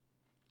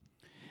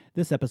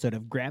This episode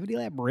of Gravity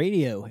Lab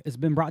Radio has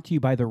been brought to you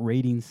by the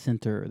Ratings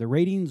Center. The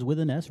Ratings with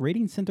an S,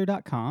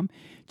 ratingscenter.com.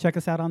 Check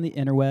us out on the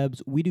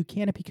interwebs. We do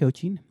canopy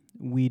coaching.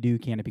 We do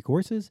canopy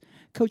courses,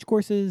 coach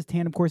courses,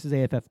 tandem courses,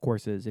 AFF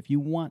courses. If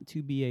you want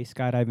to be a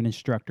skydiving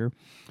instructor,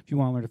 if you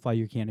want to learn to fly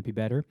your canopy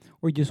better,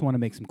 or you just want to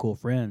make some cool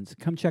friends,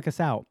 come check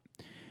us out.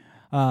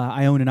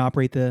 I own and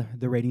operate the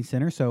Rating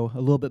Center, so a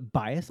little bit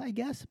biased, I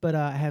guess, but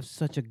I have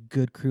such a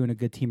good crew and a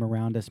good team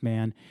around us,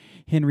 man.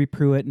 Henry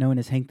Pruitt, known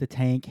as Hank the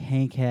Tank.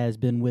 Hank has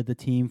been with the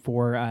team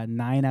for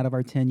 9 out of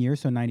our 10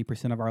 years, so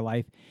 90% of our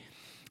life.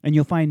 And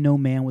you'll find no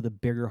man with a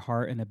bigger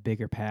heart and a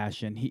bigger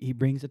passion. He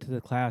brings it to the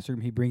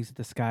classroom. He brings it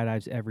to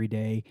skydives every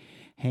day.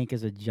 Hank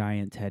is a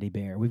giant teddy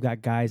bear. We've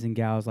got guys and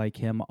gals like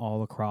him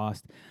all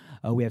across.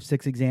 We have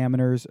 6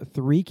 examiners,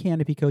 3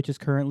 canopy coaches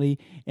currently,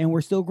 and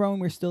we're still growing.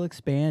 We're still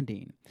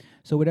expanding.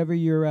 So whatever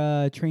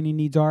your training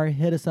needs are,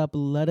 hit us up.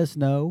 Let us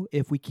know.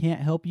 If we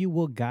can't help you,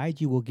 we'll guide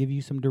you. We'll give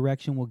you some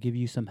direction. We'll give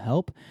you some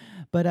help.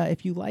 But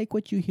if you like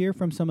what you hear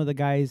from some of the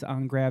guys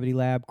on Gravity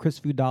Lab, Chris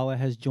Fudala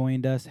has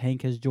joined us.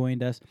 Hank has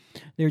joined us.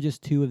 They're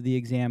just 2 of the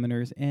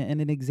examiners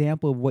and an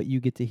example of what you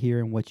get to hear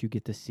and what you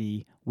get to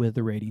see with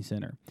the Rating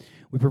Center.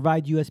 We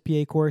provide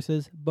USPA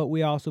courses, but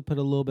we also put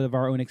a little bit of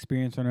our own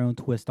experience and our own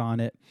twist on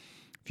it.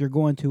 If you're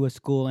going to a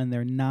school and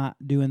they're not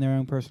doing their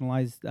own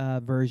personalized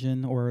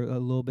version or a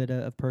little bit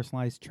of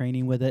personalized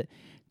training with it,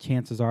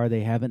 chances are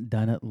they haven't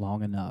done it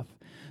long enough.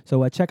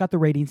 So check out the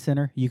Rating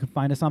Center. You can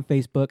find us on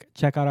Facebook.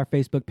 Check out our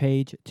Facebook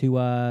page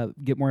to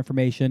get more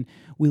information.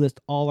 We list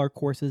all our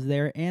courses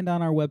there and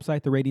on our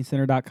website,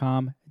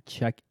 theratingscenter.com.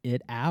 Check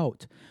it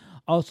out.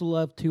 Also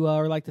love to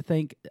like to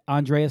thank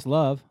Andreas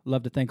Love.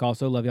 Love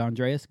you,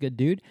 Andreas. Good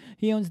dude.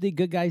 He owns the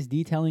Good Guys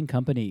Detailing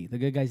Company. The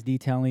Good Guys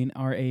Detailing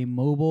are a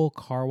mobile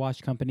car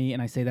wash company,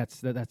 and I say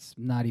that's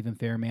not even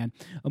fair, man.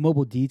 A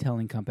mobile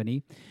detailing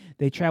company.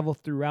 They travel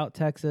throughout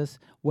Texas,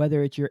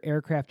 whether it's your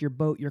aircraft, your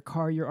boat, your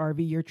car, your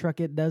RV, your truck,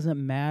 it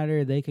doesn't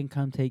matter. They can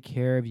come take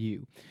care of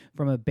you.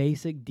 From a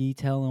basic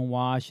detail and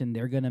wash, and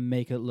they're going to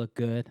make it look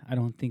good. I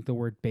don't think the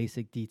word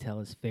basic detail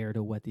is fair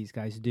to what these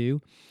guys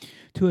do.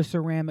 To a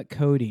ceramic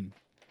coating.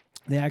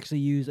 They actually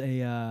use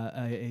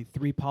a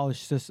 3-polish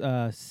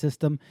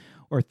system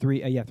or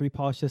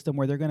 3-polish system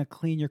where they're going to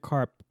clean your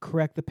car,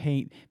 correct the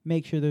paint,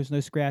 make sure there's no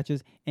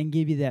scratches, and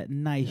give you that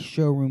nice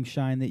showroom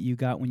shine that you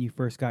got when you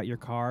first got your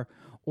car.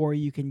 Or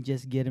you can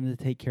just get them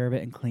to take care of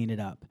it and clean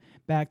it up.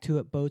 Back to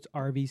it, boats,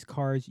 RVs,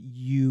 cars,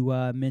 you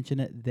mention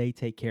it, they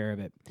take care of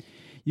it.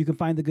 You can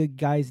find the Good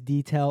Guys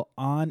Detail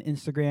on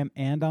Instagram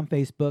and on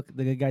Facebook,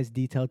 the Good Guys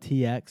Detail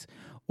TX,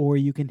 or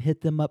you can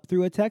hit them up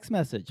through a text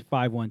message,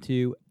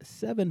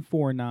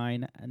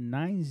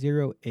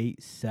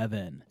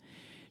 512-749-9087.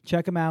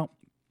 Check them out.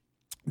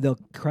 They'll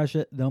crush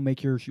it. They'll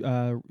make your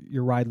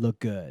ride look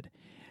good.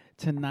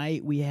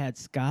 Tonight, we had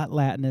Scott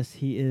Latness.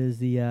 He is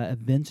the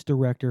events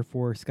director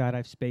for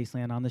Skydive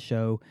Spaceland on the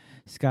show.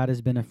 Scott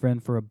has been a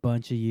friend for a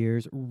bunch of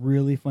years.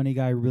 Really funny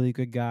guy, really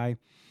good guy.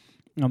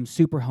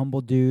 Super humble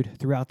dude.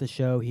 Throughout the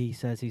show, he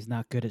says he's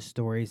not good at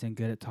stories and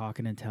good at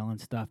talking and telling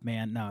stuff.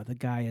 Man, no, the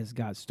guy has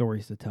got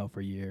stories to tell for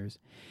years.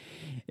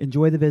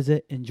 Enjoy the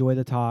visit. Enjoy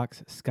the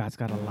talks. Scott's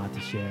got a lot to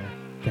share.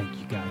 Thank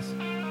you, guys.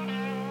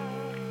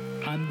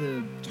 I'm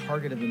the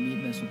target of a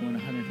meat missile going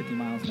 150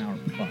 miles an hour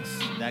plus.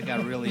 That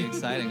got really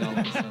exciting all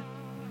of a sudden.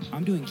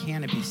 I'm doing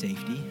canopy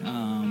safety.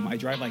 I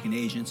drive like an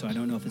Asian, so I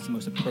don't know if it's the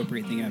most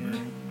appropriate thing ever.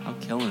 I'm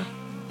killing it.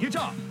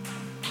 Utah,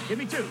 give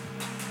me 2.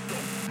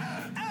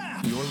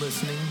 You're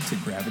listening to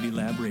Gravity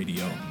Lab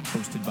Radio,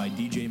 hosted by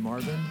DJ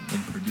Marvin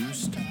and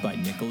produced by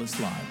Nicholas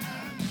Live.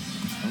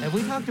 Have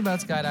we talked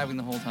about skydiving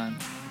the whole time?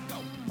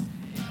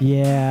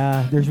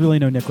 Yeah, there's really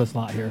no Nicholas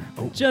Lott here.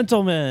 Oh.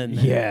 Gentlemen.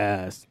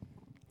 Yes.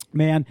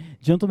 Man,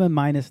 gentleman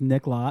minus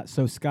Nick Lott.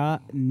 So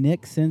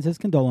Nick sends his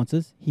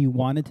condolences. He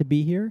wanted to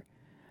be here,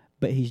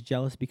 but he's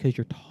jealous because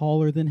you're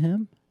taller than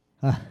him.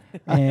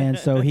 And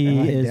so he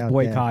is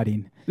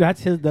boycotting.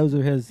 Those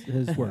are his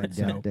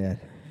words. I doubt that.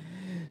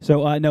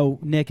 So, no,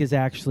 Nick is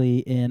actually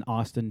in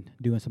Austin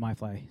doing some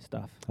iFly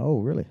stuff. Oh,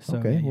 really? So,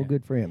 okay, yeah. well,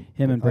 good for him.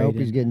 Him and I hope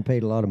Braden. he's getting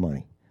paid a lot of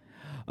money.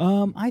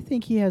 I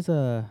think he has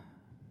a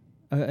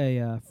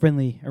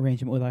friendly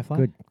arrangement with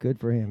iFly. Good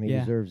for him. He Yeah.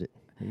 deserves it.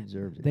 He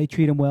deserves it. They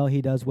treat him well.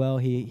 He does well.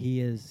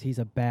 He's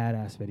a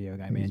badass video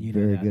guy, man. He's You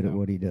know very that, good though. at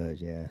what he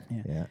does. Yeah,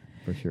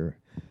 for sure.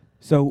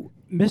 So,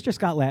 Mr.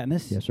 Scott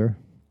Latness. Yes, sir.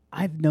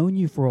 I've known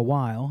you for a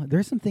while.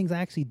 There's some things I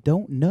actually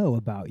don't know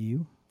about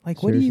you.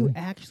 Like, what do you Seriously?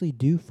 actually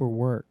do for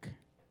work?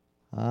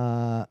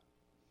 I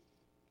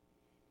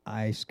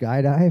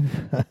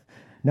skydive.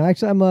 No,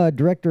 actually, I'm a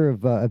director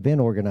of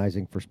event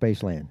organizing for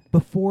Spaceland.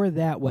 Before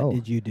that, what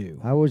did you do?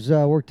 I was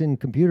worked in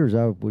computers.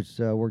 I was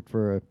worked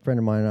for a friend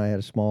of mine, and I had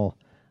a small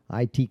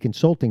IT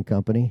consulting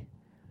company,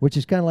 which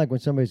is kind of like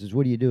when somebody says,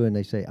 "What do you do?" and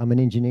they say, "I'm an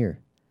engineer."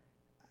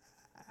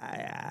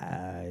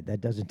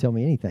 That doesn't tell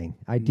me anything.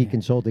 IT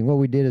consulting. What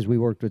we did is we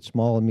worked with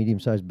small and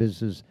medium-sized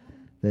businesses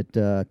that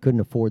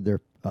couldn't afford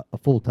their a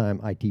full-time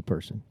IT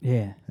person.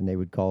 Yeah. And they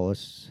would call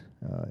us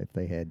if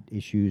they had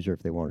issues or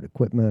if they wanted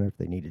equipment or if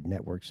they needed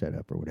network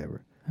setup or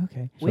whatever.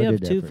 Okay. So We I have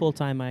did that 2 for-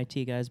 full-time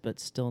IT guys, but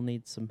still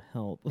need some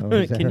help. Oh,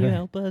 is that Can you right?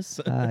 help us?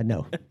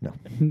 No.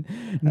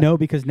 No,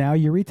 because now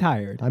you're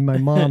retired. I'm my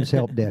mom's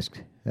help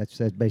desk. That's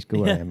basically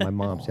what I am. My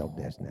mom's help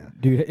desk now.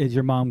 Dude, is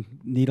your mom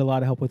need a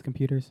lot of help with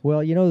computers?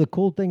 Well, you know, the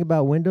cool thing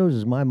about Windows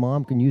is my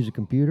mom can use a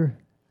computer.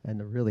 And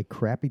the really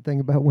crappy thing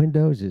about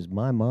Windows is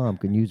my mom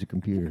can use a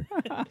computer.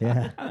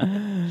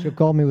 Yeah. She'll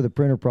call me with a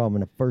printer problem,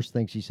 and the first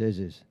thing she says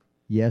is,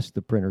 yes,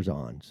 the printer's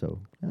on. So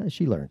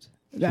she learns.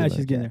 Yeah, she's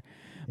learns getting that.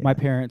 there. My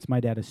parents, my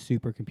dad is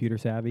super computer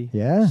savvy.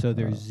 Yeah? So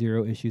there's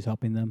zero issues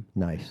helping them.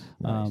 Nice.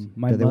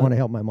 My Do they mo- want to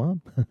help my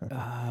mom?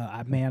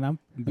 Man, I'm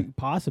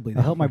possibly.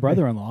 They help my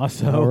brother-in-law.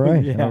 So All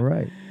right. yeah. All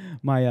right.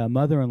 My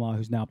mother-in-law,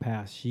 who's now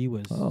passed, she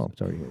was. Oh, I'm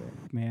sorry to hear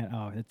that.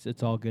 Man,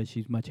 it's all good.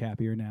 She's much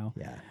happier now.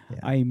 Yeah.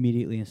 I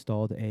immediately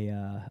installed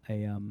a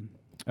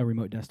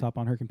remote desktop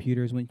on her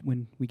computers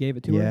when we gave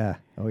it to her. Yeah.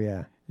 Oh,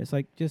 yeah. It's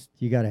like, just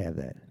You got to have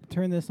that.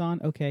 turn this on.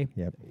 Okay.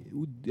 Yep.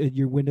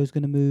 Your window's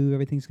going to move.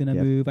 Everything's going to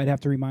Yep. move. I'd have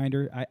to remind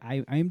her,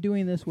 I am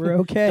doing this. We're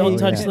okay. Don't Oh,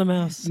 touch yeah. the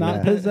mouse. Not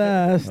Yeah.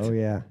 possessed. Oh,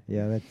 yeah.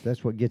 Yeah.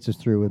 That's what gets us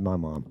through with my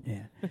mom.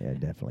 Yeah. Yeah,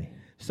 definitely.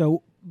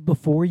 So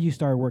before you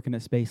started working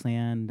at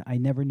Spaceland, I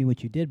never knew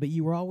what you did, but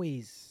you were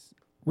always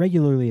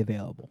regularly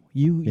available.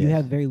 You Yes.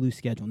 had a very loose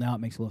schedule. Now it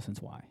makes a little sense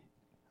why.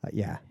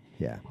 Yeah.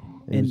 Yeah.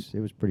 And-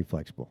 It was pretty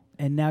flexible.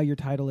 And now your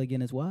title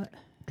again is what?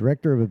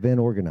 Director of Event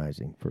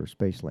Organizing for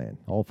Spaceland.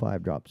 All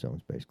 5 drop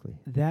zones, basically.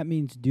 That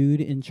means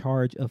dude in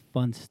charge of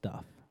fun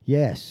stuff.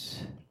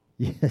 Yes.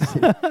 Yes.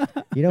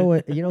 You know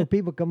what? You know,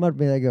 people come up to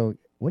me, they go,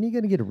 when are you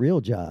going to get a real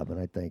job? And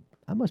I think,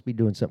 I must be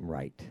doing something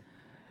right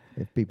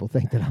if people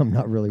think that I'm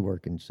not really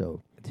working.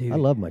 So Dude, I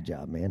love my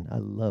job, man. I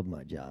love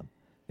my job.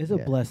 it's a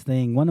yeah. blessed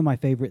thing. One of my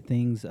favorite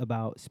things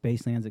about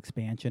Spaceland's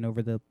expansion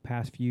over the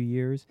past few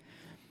years,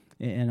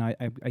 and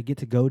I get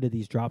to go to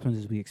these drop zones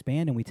as we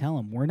expand, and we tell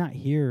them, we're not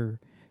here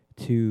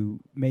to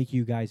make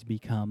you guys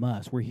become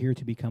us. We're here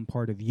to become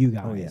part of you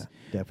guys. Oh, yeah.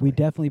 Definitely. We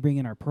definitely bring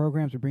in our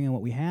programs. We bring in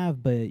what we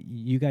have, but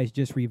you guys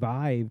just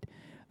revived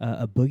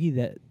a boogie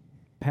that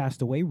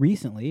passed away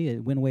recently.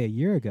 It went away a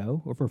year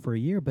ago, or for a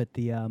year, but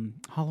the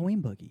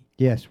Halloween boogie.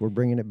 Yes, we're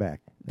bringing it back.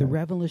 The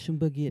Revolution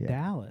Boogie at yeah.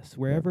 Dallas.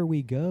 Wherever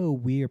we go,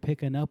 we are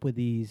picking up with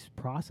these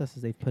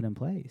processes they've put in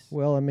place.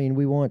 Well, I mean,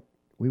 we want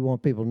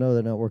people to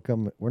know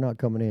that we're not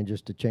coming in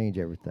just to change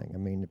everything. I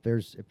mean, if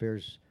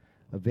there's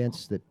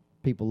events that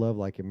people love,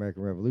 like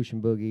American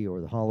Revolution Boogie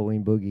or the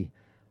Halloween Boogie,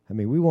 I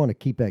mean, we want to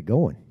keep that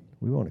going.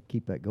 We want to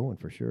keep that going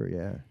for sure.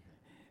 Yeah,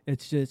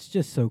 It's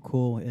just so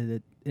cool.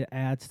 It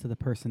adds to the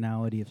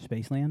personality of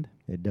Spaceland.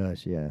 it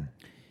does. Yeah,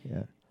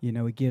 yeah. You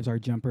know, it gives our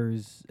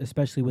jumpers,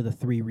 especially with the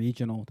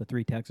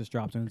 3 Texas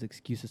drop zones,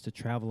 excuses to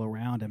travel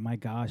around. And my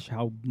gosh,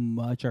 how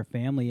much our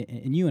family,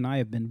 and you and I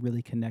have been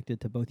really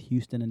connected to both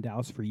Houston and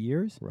Dallas for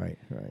years. Right.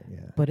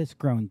 Yeah. But it's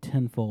grown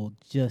tenfold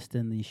just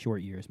in these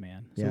short years,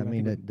 man. So Yeah, I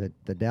mean think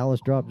the Dallas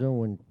drop zone.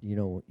 When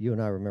you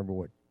and I remember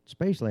what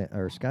Spaceland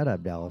or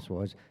Skydive Dallas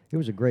was. It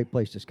was a great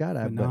place to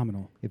skydive.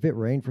 phenomenal. But if it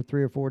rained for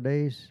 3 or 4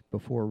 days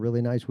before a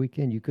really nice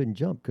weekend, you couldn't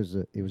jump because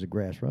it was a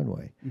grass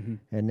runway. Mm-hmm.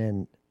 And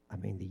then, I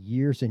mean, the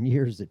years and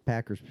years that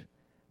Packers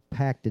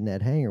packed in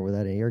that hangar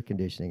without any air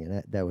conditioning,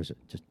 and that was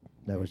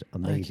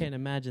amazing. I can't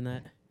imagine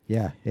that.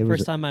 Yeah, it was.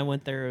 First time I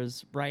went there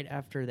was right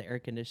after the air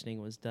conditioning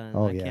was done.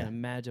 Oh, I yeah. can't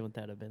imagine what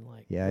that would have been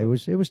like. Yeah, it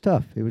was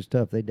tough. It was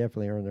tough. They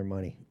definitely earned their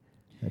money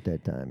at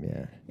that time.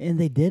 Yeah. And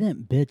they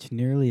didn't bitch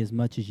nearly as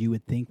much as you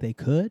would think they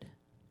could.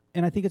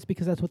 And I think it's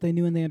because that's what they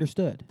knew and they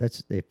understood.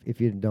 That's if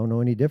you don't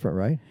know any different,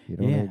 right? You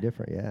don't know Yeah. any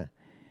different. Yeah.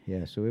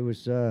 Yeah. So it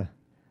was.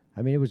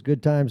 I mean, it was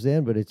good times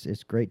then, but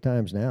it's great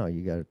times now.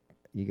 You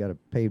got a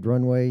paved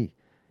runway.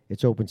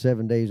 It's open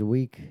 7 days a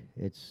week.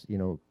 It's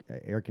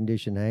air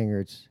conditioned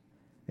hangar.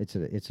 It's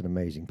an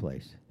amazing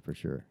place for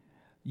sure.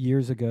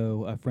 Years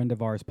ago, a friend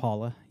of ours,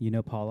 Paula,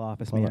 Paula,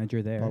 office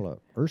manager there. Paula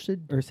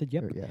Ursid. Ursid,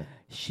 yep. Yeah.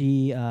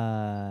 She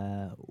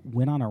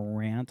went on a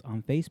rant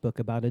on Facebook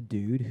about a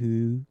dude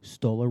who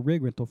stole a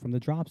rig rental from the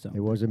drop zone. It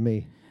wasn't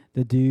me.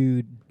 The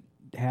dude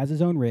has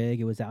his own rig.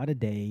 It was out of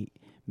date.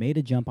 Made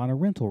a jump on a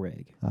rental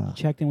rig. Ah.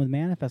 Checked in with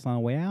Manifest on the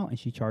way out, and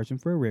she charged him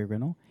for a rig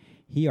rental.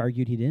 He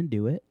argued he didn't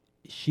do it.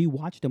 She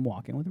watched him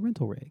walk in with a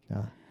rental rig.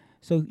 Ah.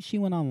 So she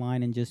went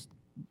online and just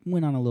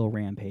went on a little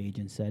rampage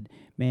and said,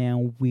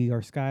 man, we are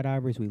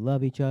skydivers. We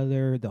love each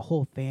other. The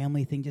whole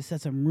family thing, just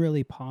said some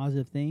really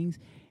positive things.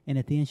 And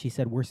at the end, she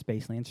said, we're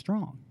Spaceland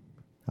Strong.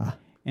 Ah.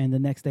 And the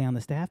next day on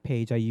the staff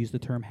page, I used the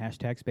term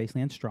hashtag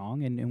Spaceland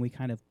Strong, and we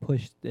kind of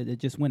pushed, it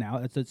just went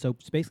out. So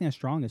Spaceland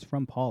Strong is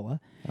from Paula.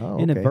 Oh,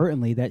 okay.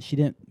 Inadvertently, that she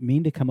didn't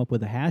mean to come up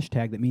with a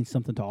hashtag that means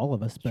something to all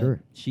of us, but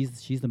Sure.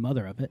 she's the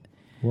mother of it.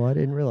 Well, I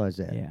didn't realize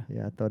that. Yeah.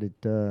 Yeah, I thought it.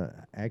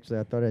 Actually,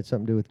 I thought it had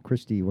something to do with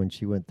Christy when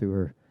she went through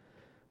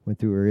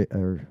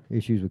her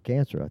issues with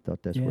cancer. I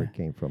thought that's where Yeah. it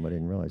came from. I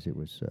didn't realize it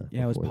was.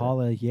 Yeah, it was before that.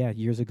 Paula,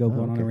 years ago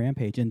going on a okay.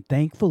 rampage. And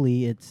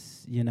thankfully,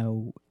 it's,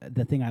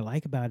 the thing I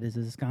like about it is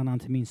it's gone on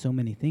to mean so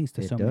many things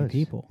to It so does. many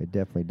people. It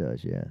definitely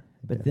does. Yeah.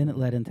 But then it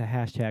led into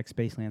hashtag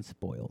Spaceland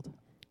Spoiled.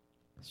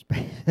 Sport.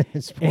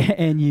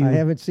 And you I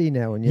haven't seen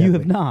that one yet. you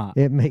have but not.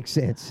 It makes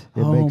sense.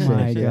 It Oh makes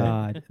my sense. yeah.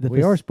 God. The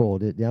We are fac-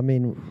 spoiled. I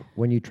mean,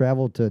 when you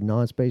travel to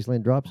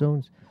non-Spaceland drop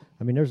zones,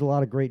 I mean, there's a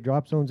lot of great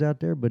drop zones out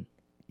there, but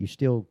you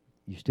still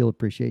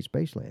appreciate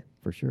Spaceland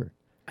for sure.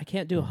 I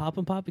can't do a hop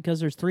and pop because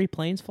there's 3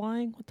 planes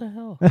flying. What the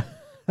hell?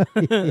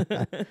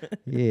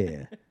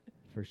 Yeah,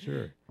 for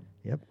sure.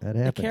 Yep, that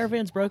The happens.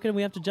 caravan's broken and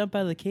we have to jump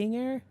out of the King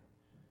Air?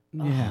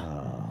 Yeah.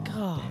 Oh,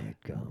 God.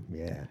 dadgum,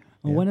 yeah.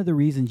 Well, yeah. one of the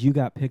reasons you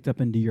got picked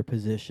up into your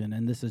position,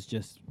 and this is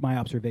just my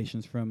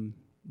observations from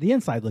the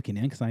inside looking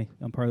in, because I'm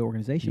part of the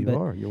organization, but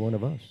You're one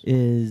of us.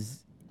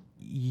 is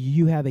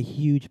you have a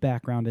huge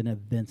background in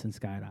events and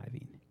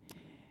skydiving.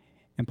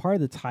 And part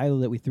of the title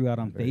that we threw out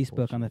on Very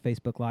Facebook, on the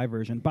Facebook Live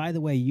version, by the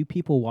way, you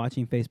people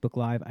watching Facebook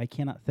Live, I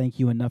cannot thank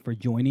you enough for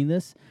joining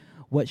this.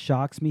 What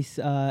shocks me,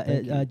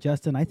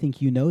 Justin, I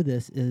think you know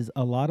this, is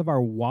a lot of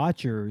our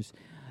watchers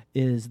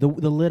is the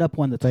lit up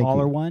one, the Thank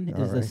taller you. one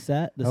All is the right.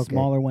 set. The Okay.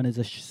 smaller one is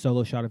a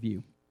solo shot of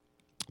you,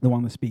 the one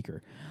on the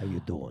speaker. How you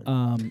doing?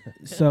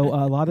 So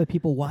a lot of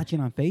people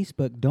watching on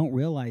Facebook don't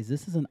realize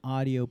this is an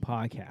audio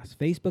podcast.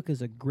 Facebook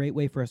is a great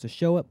way for us to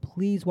show up.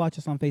 Please watch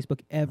us on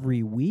Facebook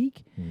every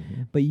week.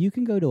 Mm-hmm. But you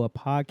can go to a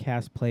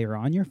podcast player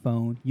on your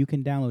phone. You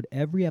can download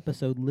every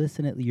episode,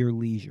 listen at your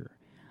leisure.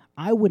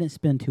 I wouldn't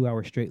spend 2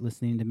 hours straight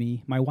listening to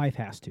me. My wife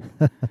has to.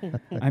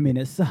 I mean,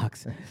 it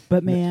sucks.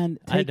 But man,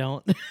 I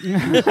don't. You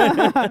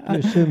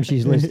assume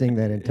she's listening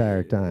that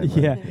entire time.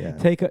 right?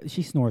 yeah.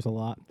 She snores a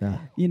lot.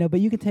 Ah. But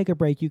you can take a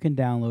break. You can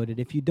download it.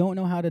 If you don't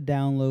know how to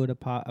download a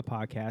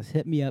podcast,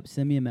 hit me up,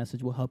 send me a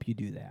message. We'll help you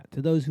do that.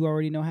 To those who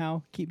already know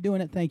how, keep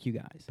doing it. Thank you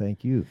guys.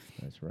 Thank you.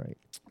 That's right.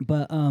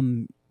 But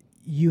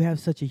you have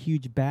such a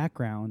huge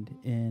background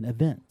in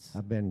events.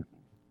 I've been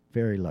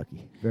very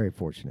lucky, very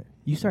fortunate.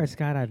 You started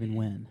skydiving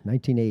when?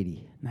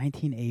 1980.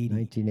 1980.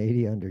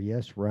 1980 under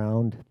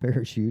round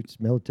parachutes,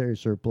 military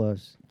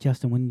surplus.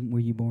 Justin, when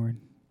were you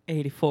born?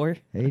 84.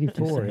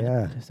 84, saying,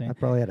 yeah. just saying. I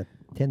probably had a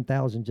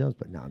 10,000 jumps,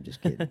 but no, I'm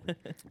just kidding.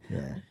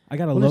 Yeah. I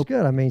got a Well, low. it's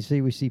good. I mean,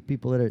 we see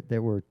people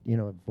that were,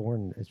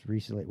 born as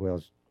recently,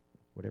 as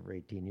whatever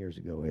 18 years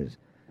ago is.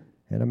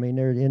 And I mean,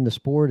 they're in the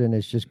sport, and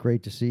it's just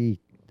great to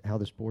see how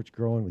the sport's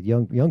growing with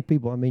young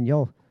people. I mean,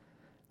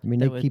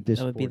 they keep this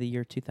That would be sport the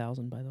year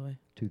 2000, by the way.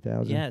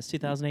 2000. Yeah, it's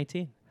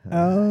 2018.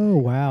 Oh,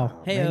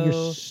 wow. Man, you're,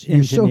 Hey-o. you're so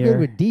Engineer. good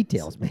with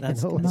details, man.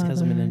 That's Holy- because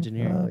I'm an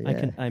engineer. Oh,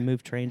 yeah. I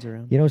move trains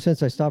around.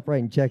 Since I stopped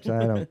writing checks,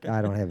 I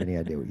don't have any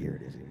idea what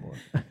year it is anymore.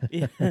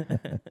 Yeah,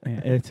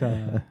 it's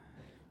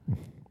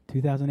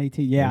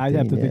 2018. Yeah, I'd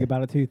have to 18, think yeah.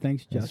 about it too.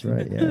 Thanks, That's Justin.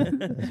 right. Yeah,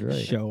 that's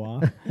right. Show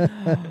off.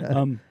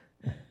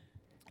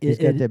 He's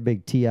got that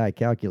big TI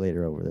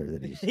calculator over there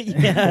that he's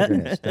Yeah.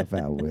 figuring that stuff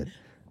out with.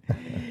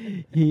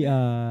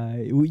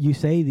 You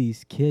say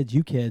these kids,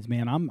 you kids,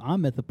 man.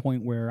 I'm at the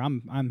point where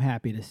I'm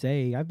happy to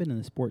say I've been in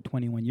the sport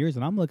 21 years,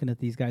 and I'm looking at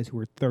these guys who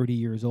are 30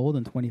 years old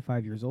and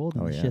 25 years old,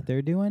 and Oh, the yeah. shit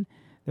they're doing,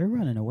 they're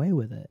running away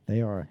with it.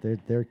 They are.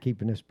 They're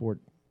keeping the sport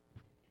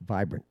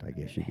vibrant, I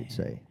guess you could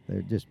say.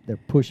 They're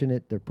pushing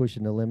it. They're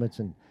pushing the limits,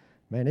 and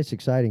man, it's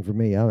exciting for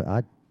me.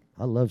 I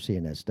love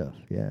seeing that stuff.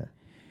 Yeah.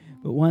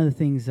 But one of the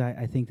things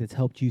I think that's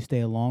helped you stay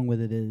along with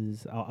it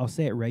is, I'll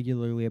say it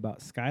regularly about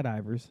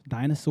skydivers,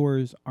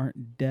 dinosaurs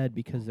aren't dead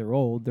because they're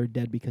old, they're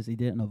dead because they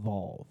didn't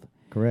evolve.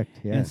 Correct.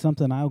 Yeah. And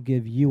something I'll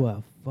give you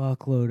a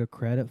fuckload of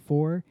credit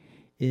for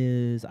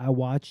is I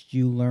watched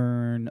you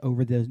learn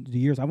over the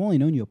years. I've only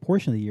known you a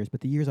portion of the years,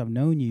 but the years I've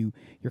known you,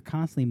 you're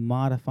constantly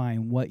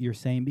modifying what you're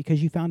saying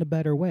because you found a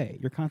better way.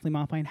 You're constantly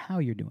modifying how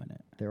you're doing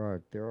it. There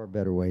are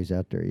better ways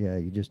out there. Yeah.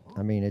 You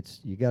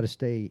got to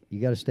stay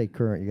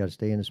current. You got to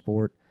stay in the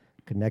sport,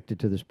 connected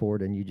to the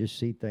sport, and you just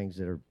see things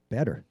that are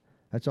better.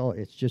 That's all.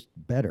 It's just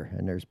better.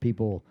 And there's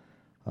people,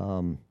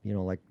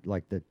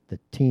 like the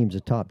teams,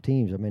 the top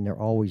teams. I mean, they're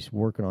always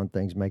working on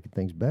things, making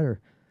things better.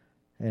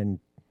 And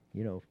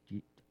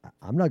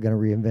I'm not going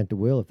to reinvent the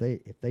wheel.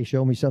 If they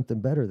show me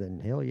something better, then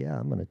hell yeah,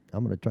 I'm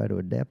gonna try to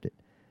adapt it.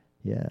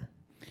 Yeah.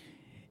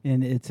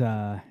 And it's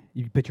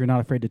but you're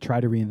not afraid to try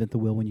to reinvent the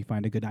wheel when you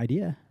find a good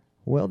idea.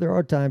 Well, there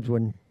are times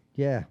when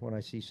I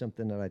see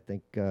something that I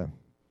think, I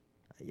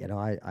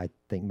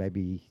think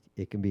maybe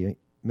it can be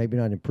maybe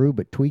not improved,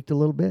 but tweaked a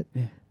little bit,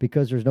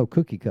 because there's no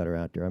cookie cutter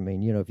out there. I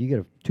mean, if you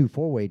get two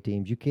 4-way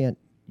teams, you can't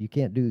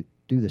do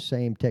the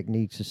same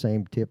techniques, the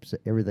same tips,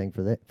 everything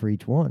for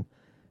each one.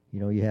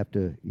 You have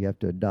to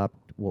adopt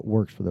what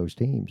works for those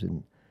teams,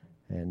 and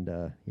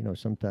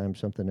sometimes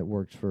something that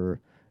works for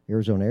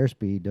Arizona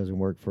Airspeed doesn't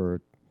work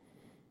for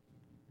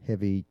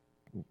heavy,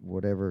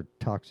 whatever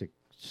toxic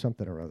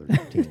something or other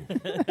team.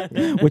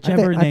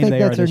 Whichever I name think they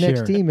that's are our this next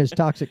year. team is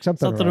toxic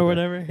something Something or or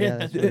other. whatever. Yeah, Yeah.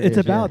 that's what it It's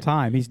is, about yeah.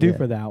 time. He's due Yeah.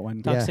 for that one.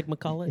 Yeah. Toxic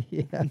McCullough.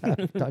 Yeah,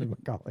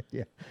 toxicology.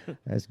 Yeah,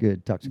 that's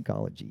good.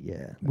 Toxicology. Yeah.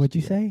 let's What'd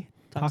you do that. say?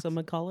 Toxic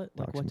McCullough?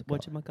 Like Toxic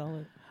what you call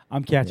it?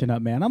 I'm catching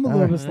up, man. I'm a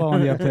little bit slow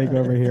on the uptake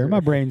over here. My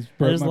brain's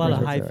There's my a lot of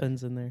brain's- right.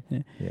 hyphens in there.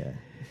 Yeah.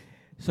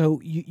 So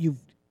you've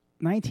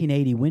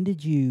 1980. When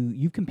did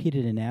you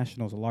competed in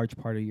nationals? A large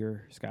part of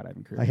your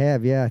skydiving career. I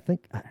have. Yeah, I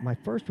think my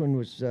first one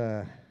was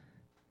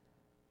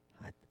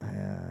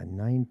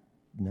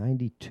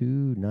 92,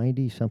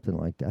 90, something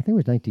like that. I think it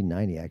was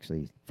 1990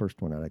 actually,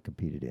 first one that I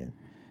competed in.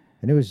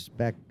 And it was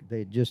back,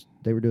 they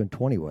were doing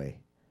 20-way,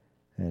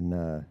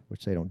 and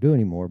which they don't do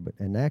anymore.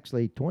 And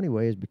actually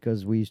 20-way is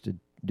because we used to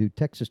do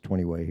Texas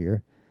 20-way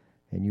here,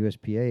 and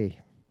USPA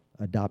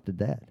adopted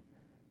that,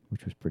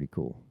 which was pretty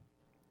cool.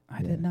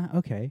 I did not.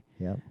 Okay.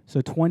 Yeah.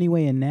 So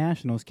 20-way and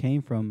nationals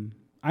came from.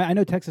 I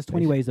know Texas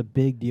 20-way is a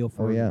big deal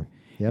for. Oh yeah.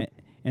 Yep.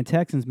 And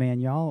Texans, man,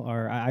 y'all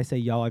are. I say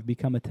y'all. I've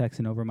become a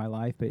Texan over my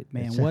life, but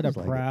man, what a sounds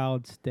like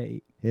proud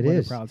state. It What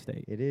is. a proud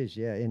state. It is,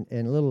 yeah. And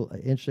a little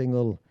interesting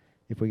little,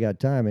 if we got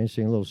time,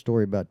 interesting little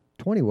story about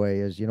 20-way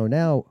is,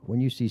 now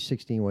when you see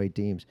 16-way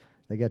teams,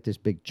 they got this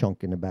big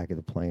chunk in the back of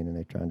the plane, and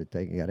they're trying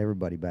to got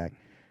everybody back.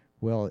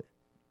 Well,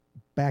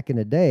 back in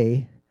the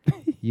day,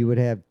 you would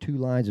have two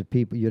lines of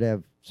people. You'd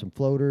have some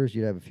floaters.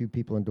 You'd have a few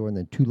people indoor, and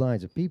then two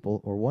lines of people,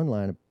 or one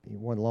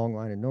long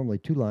line, and normally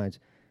two lines,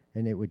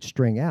 and it would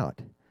string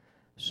out.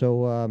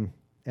 So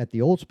at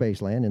the old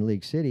Spaceland in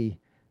League City,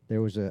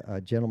 there was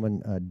a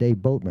gentleman,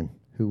 Dave Boatman,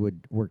 who would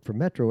work for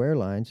Metro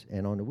Airlines,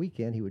 and on the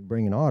weekend he would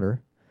bring an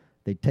otter.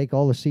 They'd take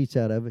all the seats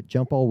out of it,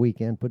 jump all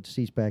weekend, put the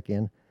seats back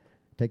in,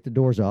 take the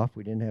doors off.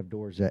 We didn't have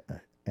doors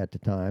at the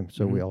time,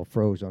 so we all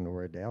froze on the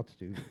way to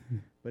altitude.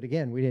 But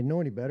again, we didn't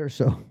know any better,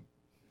 so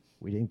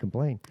we didn't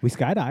complain. We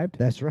skydived.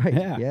 That's right.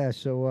 Yeah. Yeah.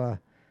 So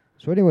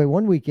anyway,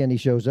 one weekend he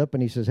shows up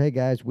and he says, "Hey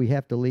guys, we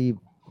have to leave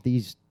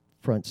these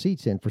front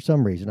seats in for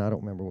some reason. I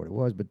don't remember what it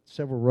was, but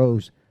several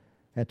rows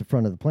at the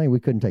front of the plane, we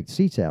couldn't take the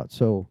seats out.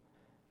 So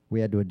we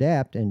had to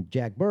adapt, and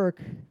Jack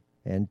Burke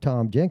and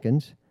Tom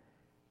Jenkins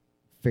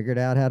figured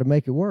out how to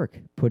make it work,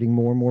 putting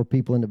more and more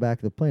people in the back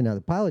of the plane. Now,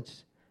 the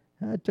pilots,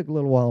 it took a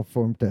little while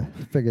for them to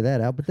figure that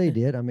out, but they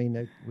did. I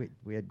mean,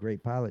 we had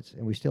great pilots,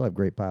 and we still have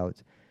great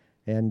pilots.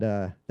 And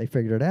they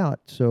figured it out.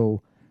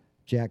 So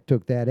Jack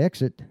took that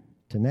exit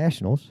to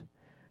nationals,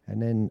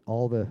 and then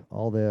all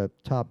the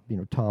top,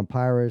 Tom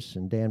Pyrus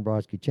and Dan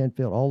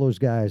Brodsky-Chenfield, all those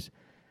guys,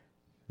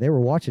 they were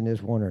watching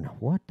this wondering,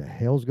 what the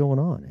hell's going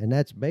on? And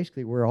that's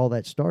basically where all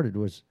that started,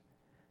 was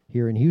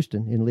here in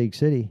Houston, in League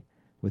City,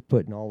 with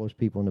putting all those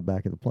people in the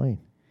back of the plane.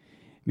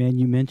 Man,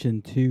 you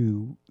mentioned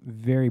two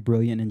very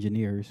brilliant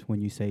engineers when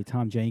you say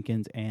Tom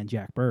Jenkins and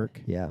Jack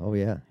Burke. Yeah, oh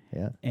yeah,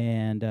 yeah.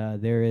 And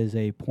there is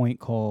a point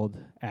called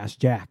Ask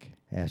Jack.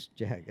 Ask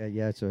Jack.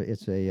 Yeah,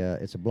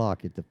 it's a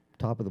block. At the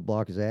top of the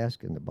block is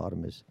Ask, and the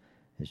bottom is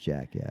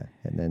Jack. Yeah.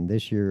 And then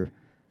this year,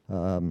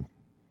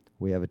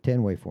 we have a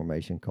 10-way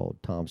formation called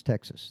Tom's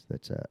Texas.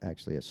 That's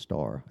actually a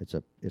star. It's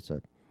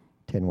a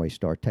 10-way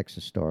star,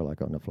 Texas star,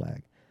 like on the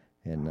flag,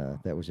 and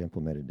that was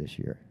implemented this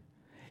year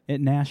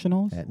At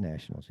Nationals? at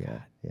Nationals.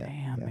 Yeah. Yeah.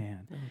 Damn, yeah.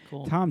 man. Oh,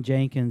 cool. Tom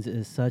Jenkins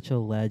is such a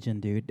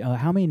legend, dude.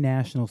 How many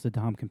Nationals did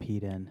Tom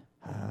compete in?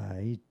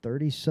 He's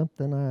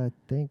 30-something, I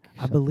think.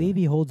 I believe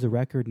he holds the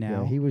record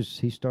now. Yeah,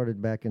 he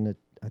started back in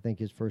I think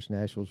his first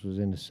Nationals was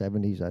in the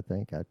 70s, I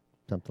think,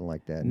 something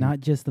like that.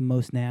 Not just the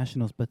most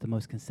Nationals, but the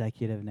most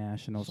consecutive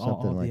Nationals.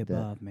 All of like the that.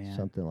 above, man.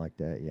 Something like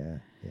that, yeah,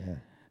 yeah.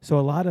 So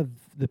a lot of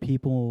the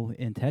people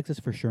in Texas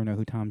for sure know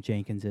who Tom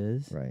Jenkins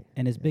is. Right.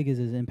 And as big as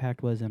his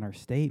impact was in our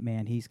state,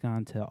 man, he's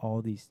gone to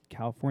all these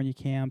California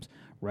camps,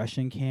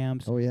 Russian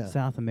camps, Oh, yeah.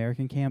 South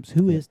American camps.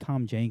 Who is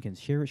Tom Jenkins?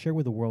 Share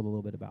with the world a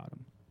little bit about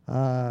him.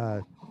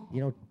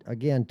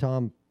 Again,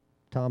 Tom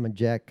and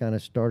Jack kind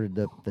of started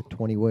the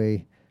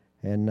 20-way,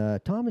 and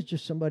Tom is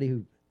just somebody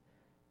who,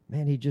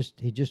 man, he just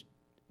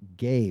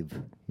gave.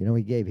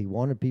 He gave. He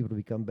wanted people to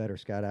become better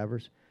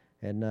skydivers,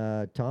 and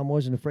Tom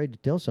wasn't afraid to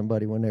tell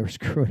somebody when they were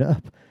screwing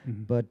up,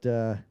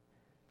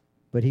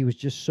 but he was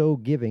just so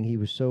giving. He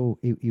was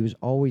he was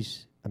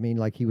always. I mean,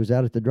 like, he was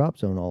out at the drop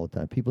zone all the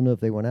time. People knew if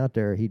they went out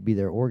there, he'd be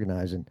there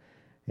organizing,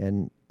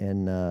 and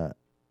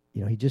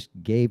he just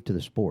gave to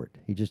the sport.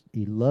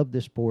 He loved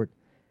the sport.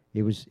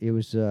 It was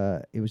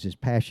his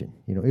passion.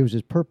 It was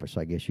his purpose,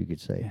 I guess you could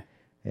say.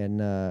 Yeah.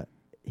 And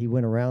he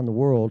went around the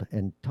world.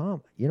 And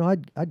Tom,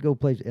 I'd go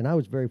places, and I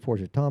was very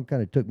fortunate. Tom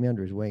kind of took me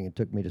under his wing and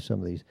took me to some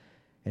of these,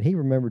 and he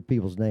remembered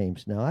people's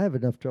names. Now, I have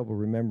enough trouble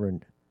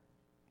remembering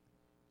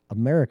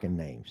American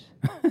names.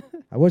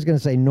 I was going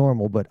to say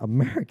normal, but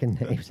American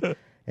names.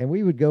 And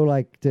we would go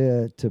like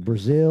to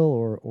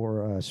Brazil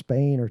or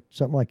Spain or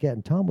something like that,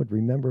 and Tom would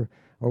remember,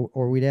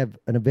 or we'd have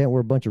an event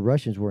where a bunch of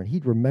Russians were, and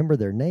he'd remember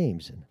their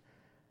names, and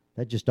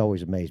that just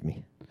always amazed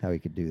me how he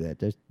could do that.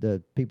 There's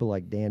the people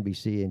like Dan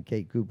BC and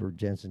Kate Cooper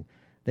Jensen,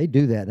 they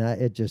do that,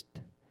 and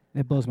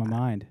It blows my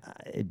mind.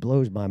 it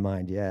blows my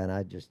mind, yeah. And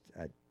I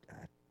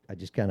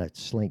just kind of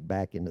slink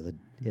back into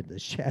the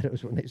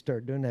shadows when they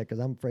start doing that, because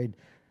I'm afraid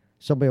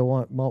somebody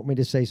will want me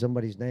to say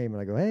somebody's name,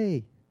 and I go,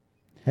 hey,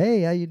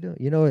 how you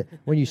doing?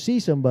 When you see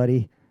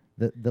somebody,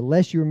 the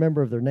less you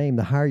remember of their name,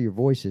 the higher your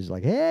voice is.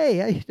 Like, hey,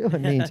 how you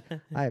doing? Means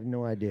I have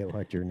no idea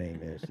what your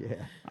name is.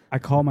 Yeah. I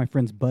call my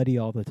friends buddy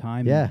all the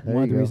time. Yeah, and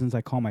one of the reasons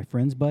I call my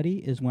friends buddy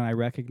is when I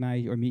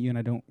recognize or meet you and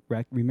I don't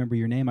remember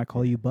your name, I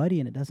call you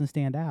buddy, and it doesn't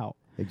stand out.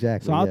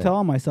 Exactly. So I'll yeah.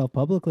 tell myself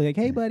publicly, like,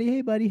 hey, buddy,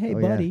 hey, buddy, hey,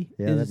 Oh, buddy.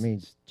 Yeah, that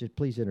means just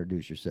please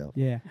introduce yourself.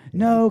 Yeah.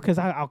 No, because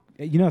I'll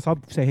so I'll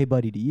say hey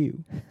buddy to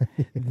you.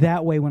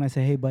 That way, when I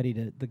say hey buddy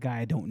to the guy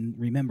I don't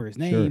remember his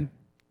name,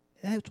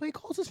 that's what he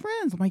calls his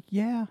friends. I'm like,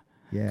 yeah.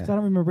 Yeah. Because I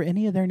don't remember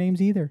any of their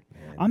names either.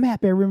 I'm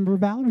happy I remember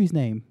Valerie's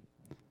name.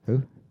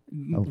 Who?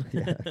 Oh,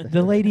 yeah.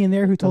 The lady in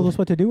there who told us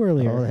what to do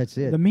earlier. Oh, that's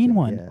it. The mean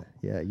one.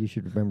 Yeah, yeah. You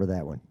should remember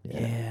that one. Yeah,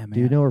 man. Do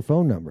you know her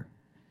phone number?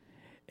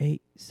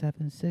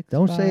 876.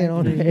 Don't say it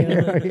on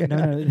air.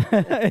 No.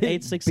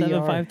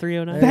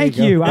 867-5309. Thank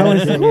There you you. go. I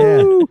was. Yeah.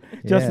 Woo!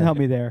 Justin Yeah. helped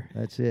me there.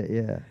 That's it.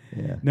 Yeah,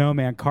 yeah. No,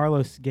 man.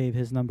 Carlos gave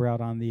his number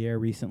out on the air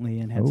recently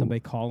and had Oh. somebody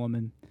call him.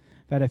 And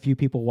I've had a few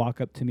people walk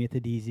up to me at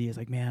the DZ. It's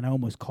like, man, I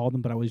almost called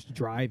them, but I was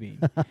driving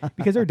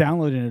because they're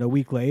downloading it a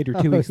week later,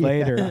 2 weeks yeah.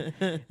 later.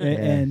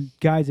 And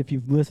guys, if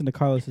you've listened to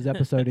Carlos's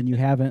episode and you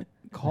haven't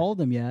called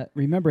them yet,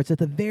 remember it's at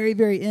the very,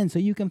 very end, so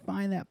you can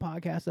find that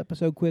podcast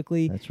episode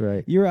quickly. That's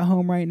right. You're at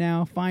home right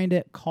now. Find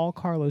it. Call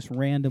Carlos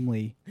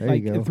randomly. There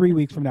you go. 3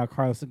 weeks from now,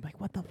 Carlos is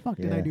like, "What the fuck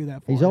did I Yeah. do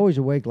that for?" He's always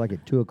awake like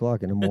at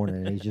 2:00 in the morning,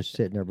 and he's just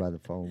sitting there by the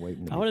phone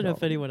waiting. I want to know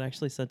if anyone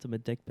actually sent him a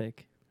dick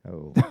pic.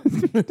 Oh,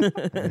 it could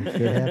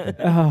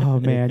happen.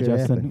 Oh man, could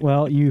Justin. happen.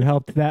 Well, you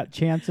helped that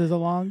chances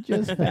along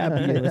just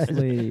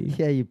fabulously.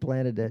 Yeah, you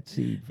planted that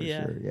seed for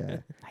Yeah. sure. Yeah.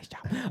 Nice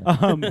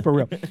job. For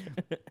real.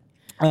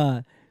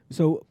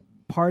 So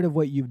part of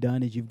what you've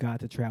done is you've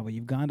got to travel.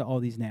 You've gone to all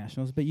these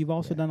nationals, but you've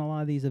also done a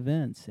lot of these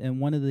events. And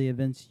one of the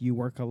events you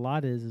work a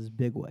lot is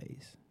Big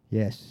Ways.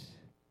 Yes.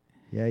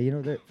 Yeah, you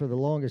know that for the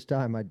longest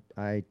time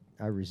I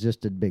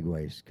resisted big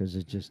ways because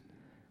it's just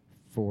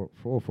for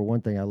one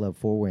thing I love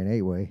 4-way and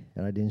 8-way,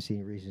 and I didn't see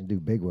any reason to do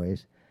big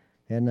ways.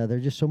 And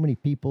there's just so many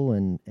people,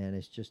 and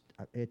it's just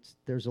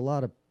there's a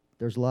lot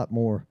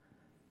more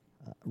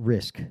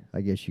risk, I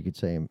guess you could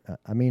say.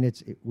 I mean,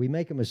 we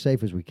make them as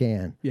safe as we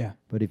can. Yeah.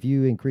 But if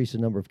you increase the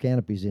number of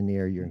canopies in the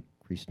air, you're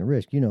increasing the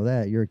risk. You know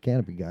that. You're a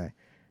canopy guy.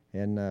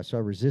 And so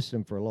I resisted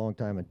him for a long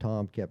time, and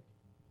Tom kept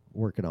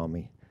working on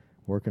me.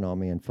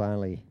 And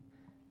finally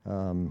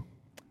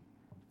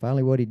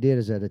what he did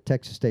is at a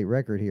Texas State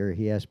record here,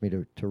 he asked me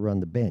to run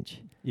the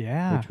bench,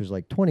 Yeah. which was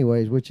like 20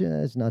 ways, which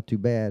is not too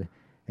bad.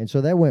 And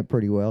so that went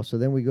pretty well. So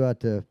then we go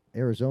out to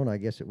Arizona, I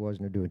guess it was,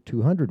 and they're doing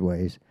 200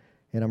 ways.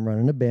 And I'm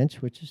running a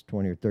bench, which is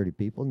 20 or 30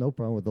 people. No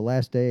problem. With the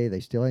last day, they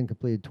still hadn't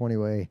completed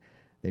 20-way.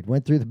 They'd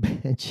went through the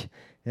bench.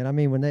 And, I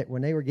mean, when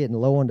they were getting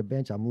low on the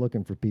bench, I'm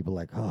looking for people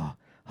like,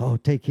 oh,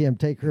 take him,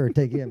 take her,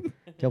 take him.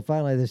 Till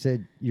finally they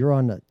said, you're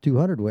on the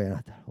 200-way. And I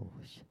thought, oh,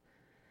 shit.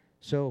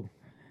 So,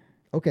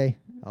 okay,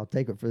 I'll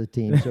take it for the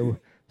team.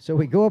 So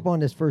we go up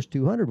on this first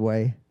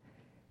 200-way.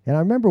 And I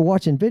remember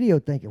watching video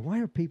thinking, why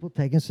are people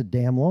taking so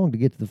damn long to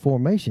get to the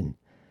formation?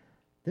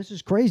 This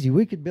is crazy.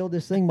 We could build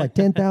this thing by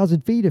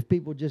 10,000 feet if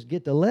people just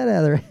get the lead out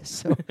of their ass.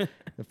 So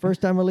the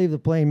first time I leave the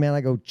plane, man,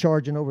 I go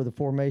charging over the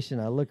formation.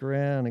 I look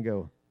around and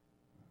go,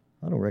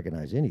 I don't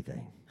recognize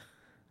anything.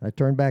 I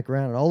turn back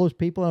around, and all those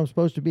people I'm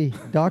supposed to be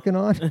docking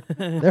on,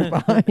 they're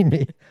behind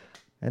me.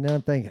 And then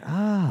I'm thinking,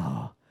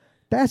 oh,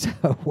 that's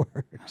how it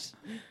works.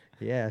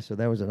 Yeah, so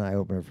that was an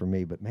eye-opener for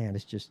me. But, man,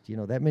 it's just,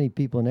 that many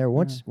people in there.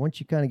 Once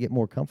you kind of get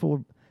more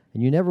comfortable,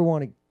 and you never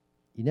want to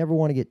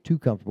get too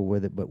comfortable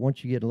with it, but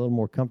once you get a little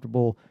more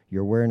comfortable,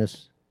 your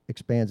awareness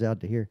expands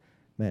out to here.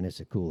 Man, it's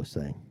the coolest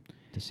thing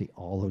to see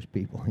all those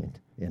people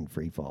in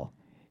free fall.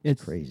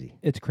 It's crazy.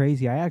 It's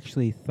crazy. I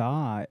actually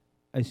thought,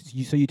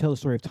 so you tell the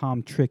story of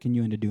Tom tricking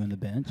you into doing the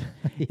bench.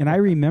 Yeah. And I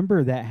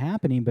remember that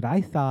happening, but I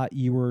thought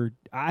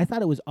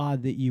it was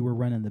odd that you were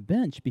running the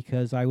bench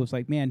because I was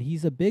like, man,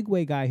 he's a big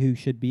way guy who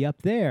should be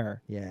up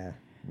there. Yeah,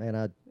 man,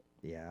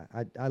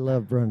 I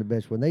loved running the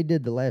bench. When they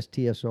did the last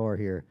TSR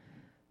here,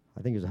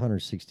 I think it was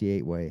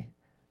 168 way.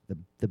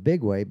 The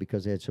big way,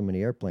 because they had so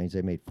many airplanes,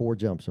 they made 4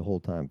 jumps the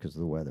whole time because of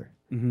the weather.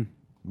 Mm-hmm.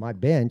 My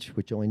bench,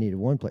 which only needed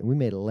 1 plane, we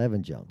made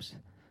 11 jumps.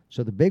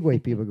 So the big way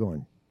people are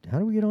going, how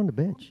do we get on the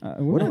bench?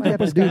 What do I have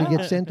to do to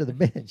get sent to the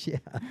bench? Yeah.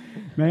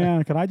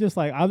 Man, can I just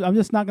I'm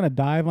just not going to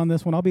dive on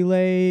this one. I'll be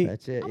late.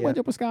 That's it, I'm yeah. going to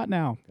jump with Scott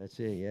now. That's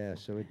it, yeah.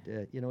 So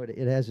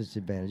it has its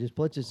advantages.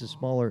 Plus, it's a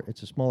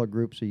smaller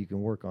group, so you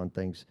can work on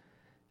things.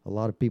 A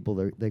lot of people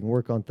they can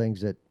work on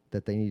things that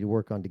they need to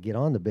work on to get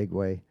on the big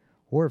way.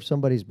 Or if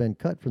somebody's been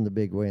cut from the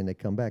big way and they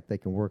come back, they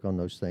can work on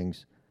those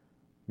things.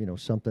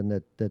 Something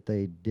that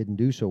they didn't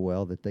do so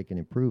well that they can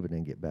improve it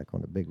and get back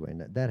on the big way.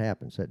 And that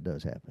happens. That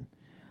does happen.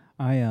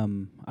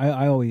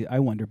 I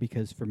wonder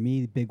because for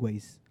me, big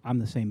ways, I'm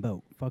the same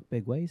boat. Fuck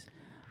big ways.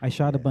 I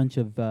shot a bunch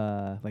of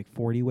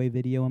 40-way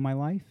video in my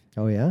life.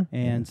 Oh, yeah?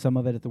 And some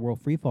of it at the World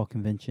Freefall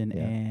Convention.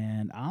 Yeah.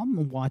 And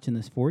I'm watching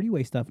this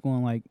 40-way stuff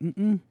going like,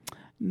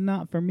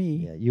 not for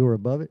me. Yeah, you were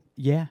above it?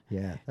 Yeah.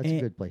 Yeah, that's a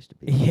good place to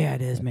be. Yeah,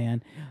 it is,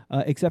 man.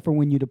 Except for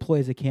when you deploy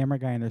as a camera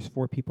guy and there's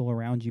 4 people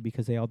around you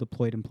because they all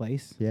deployed in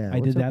place. Yeah, I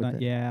what's did up that. with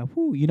that? Yeah.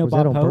 Whew, you know Was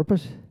Bob that on Pope?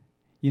 purpose?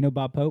 You know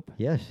Bob Pope?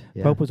 Yes.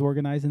 Yeah. Pope was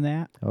organizing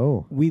that.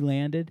 Oh. We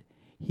landed.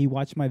 He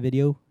watched my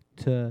video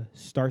to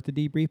start the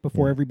debrief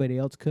before Yeah. everybody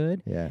else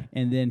could. Yeah.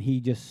 And then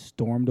he just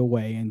stormed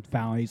away and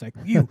found, he's like,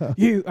 you.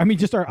 I mean,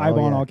 just start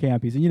eyeballing yeah. all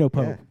campies. And you know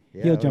Pope.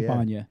 Yeah, He'll oh, jump yeah.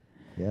 on you.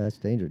 Yeah, that's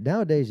dangerous.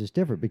 Nowadays, it's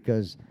different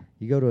because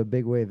you go to a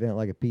big way event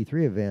like a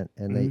P3 event,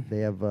 and they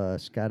have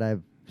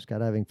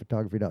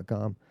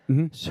skydivingphotography.com.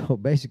 Mm-hmm. So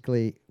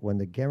basically, when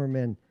the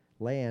cameramen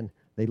land,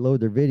 they load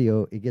their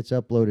video, it gets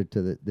uploaded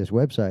to this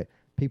website.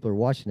 People are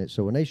watching it.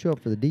 So when they show up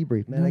for the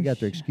debrief, man, No they got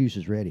their shit.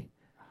 excuses ready.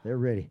 They're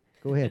ready.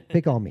 Go ahead,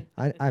 pick on me.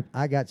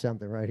 I got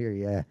something right here.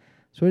 Yeah.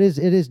 So it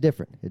is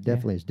different. It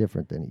definitely is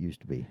different than it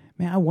used to be.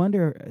 Man, I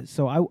wonder.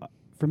 So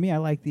for me, I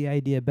like the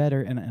idea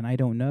better, and I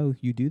don't know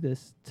you do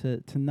this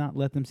to not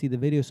let them see the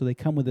video, so they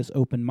come with this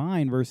open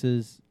mind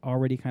versus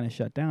already kind of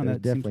shut down.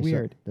 That seems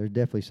weird. There's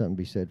definitely something to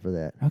be said for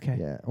that. Okay.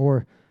 Yeah.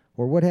 Or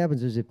what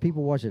happens is if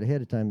people watch it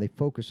ahead of time, they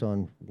focus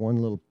on one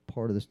little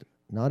part of this.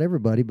 Not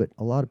everybody, but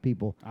a lot of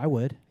people. I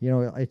would. You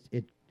know,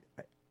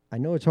 I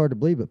know it's hard to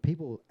believe, but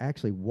people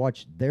actually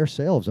watch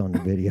themselves on the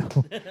video,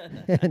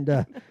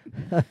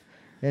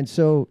 and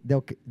so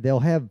they'll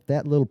have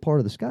that little part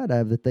of the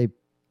skydive that they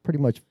pretty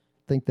much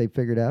think they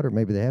figured out, or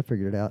maybe they have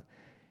figured it out.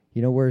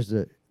 You know, whereas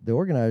the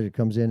organizer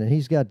comes in and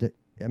he's got to.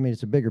 I mean,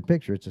 it's a bigger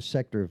picture. It's a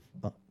sector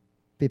of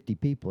 50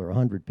 people or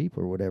 100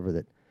 people or whatever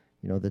that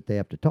that they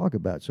have to talk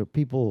about. So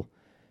people,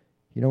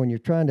 when you're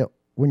trying to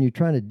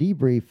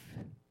debrief,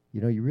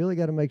 you really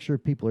got to make sure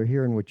people are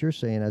hearing what you're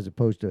saying, as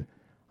opposed to,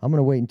 I'm going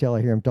to wait until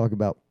I hear him talk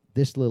about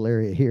this little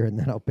area here and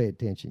then I'll pay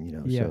attention.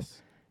 Yes.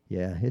 So,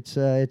 yeah,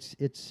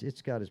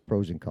 it's got its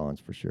pros and cons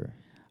for sure.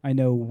 I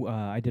know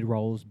I did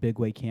Raul's Big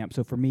Way Camp.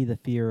 So for me, the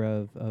fear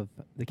of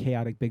the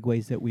chaotic big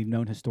ways that we've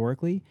known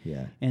historically.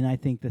 Yeah. And I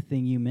think the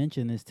thing you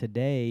mentioned is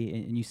today,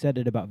 and you said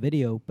it about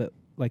video, but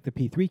like the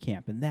P3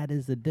 camp, and that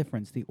is the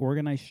difference. The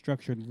organized,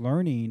 structured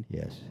learning.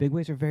 Yes. Big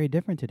ways are very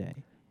different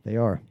today. They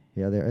are.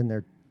 Yeah,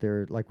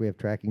 they're like, we have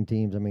tracking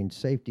teams. I mean,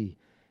 safety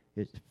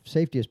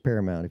is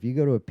paramount. If you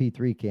go to a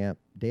P3 camp,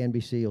 Dan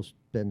BC will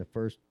spend the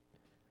first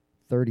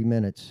 30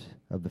 minutes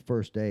of the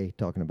first day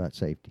talking about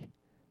safety.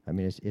 I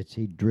mean,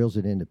 he drills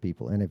it into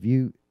people. And if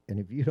you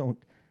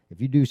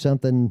do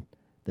something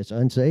that's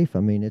unsafe,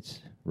 I mean, it's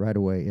right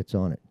away, it's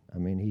on it. I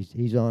mean,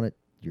 he's on it.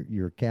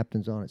 Your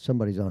captain's on it.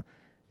 Somebody's on it.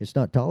 It's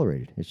not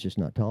tolerated. It's just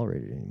not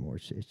tolerated anymore.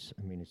 It's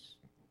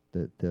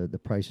the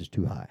price is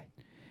too high.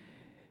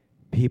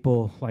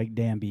 People like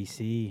Dan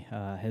BC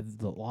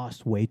have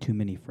lost way too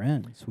many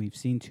friends. We've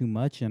seen too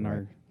much in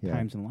our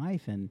times in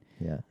life, and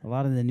a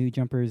lot of the new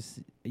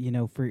jumpers,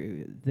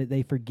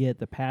 they forget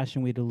the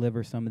passion we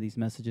deliver some of these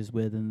messages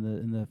with,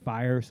 and the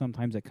fire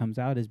sometimes that comes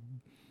out is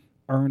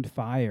earned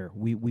fire.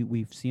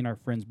 We've seen our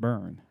friends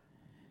burn.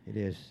 It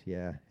is,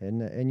 yeah,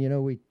 and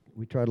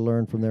we try to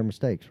learn from their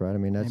mistakes, right? I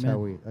mean, that's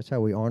how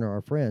we honor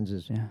our friends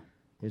is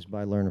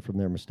by learning from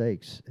their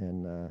mistakes,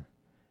 and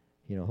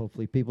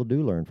hopefully people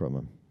do learn from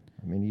them.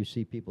 I mean, you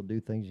see people do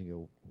things, you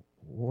go,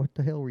 what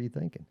the hell were you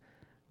thinking?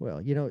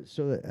 Well,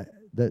 so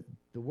the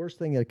worst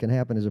thing that can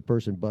happen is a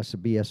person busts a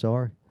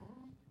BSR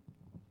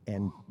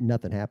and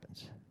nothing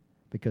happens.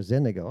 Because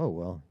then they go, oh,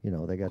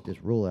 well, they got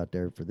this rule out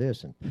there for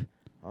this, and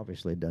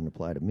obviously it doesn't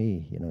apply to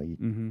me.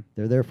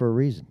 They're there for a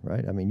reason,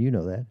 right? I mean, you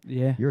know that.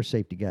 Yeah. You're a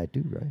safety guy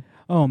too, right?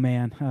 Oh,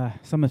 man.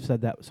 Some have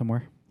said that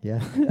somewhere.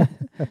 Yeah.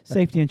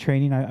 Safety and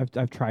training,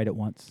 I've tried it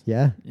once.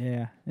 Yeah?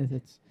 Yeah.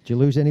 Did you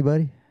lose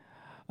anybody?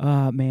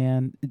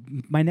 Man,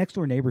 my next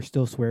door neighbor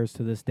still swears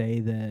to this day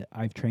that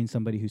I've trained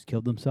somebody who's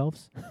killed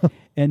themselves.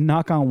 And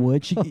knock on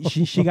wood,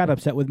 she got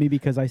upset with me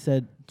because I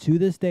said, to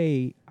this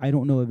day, I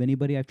don't know of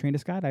anybody I've trained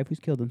to skydive who's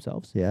killed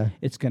themselves. Yeah.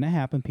 It's going to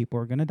happen. People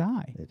are going to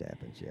die. It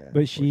happens, yeah.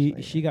 But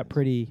she got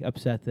pretty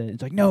upset that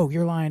it's like, no,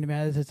 you're lying to me.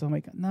 I'm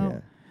like, no. Yeah.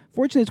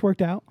 Fortunately, it's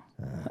worked out.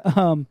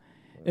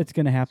 It's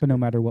going to happen no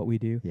matter what we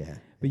do. Yeah.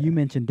 But you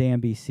mentioned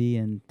Dan BC,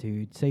 and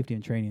dude, safety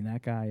and training.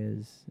 That guy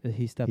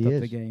he stepped up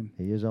the game.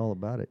 He is all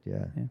about it.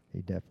 Yeah.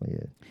 He definitely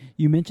is.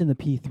 You mentioned the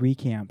P3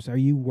 camps. Are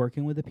you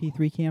working with the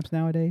P3 camps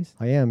nowadays?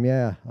 I am.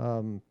 Yeah.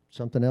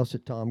 Something else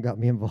that Tom got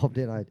me involved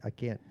in. I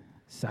can't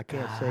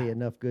say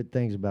enough good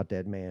things about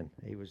that man.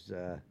 He was.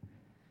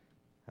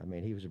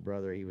 He was a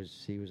brother. He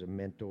was a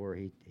mentor.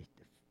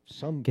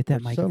 Get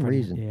that mic in front of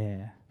you.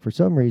 Yeah. For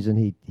some reason,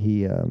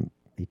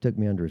 he took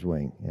me under his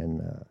wing,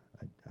 and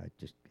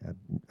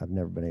I've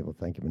never been able to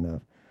thank him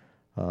enough.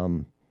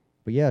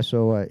 But yeah,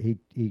 so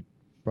he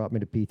brought me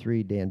to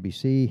P3, Dan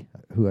BC,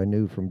 who I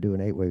knew from doing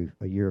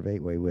a year of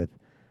 8-way with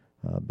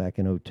back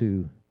in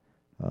 2002.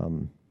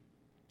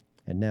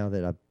 And now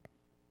that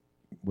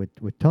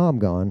with Tom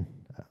gone,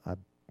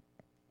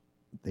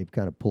 they've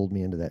kind of pulled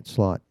me into that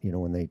slot,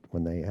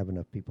 when they have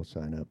enough people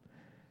sign up.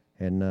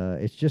 And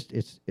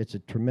it's a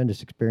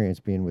tremendous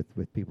experience being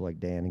with people like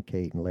Dan and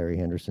Kate and Larry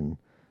Henderson,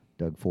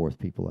 Doug Forth,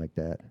 people like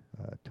that,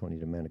 Tony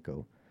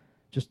Domenico,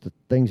 just the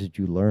things that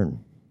you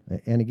learn.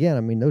 And again,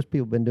 I mean, those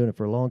people have been doing it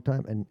for a long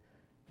time, and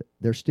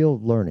they're still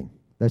learning.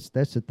 That's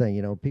the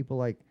thing, people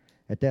like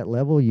at that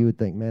level, you would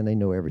think, man, they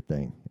know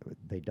everything.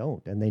 They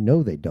don't, and they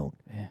know they don't.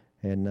 Yeah.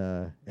 And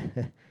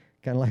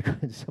kind of like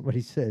when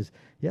somebody says,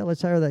 yeah,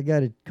 let's hire that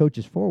guy to coach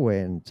us 4-way,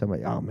 and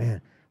somebody, oh,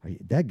 man,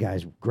 that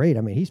guy's great.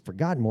 I mean, he's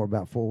forgotten more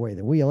about 4-way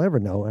than we'll ever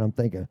know. And I'm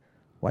thinking,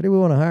 why do we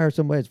want to hire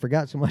somebody that's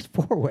forgot so much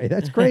 4-way?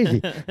 That's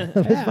crazy.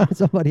 Let's find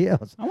somebody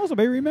else. I want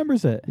somebody who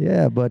remembers it.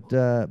 Yeah, but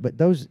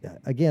those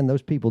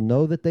people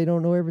know that they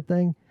don't know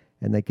everything,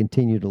 and they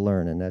continue to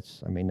learn, and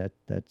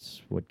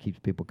that's what keeps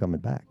people coming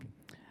back.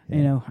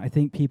 I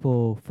think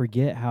people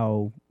forget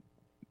how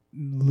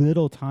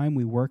little time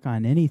we work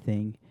on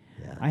anything,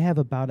 Yeah. I have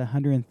about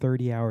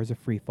 130 hours of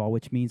free fall,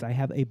 which means I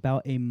have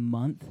about a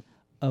month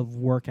of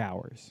work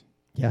hours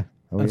Yeah.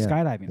 Oh, of yeah.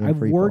 skydiving. In I've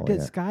free worked fall,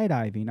 at yeah.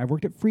 skydiving. I've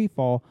worked at free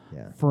fall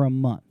Yeah. for a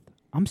month.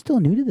 I'm still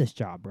new to this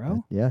job,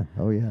 bro. Yeah.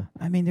 Oh, yeah.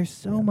 I mean, there's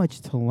so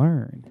much to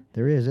learn.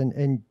 There is,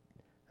 and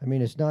I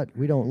mean, it's not.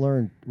 We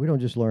don't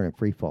just learn in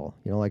free fall.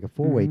 You know, like a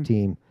 4-way Mhm.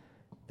 team,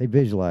 they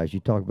visualize. You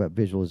talk about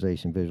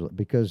visualization,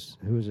 because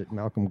who is it?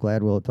 Malcolm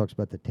Gladwell. It talks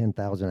about the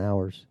 10,000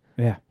 hours.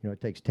 Yeah. You know,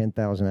 it takes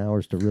 10,000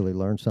 hours to really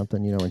learn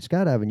something. You know, in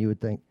skydiving, you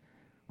would think,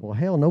 well,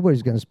 hell,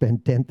 nobody's going to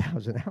spend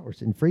 10,000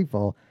 hours in free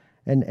fall,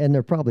 and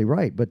they're probably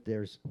right. But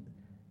there's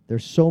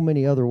so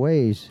many other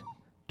ways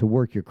to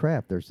work your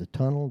craft. There's the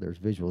tunnel. There's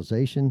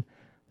visualization.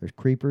 There's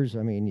creepers.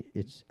 I mean,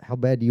 it's how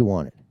bad do you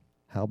want it?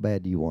 How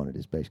bad do you want it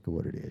is basically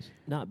what it is.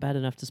 Not bad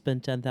enough to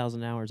spend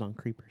 10,000 hours on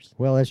creepers.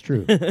 Well, that's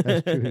true.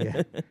 That's true.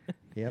 Yeah.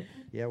 Yep.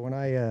 Yeah. When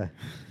I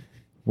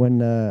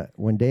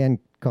when Dan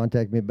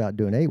contacted me about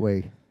doing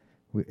 8-way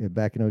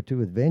back in 02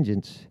 with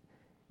Vengeance,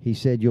 he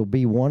said you'll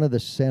be one of the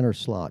center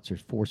slots.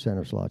 There's 4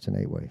 center slots in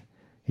 8-way.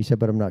 He said,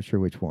 but I'm not sure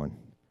which one.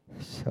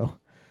 So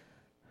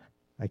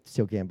I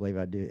still can't believe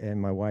I do.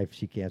 And my wife,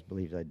 she can't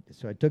believe I.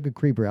 So I took a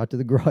creeper out to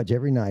the garage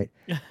every night,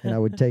 and I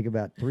would take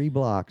about 3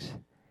 blocks,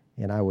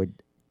 and I would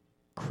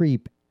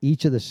creep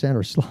each of the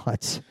center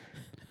slots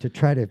to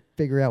try to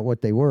figure out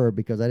what they were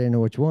because I didn't know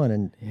which one.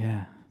 And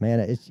Yeah. man,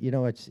 it's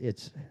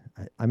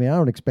I mean, I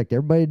don't expect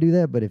everybody to do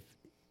that, but if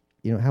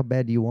you know, how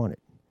bad do you want it?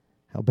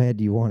 How bad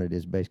do you want it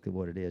is basically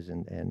what it is.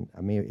 And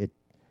I mean,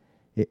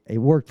 it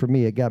worked for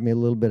me. It got me a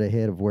little bit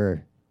ahead of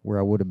where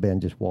I would have been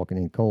just walking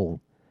in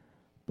cold.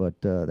 But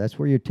that's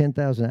where your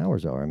 10,000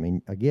 hours are. I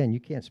mean, again, you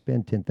can't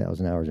spend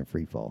 10,000 hours in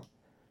free fall.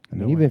 I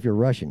mean, No even way. if you're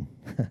Russian,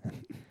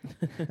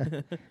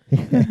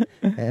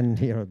 and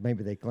you know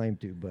maybe they claim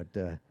to,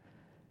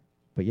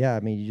 but yeah, I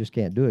mean you just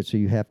can't do it. So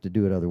you have to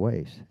do it other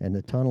ways. And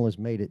the tunnel has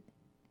made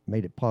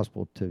it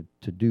possible to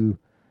do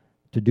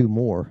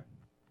more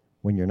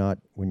when you're not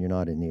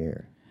in the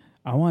air.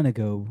 I want to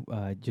go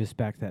just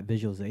back to that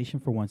visualization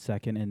for 1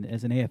 second. And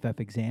as an AFF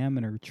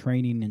examiner,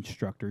 training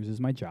instructors is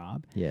my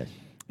job. Yes.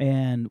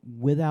 And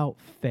without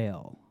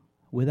fail,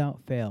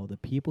 the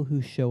people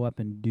who show up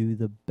and do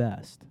the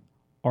best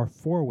are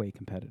 4-way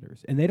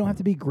competitors. And they don't have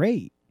to be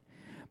great.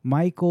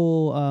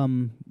 Michael,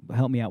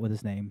 help me out with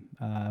his name.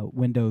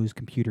 Windows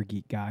computer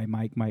geek guy.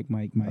 Mike.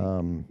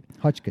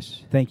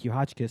 Hotchkiss. Thank you,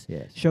 Hotchkiss.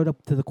 Yes. Showed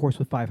up to the course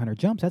with 500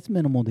 jumps. That's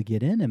minimal to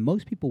get in, and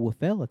most people will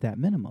fail at that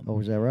minimum. Oh,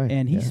 is that right?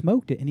 And he Yeah.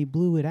 smoked it, and he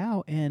blew it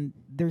out. And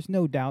there's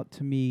no doubt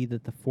to me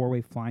that the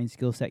 4-way flying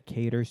skill set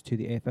caters to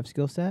the AFF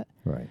skill set.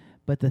 Right.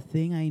 But the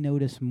thing I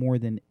notice more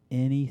than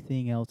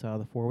anything else out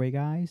of the 4-way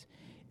guys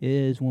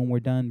is when we're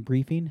done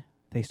briefing,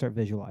 they start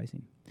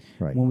visualizing.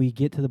 Right. When we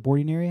get to the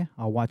boarding area,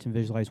 I'll watch them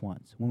visualize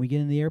once. When we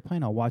get in the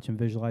airplane, I'll watch them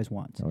visualize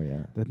once. Oh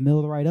yeah. The middle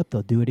of the ride up,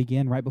 they'll do it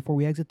again. Right before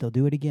we exit, they'll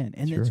do it again.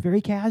 And it's Sure.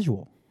 very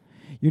casual.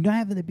 You're not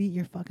having to beat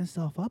your fucking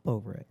self up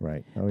over it.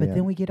 Right. Oh But yeah.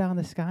 then we get out in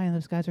the sky, and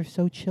those guys are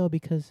so chill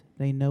because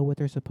they know what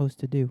they're supposed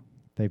to do.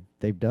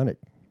 They've done it.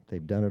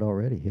 They've done it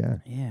already. Yeah.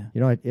 Yeah. You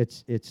know,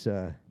 it's.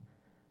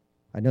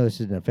 I know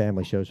this isn't a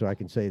family show, so I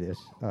can say this.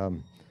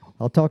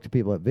 I'll talk to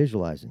people about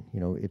visualizing. You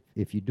know,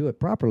 if you do it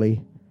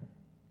properly,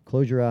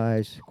 close your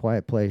eyes,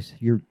 quiet place.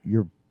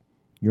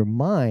 Your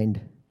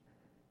mind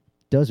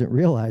doesn't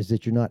realize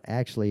that you're not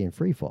actually in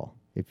free fall.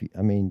 If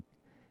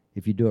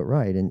you do it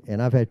right,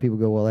 and I've had people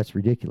go, well, that's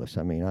ridiculous.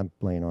 I mean, I'm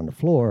laying on the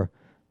floor.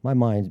 My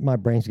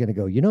brain's going to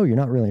go, you know, you're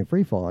not really in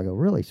free fall. I go,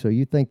 really? So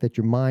you think that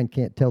your mind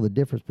can't tell the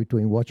difference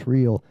between what's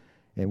real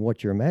and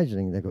what you're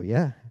imagining? They go,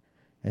 yeah.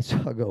 And so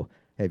I go,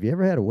 have you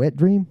ever had a wet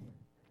dream?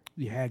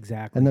 Yeah,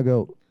 exactly. And they'll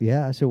go,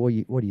 yeah. I said, well,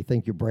 what do you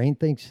think your brain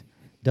thinks?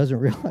 Doesn't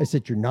realize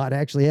that you're not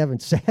actually having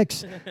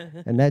sex?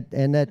 and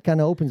that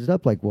kind of opens it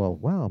up like, well,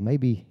 wow,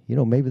 maybe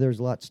there's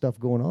a lot of stuff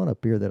going on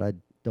up here that I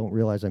don't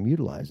realize I'm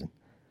utilizing.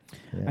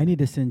 Yeah. I need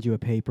to send you a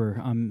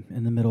paper. I'm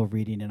in the middle of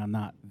reading, and I'm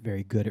not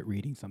very good at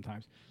reading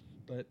sometimes.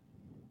 But,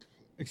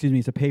 excuse me,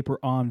 it's a paper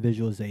on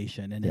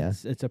visualization, and Yeah.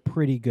 it's a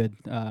pretty good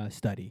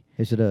study.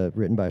 Is it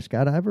written by a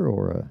skydiver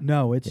or a?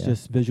 No, it's Yeah.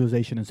 just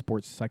visualization and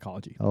sports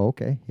psychology. Oh,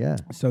 okay, yeah.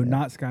 So yeah.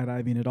 not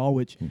skydiving at all,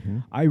 which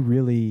Mhm. I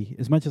really,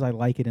 as much as I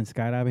like it in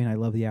skydiving, I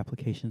love the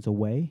applications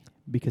away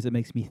because it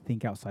makes me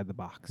think outside the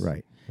box.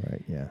 Right,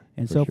 yeah.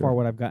 And for so sure. far,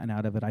 what I've gotten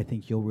out of it, I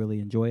think you'll really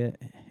enjoy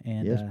it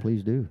and Yes,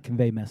 please do.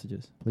 convey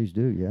messages. Please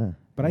do, yeah.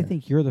 But I yeah.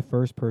 think you're the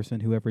first person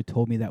who ever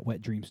told me that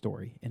wet dream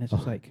story, and it's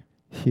just like,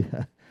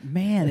 Yeah.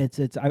 man, it's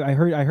I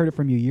heard it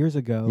from you years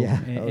ago, Yeah.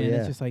 and, Oh, and yeah.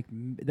 it's just like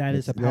that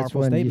is a That's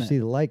powerful when statement. you see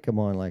the light come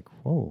on, like,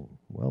 whoa,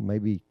 well,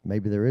 maybe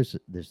there's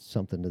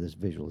something to this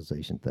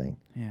visualization thing.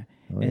 Yeah.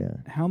 Oh, And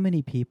yeah. how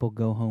many people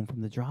go home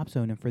from the drop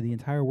zone and for the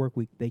entire work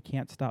week they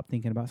can't stop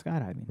thinking about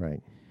skydiving?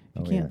 Right.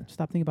 If Oh, you can't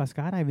stop thinking about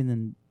skydiving,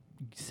 then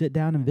sit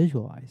down and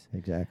visualize.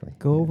 Exactly.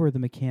 Go Yeah. over the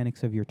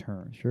mechanics of your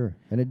turn. Sure.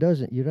 And you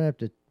don't have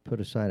to put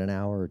aside an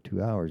hour or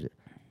 2 hours.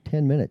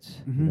 10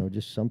 minutes, Mhm.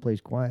 just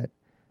someplace quiet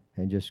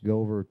and just go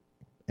over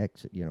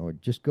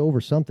just go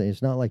over something.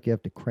 It's not like you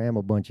have to cram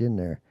a bunch in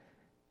there.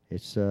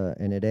 It's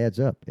and it adds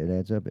up. It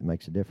adds up. It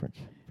makes a difference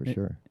for It-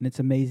 sure. And it's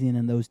amazing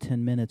in those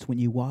 10 minutes when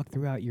you walk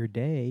throughout your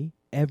day,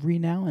 every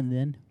now and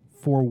then,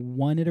 for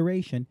one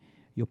iteration,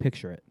 you'll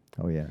picture it.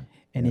 Oh yeah.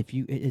 And Yeah. if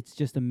you, it's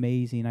just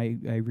amazing.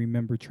 I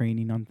remember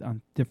training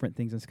on different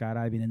things in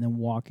skydiving and then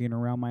walking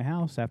around my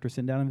house after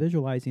sitting down and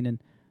visualizing.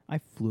 And I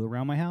flew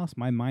around my house.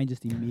 My mind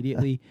just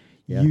immediately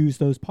Yeah. used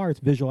those parts,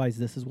 visualize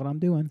this is what I'm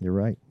doing. You're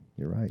right.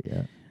 You're right.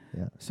 Yeah.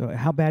 Yeah. So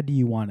how bad do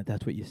you want it?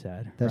 That's what you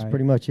said. That's right?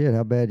 pretty much it.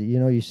 How bad?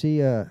 You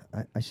see, I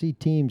see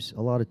teams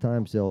a lot of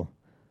times they'll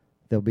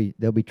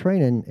be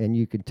training, and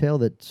you can tell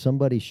that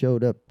somebody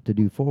showed up to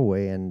do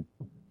 4-way, and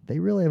they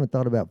really haven't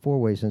thought about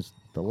 4-way since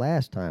the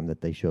last time that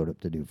they showed up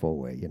to do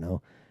 4-way.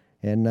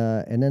 And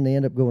then they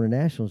end up going to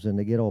nationals, and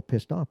they get all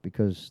pissed off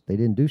because they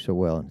didn't do so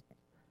well. And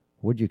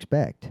what'd you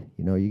expect?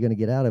 You're going to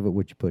get out of it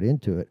what you put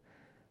into it.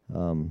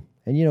 And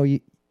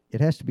it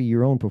has to be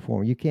your own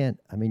performance. You can't.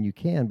 I mean, you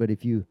can, but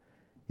if you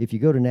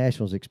go to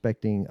nationals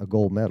expecting a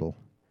gold medal,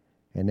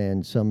 and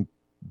then some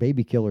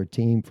baby killer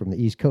team from the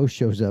East Coast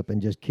shows up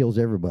and just kills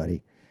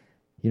everybody,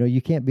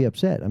 you can't be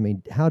upset. I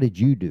mean, how did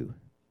you do?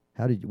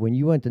 When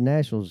you went to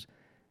nationals,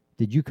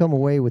 did you come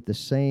away with the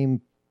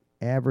same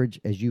average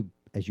as you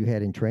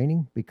had in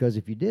training? Because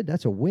if you did,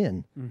 that's a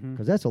win.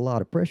 Because that's a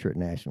lot of pressure at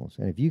nationals.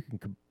 And if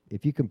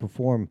you can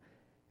perform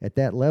at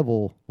that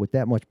level with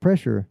that much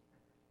pressure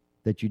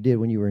that you did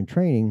when you were in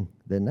training,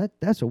 then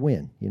that's a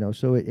win.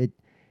 So it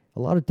a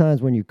lot of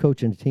times when you're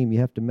coaching a team, you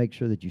have to make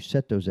sure that you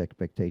set those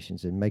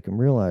expectations and make them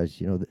realize,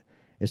 that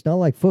it's not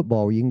like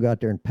football where you can go out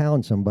there and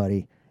pound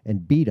somebody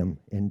and beat them.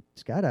 And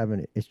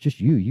skydiving, it's just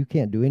you. You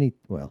can't do any.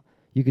 Well,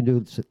 you can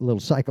do little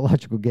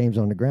psychological games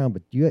on the ground,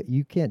 but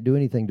you can't do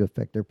anything to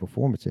affect their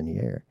performance in the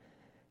air.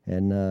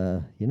 And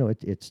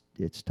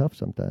it's tough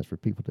sometimes for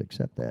people to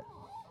accept that.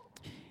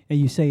 And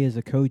you say as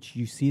a coach,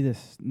 you see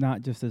this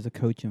not just as a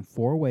coach in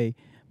 4-way,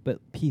 but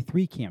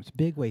P3 camps,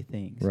 big way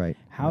things. Right.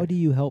 How do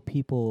you help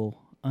people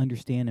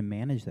understand and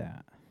manage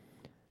that?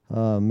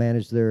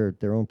 Manage their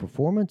own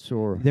performance,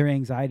 or Their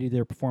anxiety,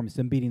 their performance,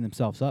 them beating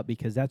themselves up,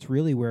 because that's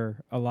really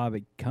where a lot of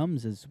it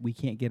comes, is we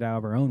can't get out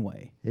of our own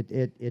way.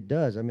 it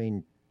does. I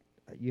mean,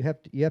 you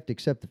have to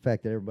accept the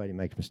fact that everybody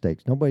makes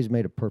mistakes. Nobody's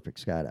made a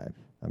perfect skydive.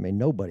 I mean,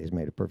 nobody's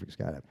made a perfect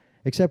skydive,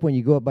 except when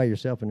you go up by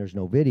yourself and there's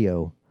no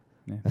video.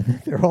 Yeah.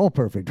 They're all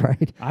perfect,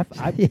 right?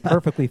 I've Yeah.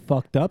 perfectly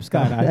fucked up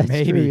skydiving. That's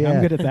Maybe true, yeah.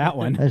 I'm good at that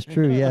one. That's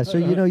true. Yeah. So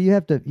you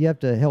have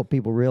to help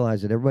people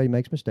realize that everybody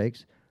makes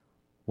mistakes.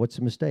 What's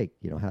the mistake?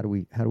 How do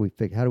we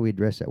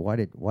address that?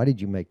 Why did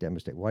you make that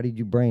mistake? Why did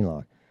you brain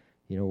lock?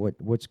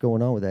 What's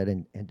going on with that?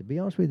 And to be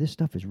honest with you, this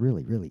stuff is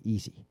really, really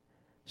easy.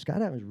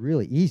 Skydiving is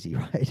really easy,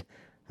 right?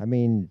 I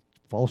mean,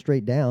 fall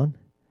straight down.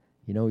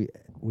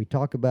 We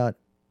talk about,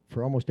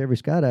 for almost every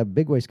skydive,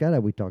 big way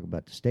skydive, we talk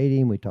about the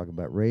stadium, we talk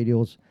about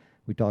radials,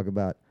 we talk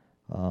about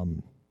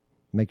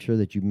make sure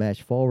that you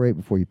match fall rate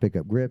before you pick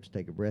up grips,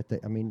 take a breath.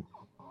 I mean,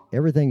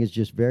 everything is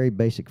just very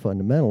basic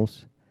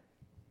fundamentals.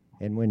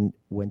 And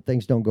when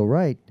things don't go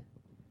right,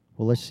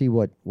 well, let's see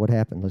what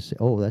happened. Let's say,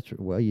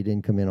 you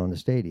didn't come in on the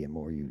stadium,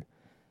 or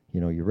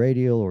your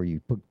radial, or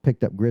you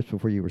picked up grips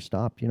before you were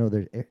stopped.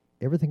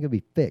 Everything can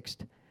be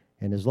fixed.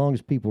 And as long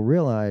as people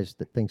realize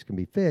that things can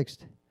be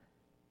fixed,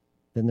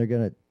 then they're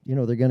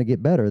gonna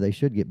get better. They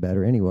should get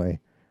better anyway.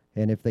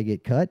 And if they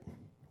get cut,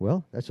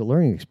 well, that's a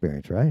learning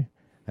experience, right?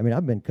 I mean,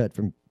 I've been cut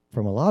from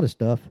a lot of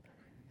stuff,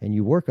 and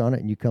you work on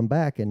it and you come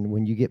back, and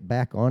when you get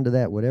back onto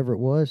that, whatever it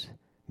was,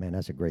 man,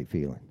 that's a great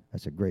feeling.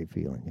 That's a great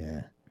feeling.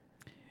 Yeah.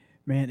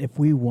 Man, if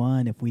we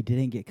won, if we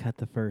didn't get cut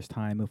the first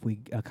time, if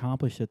we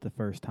accomplished it the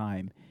first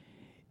time,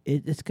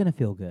 it's going to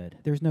feel good.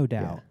 There's no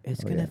doubt. Yeah.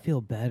 It's Oh, going to yeah. feel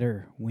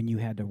better when you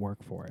had to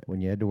work for it. When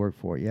you had to work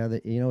for it. Yeah,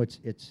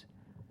 it's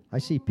I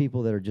see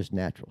people that are just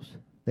naturals.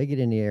 They get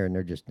in the air and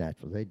they're just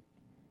naturals.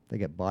 They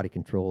got body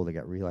control, they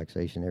got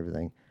relaxation,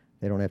 everything.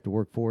 They don't have to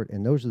work for it.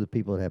 And those are the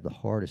people that have the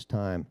hardest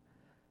time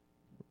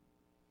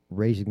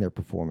raising their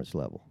performance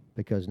level,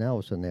 because now all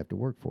of a sudden they have to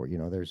work for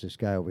it. There's this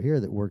guy over here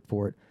that worked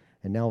for it,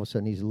 and now all of a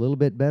sudden he's a little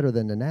bit better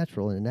than the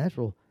natural. And the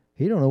natural,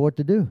 he don't know what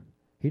to do.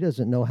 He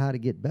doesn't know how to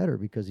get better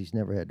because he's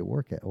never had to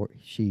work at, or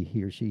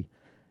he or she.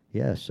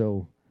 Yeah,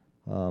 so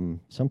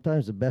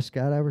sometimes the best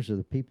skydivers are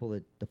the people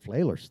the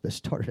flailers that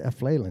started out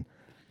flailing,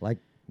 like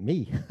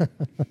me.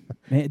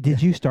 Man,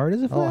 did you start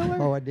as a flailer?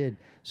 Oh, I did.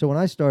 So when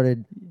I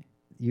started,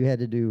 you had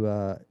to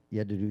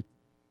do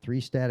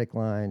 3 static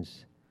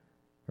lines,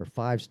 or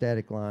 5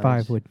 static lines.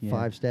 5 would, yeah.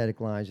 5 static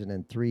lines, and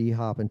then 3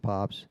 hop and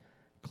pops,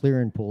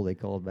 clear and pull they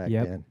called back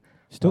Yep. then.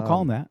 Still call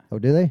them that. Oh,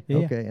 do they? Yeah.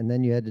 Okay, and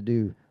then you had to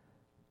do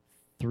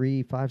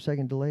 3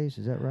 5-second delays.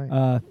 Is that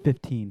right?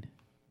 15.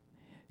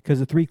 Because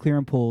the 3 clear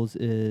and pulls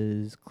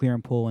is clear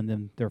and pull, and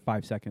then they're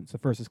 5 seconds. So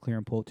first is clear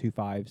and pull, 2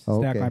 5s.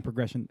 Oh, Stack okay. line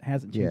progression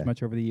hasn't changed Yeah.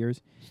 much over the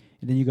years.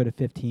 And then you go to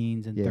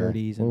 15s and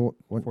 30s and Well,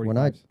 when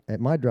I 45s.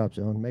 at my drop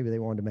zone, maybe they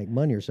wanted to make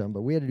money or something,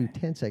 but we had to do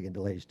 10-second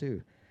delays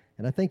too.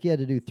 And I think you had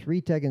to do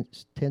 3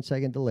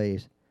 10-second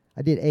delays.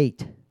 I did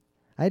 8.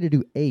 I had to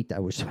do 8. I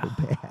was so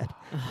bad.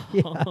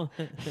 Yeah.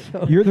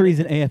 So You're the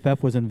reason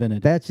AFF was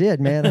invented. that's it,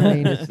 man. I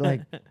mean, it's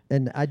like,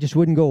 and I just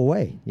wouldn't go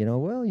away.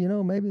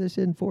 Well, maybe this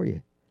isn't for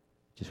you.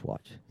 Just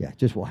watch. Yeah,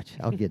 just watch.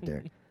 I'll get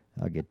there.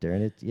 I'll get there.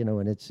 And it's,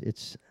 and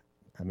it's.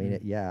 I mean,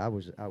 I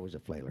was a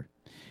flailer.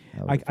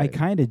 I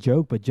kind of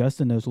joke, but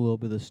Justin knows a little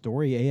bit of the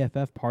story.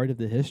 AFF, part of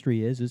the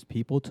history is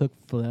people took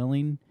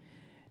flailing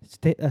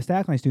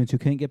stackline students who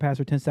couldn't get past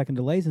their 10-second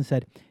delays and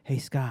said, hey,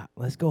 Scott,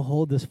 let's go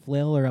hold this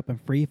flailer up in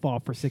free fall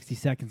for 60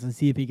 seconds and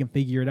see if he can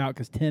figure it out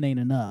because 10 ain't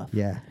enough.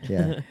 Yeah.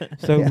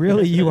 So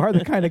really, you are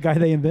the kind of guy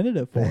they invented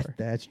it for.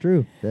 That's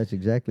true. That's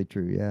exactly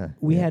true. Yeah.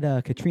 We had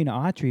Katrina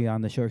Autry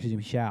on the show. Excuse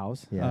me,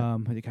 Shows. Yeah.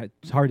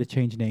 It's hard to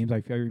change names.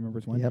 I remember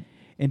one. Yep.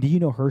 And do you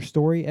know her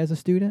story as a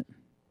student?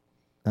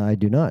 I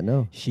do not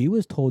know. She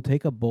was told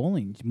take up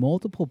bowling.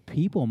 Multiple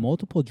people,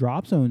 multiple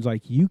drop zones.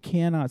 Like, you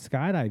cannot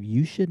skydive.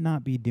 You should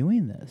not be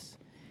doing this.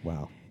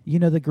 Wow. You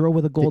know the girl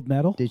with the gold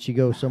medal? Did she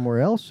go somewhere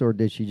else, or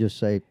did she just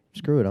say,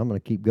 screw it, I'm going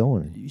to keep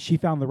going? She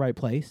found the right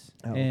place.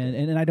 Oh,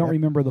 and I don't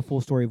remember the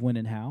full story of when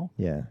and how.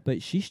 Yeah.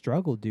 But she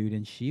struggled, dude,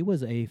 and she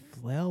was a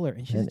flailer,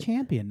 and she's a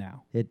champion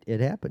now. It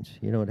happens.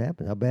 It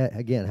happens. How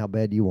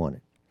bad do you want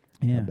it?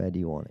 Yeah. How bad do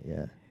you want it?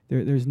 Yeah.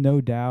 There's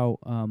no doubt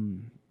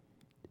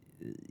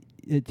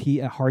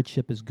a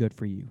hardship is good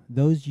for you.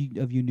 Those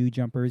of you new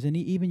jumpers, and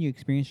even you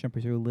experienced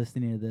jumpers who are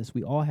listening to this,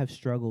 we all have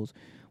struggles.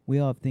 We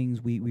all have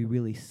things we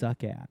really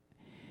suck at.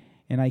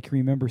 And I can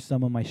remember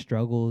some of my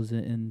struggles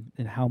and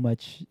how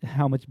much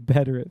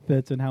better it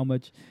fits and how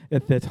much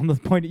it fits. I'm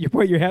just pointing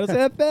at your hat. I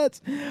said, it fits.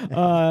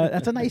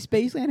 That's a nice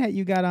Spaceland hat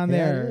you got on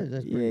there. It is.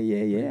 That's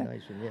Yeah.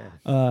 Nice one,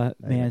 yeah.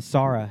 Man,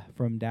 Sarah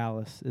from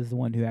Dallas is the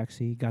one who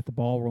actually got the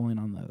ball rolling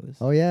on those.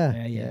 Oh, yeah.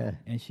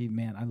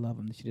 And I love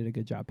them. She did a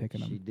good job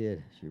picking them. She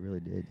did. She really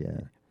did,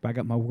 yeah. But I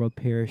got my World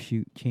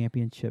Parachute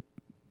Championship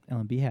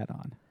LMB hat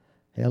on.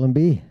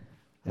 L&B.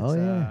 Oh, It's,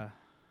 yeah.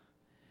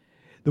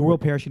 The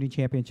World Parachuting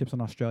Championships in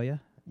Australia.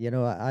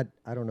 I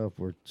don't know if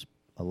we're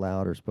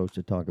allowed or supposed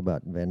to talk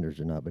about vendors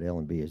or not, but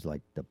L&B is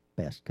like the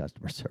best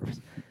customer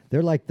service.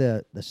 They're like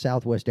the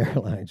Southwest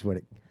Airlines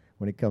when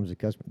it comes to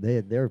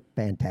customer. They're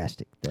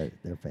fantastic.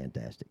 They're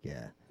fantastic.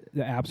 Yeah.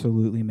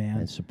 Absolutely, man.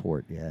 And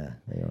support. Yeah,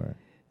 they are.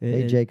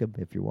 Hey, Jacob,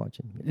 if you're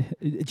watching.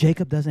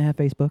 Jacob doesn't have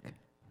Facebook.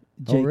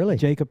 Oh, really?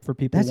 Jacob, for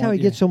people. That's how he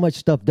gets so much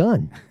stuff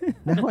done.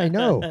 Now I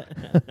know.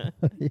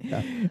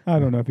 Yeah. I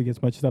don't know if he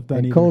gets much stuff done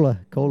And either.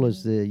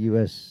 Cola's the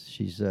U.S.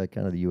 She's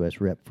kind of the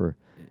U.S. rep for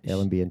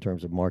L&B in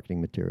terms of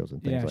marketing materials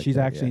and things like that. She's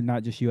actually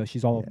not just U.S.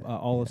 She's all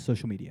of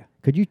social media.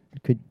 Could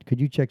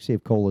you check see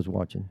if Cola's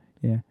watching?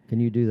 Yeah. Can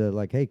you do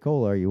the hey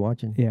Cola, are you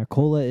watching? Yeah,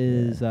 Cola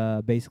is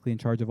basically in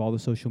charge of all the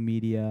social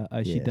media.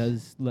 She Yes.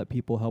 does let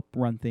people help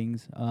run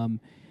things,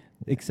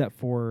 except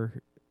for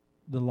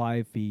the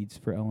live feeds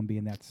for LMB,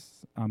 and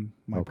that's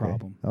my Okay.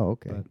 problem. Oh,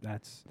 okay. But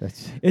That's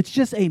it's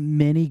just a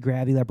mini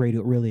Gravity Lab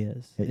radio. It really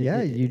is.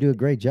 yeah. You do a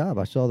great job.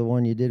 I saw the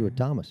one you did with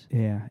Thomas.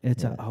 Yeah,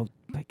 it's Yeah. oh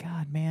my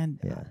God, man!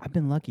 Yeah. I've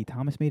been lucky.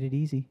 Thomas made it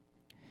easy.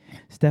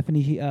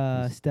 Stephanie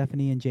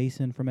and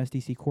Jason from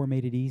SDC Core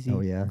made it easy.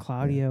 Oh, yeah.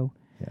 Claudio.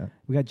 Yeah.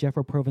 We got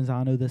Jeffro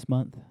Provenzano this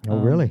month. Oh,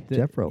 really?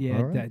 Jeffro. Yeah,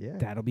 All right. Yeah.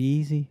 that'll be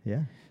easy.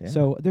 Yeah. Yeah.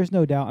 So there's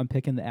no doubt I'm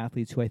picking the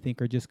athletes who I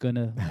think are just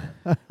gonna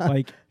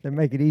like. they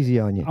make it easy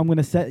on you. I'm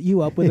gonna set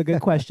you up with a good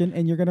question,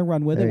 and you're gonna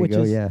run with there it. you Which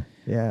go. is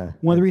Yeah.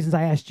 one of the reasons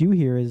I asked you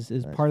here is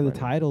part of the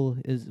funny. title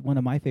is one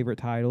of my favorite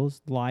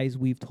titles: lies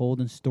we've told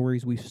and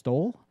stories we've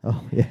stole.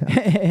 Oh yeah.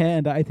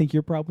 And I think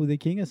you're probably the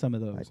king of some of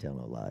those. I tell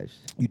no lies.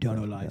 You don't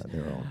know lies. No,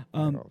 they're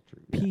Um, all true.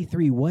 Yeah.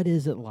 P3, what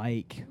is it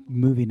like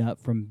moving up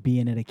from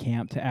being at a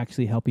camp to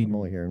actually I'm helping?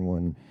 only hearing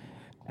one.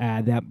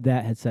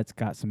 That headset's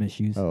got some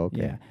issues. Oh,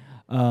 okay.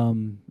 Yeah.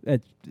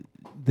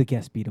 The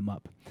guests beat him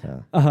up.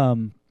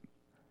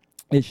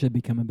 It should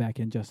be coming back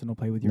in. Justin will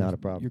play with your Not a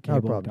problem. Your Not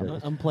a cable. problem, Don't-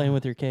 Dennis. I'm playing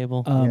with your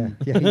cable. Yeah,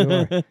 you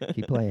are.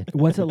 Keep playing.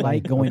 What's it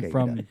like going Okay, you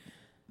from got it.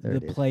 There the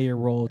it is. player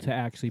role to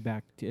actually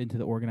back into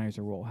the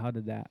organizer role? How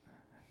did that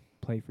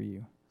play for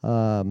you?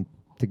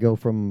 To go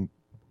from,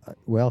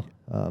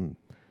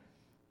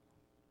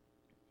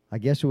 I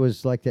guess it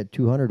was like that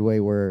 200 way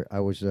where I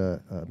was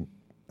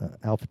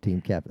alpha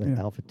team captain,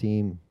 Yeah. alpha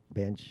team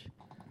bench.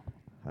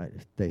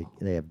 They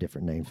have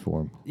different names for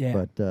them. Yeah.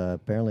 But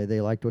apparently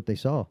they liked what they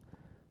saw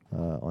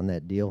on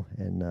that deal,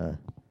 and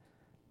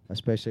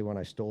especially when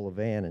I stole a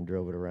van and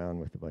drove it around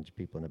with a bunch of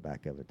people in the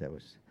back of it. That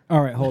was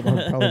All right, hold on.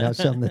 probably not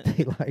something that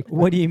they liked.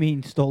 What do you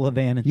mean stole a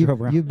van and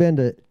drove around? You've been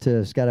to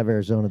Skydive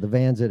Arizona, the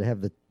vans that have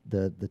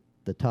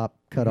the top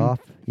cut Mhm. off,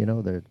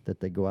 that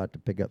they go out to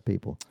pick up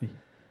people.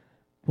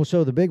 Well,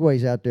 so the big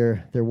ways out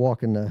there, they're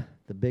walking the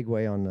big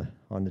way on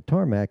the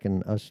tarmac,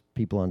 and us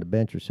people on the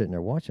bench are sitting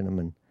there watching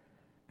them,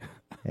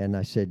 and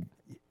I said,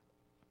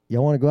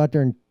 y'all want to go out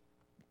there and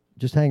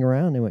just hang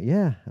around? They went,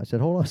 yeah. I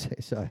said, hold on a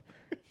second. So I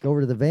go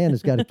over to the van,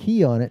 it's got a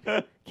key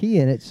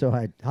in it. So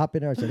I hop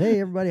in there. I said, hey,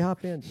 everybody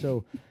hop in.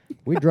 So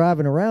we're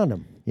driving around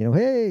them,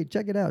 hey,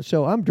 check it out.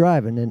 So I'm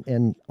driving,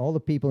 and all the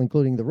people,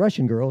 including the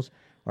Russian girls,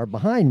 are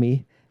behind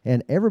me,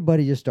 and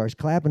everybody just starts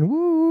clapping,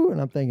 woo, and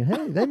I'm thinking,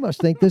 hey, they must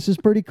think this is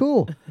pretty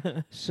cool.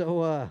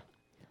 So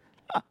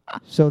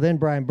So then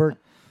Brian Burke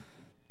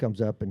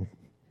comes up and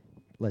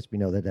lets me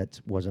know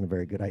that wasn't a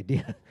very good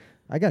idea.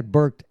 I got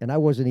burked, and I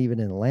wasn't even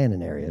in the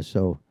landing area,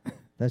 so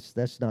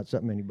that's not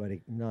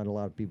something not a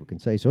lot of people can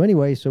say. So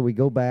anyway, so we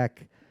go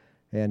back,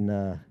 and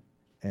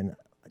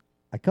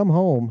I come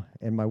home,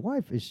 and my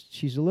wife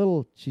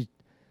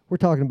we're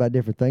talking about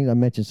different things. I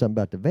mentioned something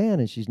about the van,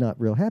 and she's not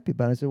real happy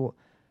about it. I said, well,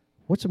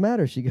 what's the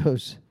matter? She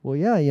goes, well,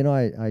 yeah,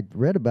 I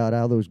read about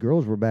how those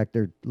girls were back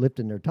there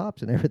lifting their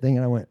tops and everything,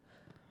 and I went,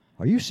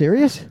 are you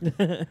serious?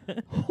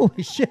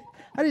 Holy shit.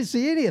 I didn't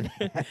see any of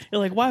that. You're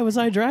like, why was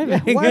I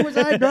driving? Why was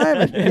I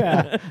driving?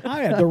 Yeah,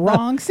 I had the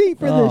wrong seat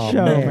for this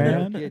show, no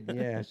man. kidding.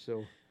 Yeah,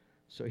 so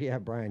yeah,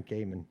 Brian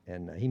came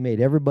and he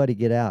made everybody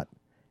get out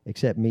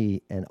except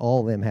me, and all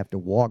of them have to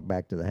walk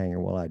back to the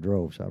hangar while I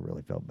drove, so I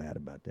really felt bad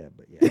about that.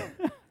 But yeah.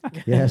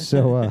 Yeah,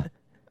 so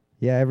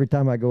yeah, every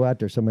time I go out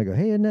there, somebody go,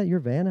 hey, isn't that your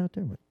van out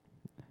there? But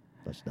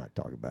let's not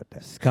talk about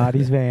that.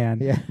 Scotty's van.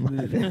 Yeah,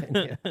 my van,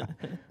 yeah.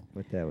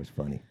 But that was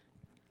funny.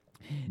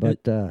 But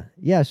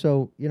yeah,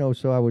 so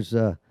so I was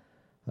the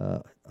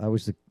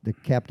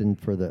captain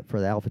for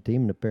the Alpha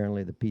team, and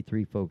apparently the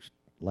P3 folks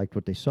liked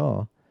what they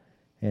saw,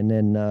 and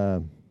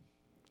then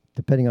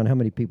depending on how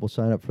many people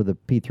sign up for the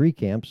P3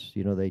 camps,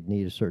 they'd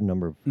need a certain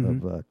number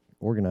of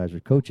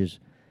organizers, coaches,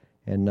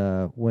 and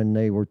when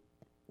they were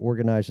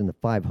organizing the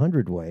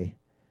 500 way,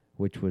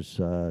 which was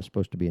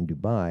supposed to be in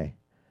Dubai,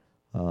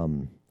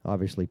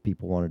 obviously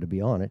people wanted to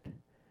be on it,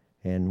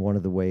 and one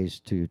of the ways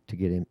to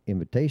get an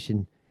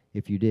invitation,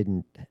 if you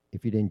didn't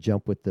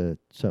jump with the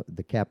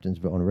captains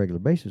on a regular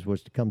basis,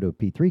 was to come to a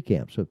P3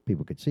 camp so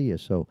people could see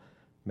us. So,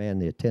 man,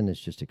 the attendance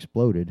just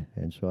exploded,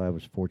 and so I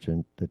was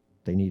fortunate that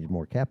they needed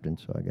more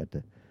captains, so I got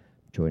to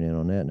join in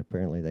on that. And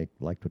apparently they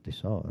liked what they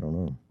saw. I don't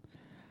know.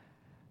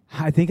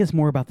 I think it's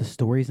more about the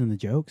stories and the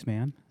jokes,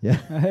 man. Yeah,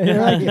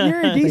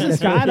 You're a decent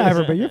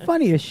skydiver, but you're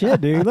funny as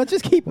shit, dude. Let's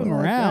just keep them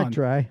around.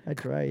 I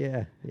try.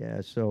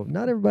 Yeah. So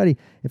not everybody.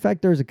 In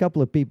fact, there's a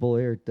couple of people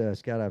here at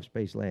Skydive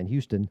Spaceland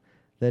Houston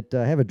that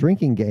have a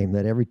drinking game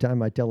that every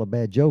time I tell a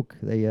bad joke,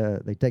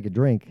 they take a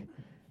drink.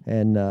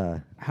 And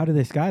how do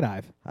they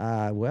skydive?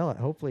 Well,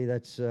 hopefully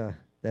that's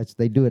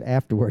they do it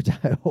afterwards.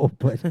 I hope,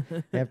 but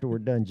after we're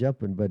done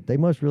jumping. But they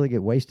must really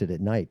get wasted at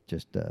night,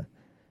 just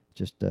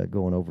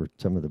going over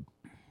some of the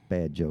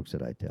bad jokes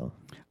that I tell.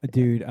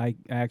 Dude, I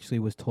actually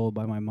was told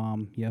by my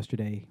mom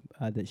yesterday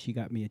that she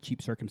got me a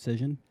cheap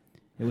circumcision.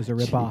 It was a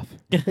ripoff.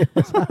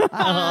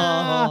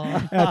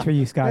 That's for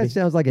you, Scotty. That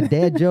sounds like a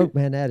dad joke,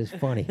 man. That is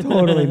funny.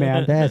 Totally,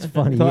 man. That's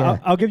funny. So Yeah.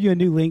 I'll give you a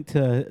new link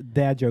to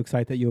dad joke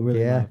site that you'll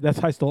really love. That's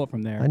how I stole it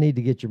from there. I need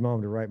to get your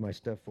mom to write my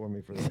stuff for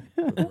me for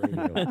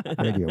the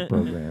radio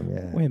program.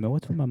 Yeah. Wait a minute,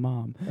 what's with my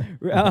mom?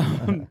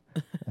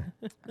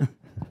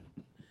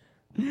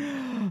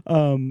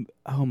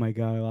 Oh my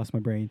God, I lost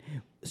my brain.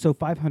 So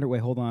 500.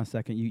 Wait, hold on a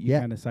second. You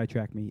kind of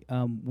sidetracked me.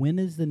 When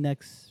is the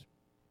next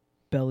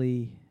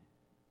belly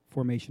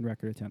formation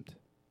record attempt?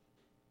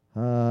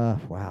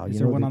 Wow. Is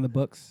there one on the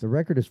books? The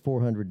record is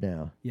 400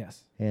 now.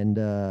 Yes. And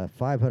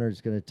 500 is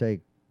going to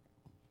take.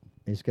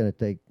 It's going to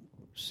take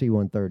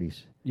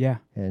C-130s. Yeah.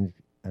 And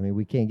I mean,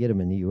 we can't get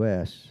them in the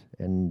U.S.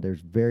 and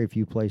there's very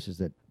few places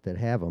that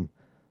have them.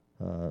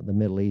 The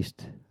Middle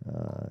East,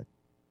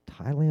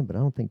 Thailand, but I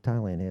don't think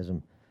Thailand has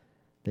them.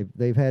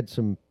 They've had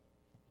some.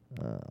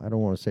 I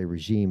don't want to say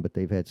regime, but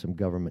they've had some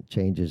government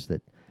changes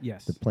that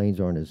the planes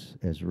aren't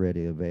as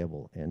readily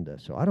available, and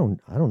so I don't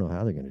know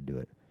how they're going to do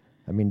it.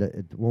 I mean,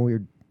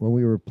 when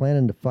we were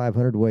planning the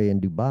 500 way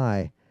in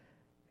Dubai,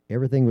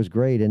 everything was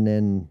great, and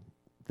then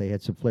they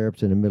had some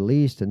flare-ups in the Middle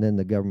East, and then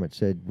the government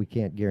said we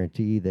can't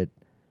guarantee that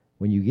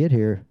when you get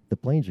here the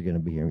planes are going to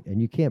be here, and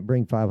you can't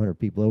bring 500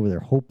 people over there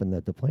hoping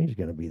that the planes are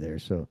going to be there.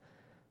 So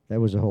that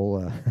was a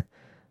whole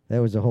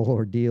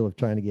ordeal of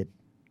trying to get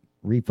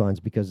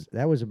refunds, because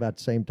that was about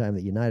the same time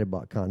that United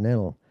bought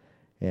Continental,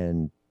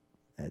 and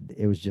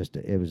it was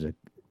a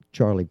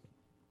Charlie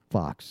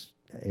Fox.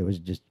 It was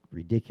just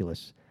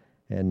ridiculous,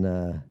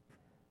 and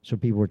so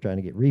people were trying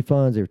to get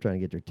refunds. They were trying to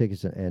get their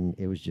tickets, and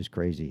it was just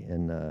crazy.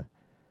 And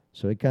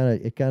so it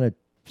kind of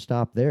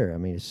stopped there. I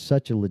mean, it's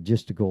such a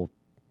logistical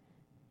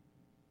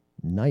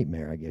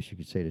nightmare, I guess you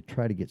could say, to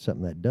try to get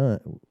something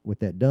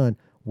done,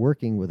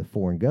 working with a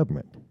foreign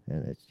government.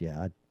 And it's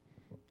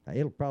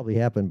it'll probably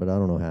happen, but I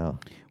don't know how.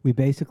 We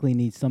basically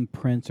need some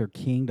prince or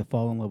king to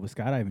fall in love with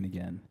skydiving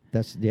again.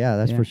 That's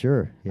for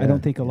sure. Yeah. I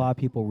don't think a lot of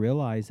people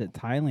realize that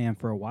Thailand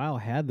for a while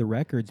had the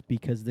records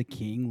because the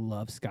king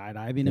loved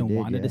skydiving and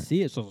wanted to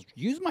see it. So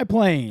use my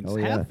planes.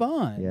 Have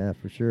fun. Yeah,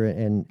 for sure.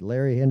 And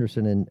Larry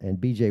Henderson and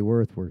BJ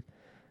Worth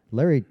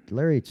Larry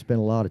spent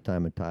a lot of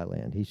time in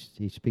Thailand.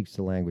 He speaks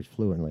the language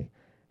fluently.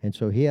 And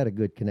so he had a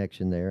good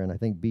connection there, and I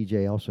think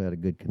BJ also had a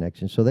good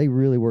connection. So they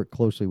really worked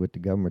closely with the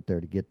government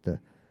there to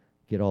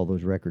get all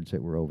those records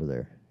that were over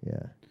there.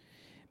 Yeah.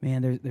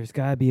 Man, there's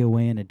got to be a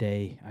way in a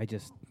day.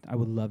 I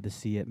would love to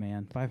see it,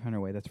 man. 500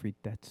 way, that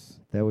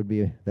would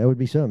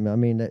be something. I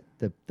mean,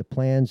 the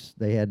plans,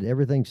 they had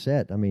everything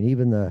set. I mean,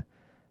 even the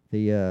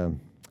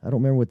I don't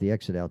remember what the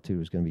exit altitude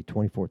was going to be,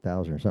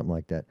 24,000 or something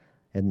like that.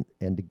 And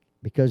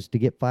because to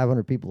get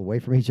 500 people away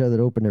from each other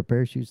to open their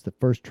parachutes, the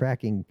first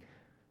tracking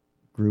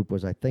group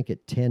was, I think,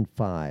 at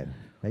 10.5.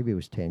 Maybe it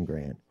was 10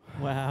 grand.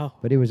 Wow.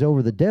 But it was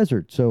over the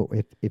desert. So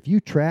if you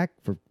track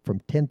from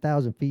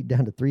 10,000 feet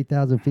down to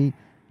 3,000 feet,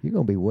 you're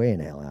going to be way in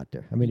hell out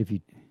there. I mean, if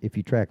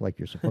you track like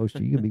you're supposed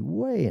to, you're going to be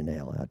way in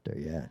hell out there,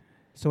 yeah.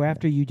 So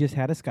after you just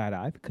had a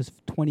skydive, because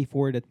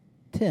 24 to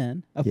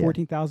 10, a Yeah.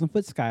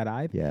 14,000-foot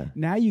skydive, Yeah.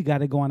 now you got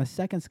to go on a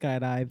second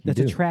skydive that's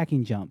a do.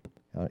 tracking jump.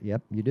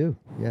 Yep, you do.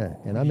 Yeah.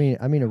 And I mean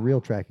a real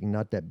tracking,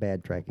 not that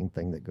bad tracking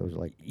thing that goes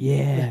like,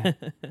 Yeah.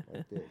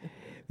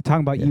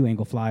 Talking about Yeah. you,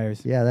 angle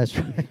flyers. yeah, that's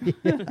right.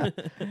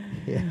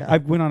 Yeah. I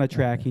went on a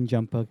tracking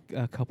jump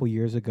a couple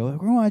years ago.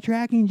 Like, we're on a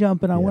tracking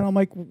jump, and I Yeah. went. I'm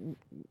like, what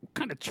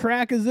kind of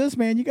track is this,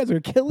 man? You guys are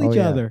killing Oh, each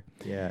yeah. other.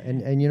 Yeah,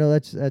 and you know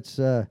that's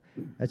a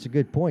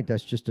good point.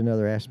 That's just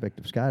another aspect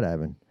of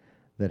skydiving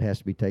that has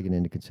to be taken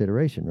into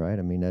consideration, right?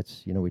 I mean,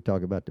 that's, you know, we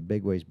talk about the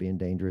big ways being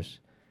dangerous.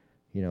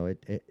 You know,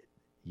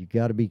 you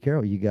got to be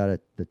careful. You got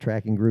the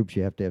tracking groups.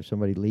 You have to have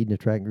somebody leading the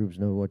tracking groups,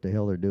 know what the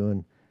hell they're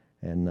doing,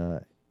 and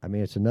I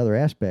mean, it's another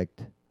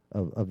aspect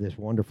of this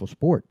wonderful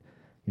sport.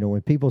 You know,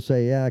 when people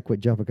say, "Yeah, I quit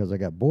jumping because I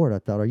got bored," I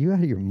thought, "Are you out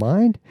of your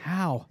mind?"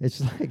 How? It's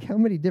like, how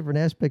many different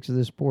aspects of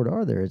this sport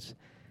are there?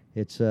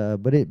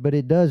 But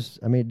it does.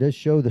 I mean, it does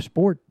show the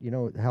sport. You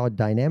know how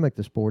dynamic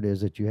the sport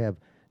is. That you have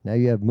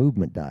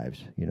movement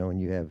dives. You know,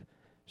 and you have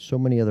so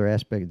many other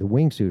aspects. The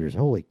wingsuiters,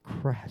 holy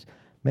crap,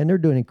 man, they're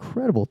doing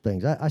incredible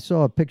things. I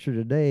saw a picture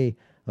today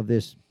of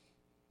this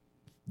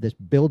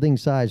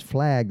building-sized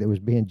flag that was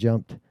being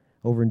jumped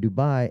over in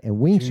Dubai, and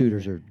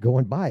wingsuiters are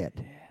going by it.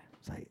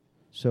 It's like,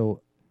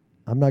 so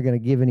I'm not going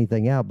to give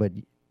anything out, but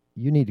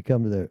you need to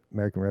come to the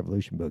American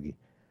Revolution Boogie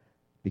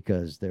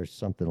because there's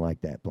something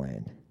like that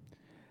planned.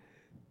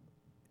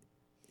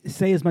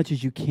 Say as much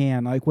as you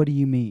can. Like, what do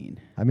you mean?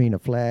 I mean, a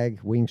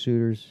flag,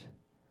 wingsuiters,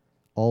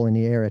 all in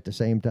the air at the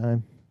same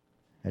time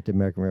at the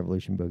American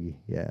Revolution Boogie.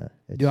 Yeah.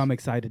 Dude, I'm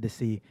excited to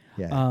see.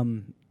 Yeah.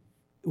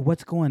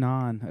 What's going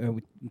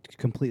on? We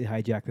completely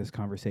hijacked this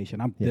conversation.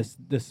 Yeah.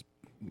 This.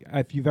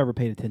 If you've ever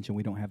paid attention,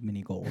 we don't have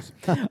many goals.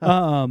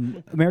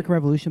 American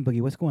Revolution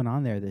Boogie. What's going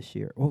on there this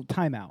year? Well,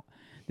 time out.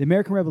 The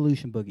American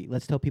Revolution Boogie.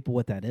 Let's tell people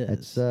what that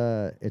is.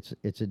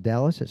 It's at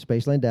Dallas, at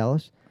Spaceland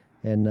Dallas,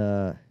 and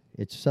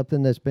it's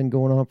something that's been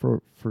going on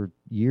for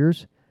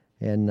years.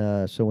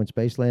 And so when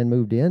Spaceland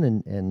moved in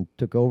and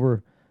took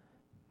over,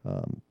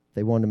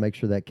 they wanted to make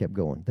sure that kept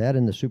going. That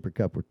and the Super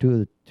Cup were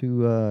two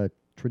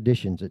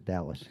traditions at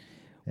Dallas.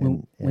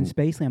 When And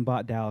Spaceland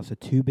bought Dallas, the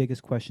two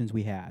biggest questions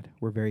we had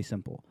were very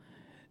simple.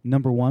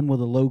 Number one, will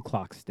the load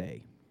clock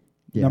stay?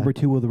 Yeah. Number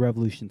two, will the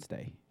Revolution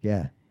stay?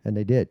 yeah, and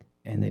they did.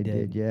 And they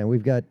did. Yeah, and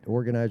we've got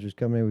organizers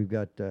coming in. We've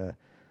got now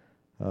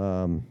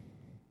I'm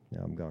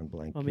going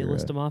blank. Let me here.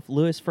 list them off.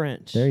 Louis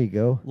French. There you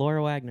go.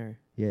 Laura Wagner.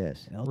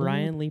 Yes. Elder?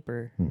 Ryan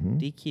Leeper. Mhm.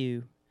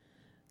 DQ.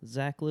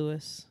 Zach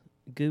Lewis.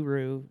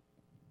 Guru.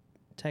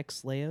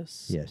 Tex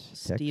Leos. Yes,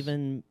 Tex.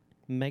 Stephen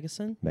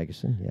Megason.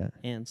 Megason, yeah.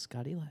 And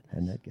Scotty Ladd.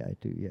 And that guy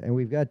too, yeah. And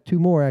we've got two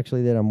more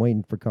actually that I'm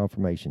waiting for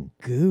confirmation.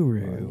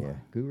 Guru. Yeah,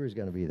 Guru's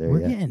going to be there.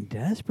 We're yeah. getting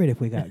desperate if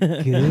we got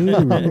Guru.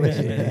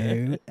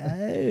 Oh.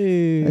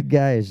 That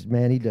guy is,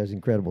 man, he does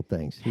incredible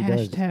things. He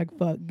does. Hashtag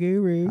fuck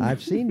Guru.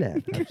 I've seen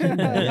that.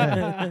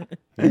 Yeah.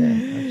 Yeah,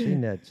 I've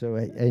seen that. So,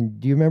 and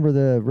do you remember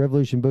the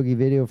Revolution Boogie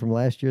video from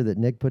last year that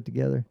Nick put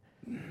together?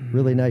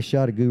 Really nice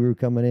shot of Guru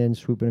coming in,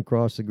 swooping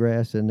across the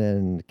grass, and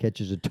then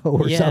catches a toe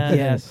or Yeah. something.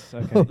 Yes.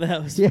 Okay.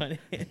 That was Yeah. funny.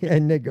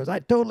 And Nick goes, "I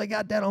totally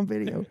got that on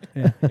video."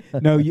 Yeah.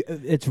 No,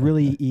 it's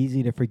really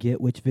easy to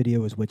forget which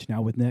video is which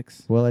now with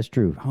Nick's. Well, that's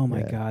true. Oh my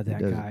Yeah, God, he that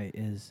does- guy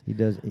is. He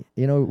does.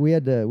 You know, we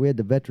had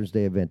the Veterans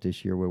Day event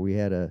this year where we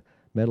had a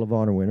Medal of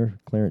Honor winner,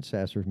 Clarence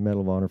Sasser,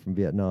 Medal of Honor from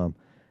Vietnam,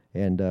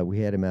 and we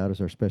had him out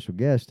as our special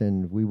guest,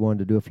 and we wanted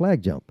to do a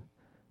flag jump.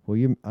 Well,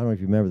 I don't know if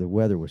you remember, the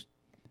weather was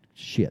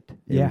shit.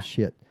 It Yeah. was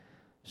shit.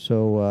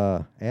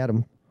 So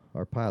Adam,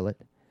 our pilot,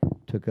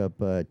 took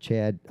up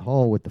Chad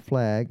Hall with the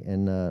flag,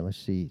 and let's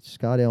see,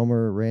 Scott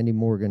Elmer, Randy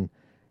Morgan,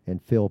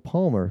 and Phil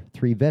Palmer,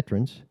 three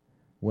veterans,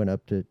 went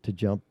up to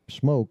jump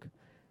smoke,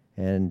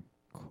 and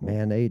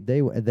man,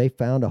 they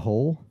found a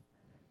hole.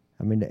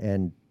 I mean,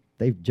 and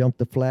they jumped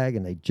the flag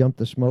and they jumped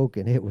the smoke,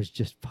 and it was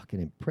just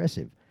fucking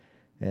impressive.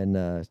 And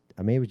I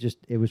mean,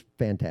 it was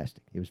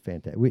fantastic. It was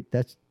fantastic.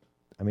 That's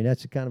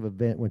the kind of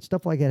event when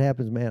stuff like that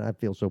happens, man. I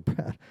feel so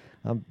proud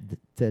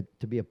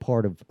to be a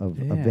part of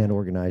Yeah. event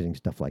organizing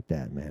stuff like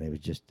that, man. It was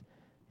just,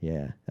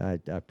 yeah, I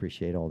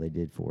appreciate all they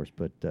did for us.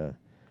 But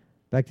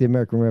back to the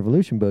American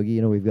Revolution Boogie,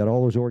 you know, we've got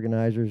all those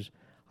organizers.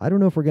 I don't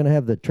know if we're going to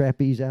have the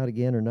trapeze out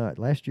again or not.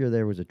 Last year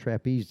there was a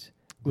trapeze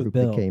With group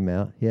Bill. that came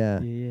out, yeah.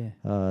 And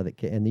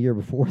the year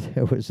before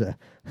there was a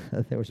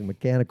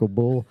mechanical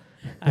bull.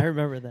 I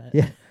remember that.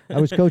 Yeah,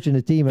 I was coaching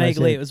a team. And I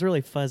Vaguely, said, it was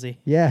really fuzzy.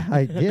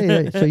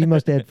 yeah. So you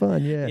must have had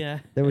fun, yeah. Yeah.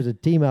 There was a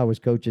team I was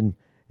coaching,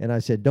 and I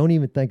said, "Don't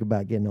even think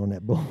about getting on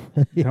that bull."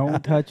 Yeah.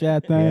 Don't touch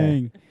that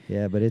thing.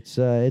 Yeah, but it's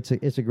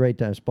a great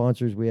time.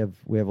 Sponsors, we have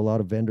a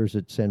lot of vendors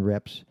that send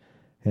reps,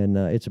 and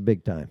it's a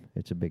big time.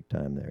 It's a big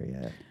time there.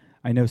 Yeah,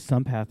 I know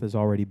Sunpath is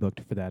already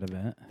booked for that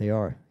event. they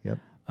are. Yep.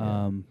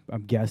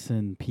 I'm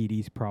guessing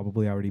PD's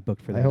probably already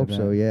booked for that. I hope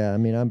so. event. Yeah. I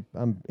mean,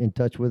 I'm in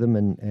touch with them,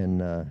 and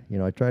you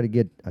know, I try to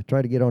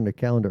get on their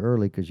calendar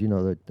early because you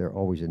know that they're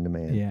always in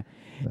demand. Yeah.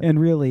 But- And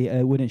really,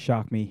 it wouldn't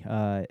shock me.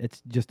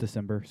 It's just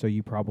December, so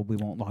you probably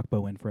won't lock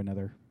Bo in for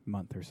another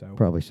month or so.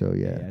 Probably so.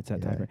 Yeah. Yeah, it's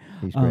that time frame.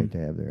 He's Um, great to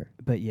have there.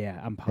 But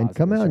yeah, I'm positive. And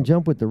come out and so-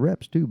 jump with the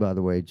reps too. By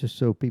the way, just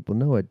so people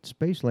know, at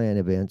Spaceland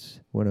events,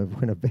 when a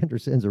vendor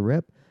sends a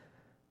rep,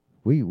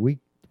 we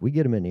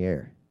get them in the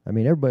air. I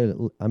mean, everybody.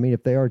 I mean,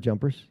 if they are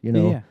jumpers, you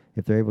know, Yeah.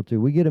 if they're able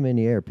to, we get them in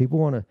the air. People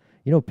want to,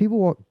 you know,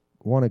 people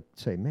want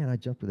to say, man, I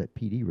jumped with that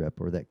PD rep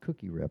or that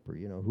cookie rep or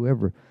you know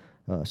whoever,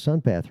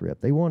 Sunpath rep.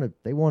 They want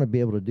to be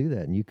able to do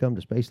that. And you come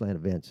to Spaceland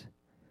events.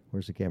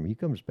 Where's the camera? You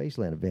come to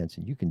Spaceland events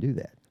and you can do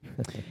that.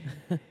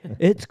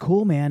 It's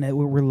cool, man.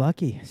 We're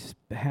lucky.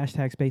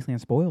 Hashtag Spaceland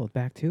spoiled.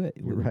 Back to it.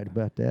 You're right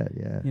about that.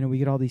 Yeah. You know, we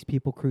get all these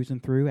people cruising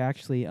through.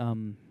 Actually,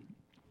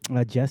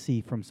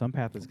 Jesse from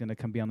Sunpath is going to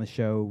come be on the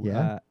show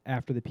Yeah?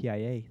 after the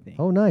PIA thing.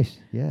 Oh, nice.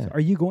 Yeah. So are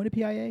you going to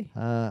PIA?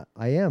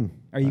 I am.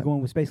 Are you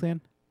going with Spaceland?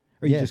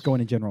 Or are you yes. just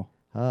going in general?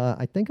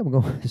 I think I'm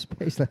going to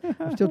Spaceland.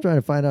 I'm still trying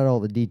to find out all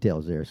the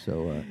details there.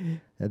 So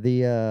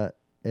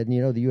and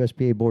you know the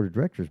USPA Board of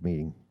Directors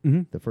meeting,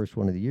 Mm-hmm. the first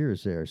one of the year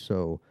is there.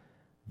 So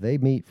they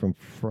meet from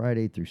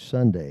Friday through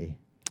Sunday.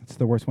 It's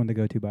the worst one to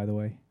go to, by the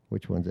way.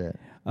 Which one's that?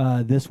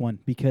 This one,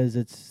 because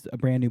it's a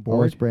brand new Oh,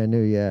 board. it's brand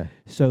new. Yeah.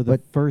 So the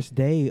But- first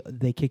day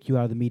they kick you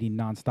out of the meeting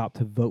nonstop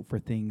to vote for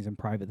things in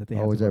private that they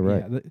have. Oh, to is that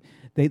vote. right?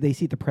 Yeah, they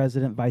seat the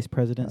president, vice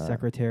president,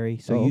 secretary.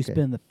 So oh, you okay.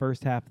 spend the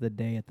first half of the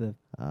day at the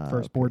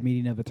first board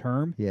meeting of the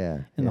term Yeah.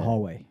 in the yeah.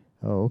 hallway.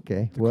 Oh,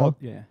 okay. They're Well, called-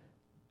 yeah.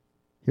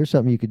 here's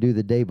something you could do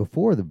the day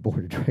before the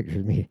Board of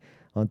Directors meeting.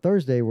 On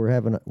Thursday, we're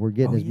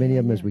getting Oh, as many yeah,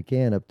 of them as yeah. we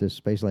can up to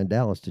Spaceland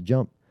Dallas to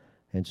jump.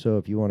 And so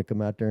if you want to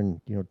come out there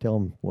and, you know, tell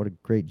them what a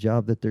great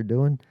job that they're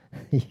doing,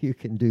 you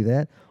can do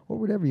that or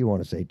whatever you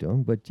want to say to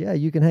them. But yeah,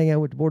 you can hang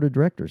out with the board of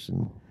directors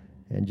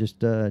and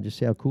just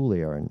see how cool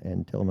they are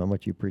and tell them how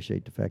much you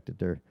appreciate the fact that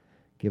they're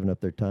giving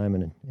up their time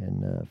and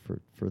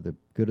for the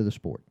good of the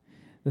sport.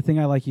 The thing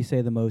I like you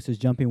say the most is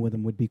jumping with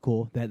them would be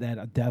cool.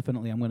 That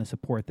definitely I'm going to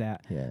support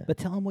that. Yeah. But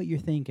tell them what you're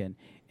thinking,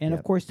 and Yep.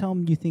 of course tell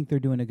them you think they're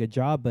doing a good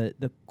job. But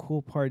the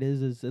cool part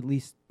is at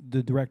least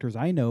the directors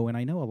I know, and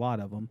I know a lot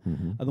of them,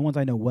 Mm-hmm. the ones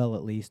I know well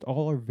at least,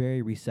 all are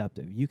very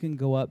receptive. You can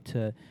go up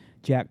to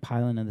Jack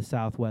Pylan in the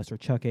Southwest or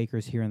Chuck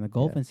Akers here in the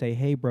Gulf Yeah. and say,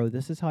 "Hey, bro,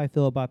 this is how I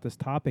feel about this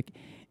topic,"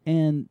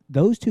 and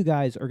those two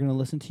guys are going to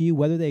listen to you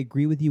whether they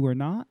agree with you or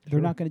not. They're Sure.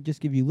 not going to just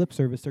give you lip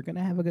service. They're going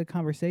to have a good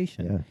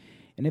conversation. Yeah.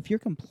 And if you're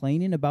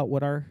complaining about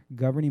what our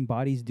governing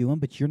body's doing,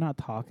 but you're not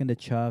talking to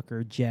Chuck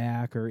or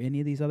Jack or any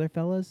of these other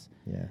fellas,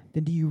 Yeah.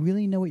 then do you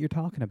really know what you're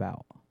talking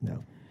about?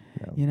 No.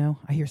 No. You know,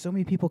 I hear so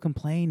many people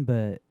complain,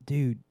 but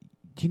dude,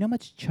 do you know how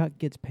much Chuck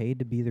gets paid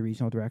to be the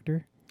regional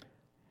director?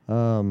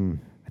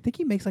 I think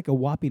he makes like a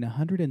whopping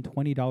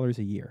 $120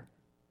 a year.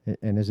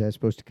 And is that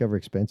supposed to cover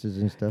expenses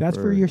and stuff? That's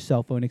for or- your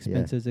cell phone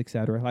expenses, et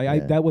cetera. Like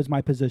Yeah. that was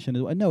my position.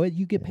 No,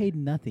 you get Yeah. paid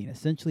nothing.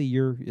 Essentially,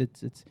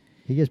 it's.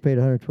 He gets paid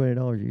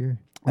 $120 a year.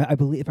 I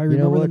believe if I You know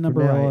remember what? the number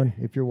from now right. on,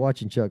 if you're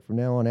watching Chuck, from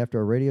now on after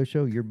our radio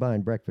show, you're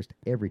buying breakfast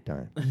every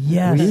time.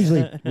 Yes.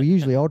 We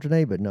usually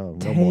alternate, but no more.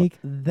 Take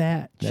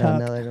that, Now, Chuck.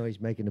 now I know he's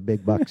making the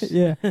big bucks.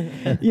 Yeah.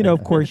 You know,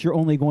 of course, you're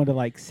only going to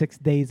like 6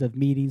 days of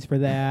meetings for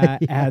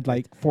that. Yeah. Add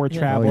like 4 Yeah.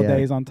 travel Oh, yeah.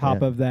 days on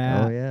top Yeah. of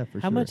that. Oh yeah, for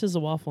How sure. much is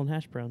a waffle and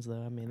hash browns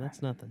though? I mean,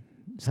 that's nothing.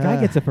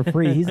 Sky gets it for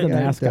free. He's I the got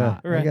it,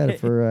 mascot. I got it Right.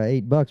 for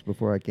 $8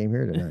 before I came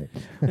here tonight.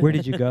 Where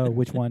did you go?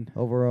 Which one?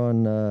 Over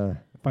on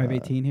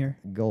 518 here?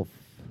 Gulf.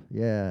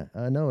 Yeah,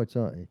 no, it's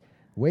on.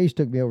 Waze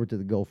took me over to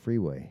the Gulf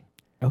Freeway.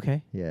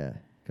 Okay. Yeah,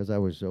 because I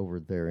was over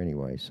there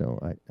anyway, so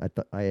I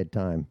thought I had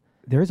time.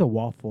 There's a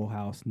Waffle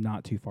House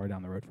not too far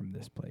down the road from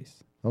this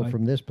place. Oh, Like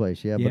from this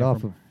place, yeah, yeah,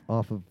 but from-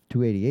 off of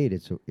 288,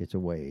 it's a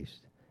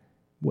ways.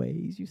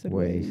 Waze. You said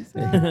Waze.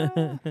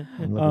 Waze.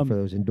 I'm looking Um, for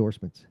those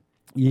endorsements.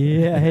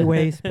 Yeah. Hey,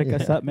 Waze, pick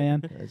us Yeah. up,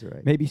 man. That's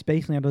right. Maybe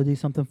Spaceland will do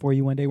something for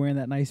you one day wearing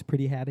that nice,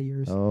 pretty hat of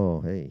yours.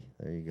 Oh, hey,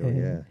 there you go. Yeah.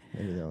 Yeah,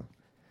 there you go.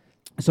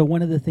 So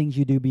one of the things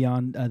you do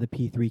beyond the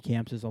P3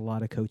 camps is a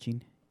lot of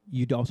coaching.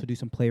 You also do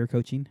some player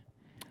coaching.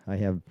 I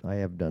have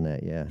done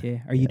that. Yeah.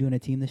 Yeah. Are you doing a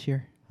team this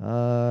year?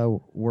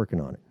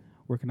 Working on it.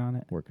 Working on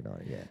it? Working on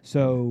it. Yeah.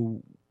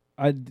 So,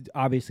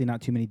 obviously,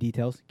 not too many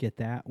details. Get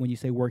that. When you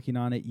say working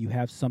on it, you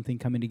have something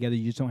coming together.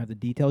 You just don't have the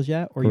details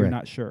yet, or you're Correct.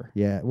 not sure.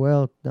 Yeah.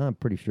 Well, I'm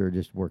pretty sure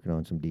just working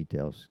on some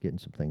details, getting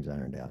some things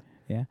ironed out.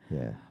 Yeah.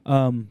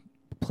 Yeah.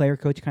 Player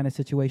coach kind of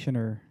situation,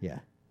 or Yeah.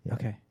 Yeah.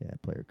 okay. Yeah.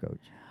 Player coach.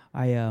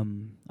 I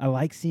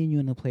like seeing you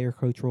in the player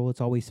coach role.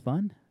 It's always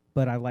fun,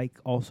 but I like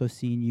also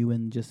seeing you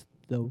in just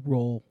the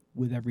role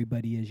with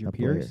everybody as your A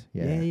player, peers.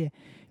 yeah. Yeah.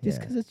 Just Yeah.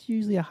 because it's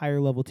usually a higher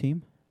level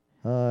team.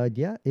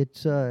 Yeah.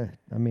 It's. I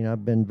mean,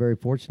 I've been very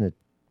fortunate,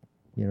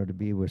 to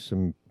be with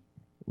some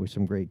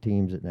great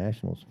teams at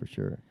nationals for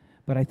sure.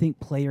 But I think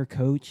player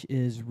coach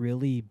is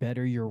really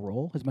better your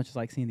role as much as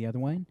I like seeing the other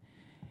one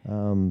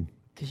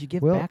because you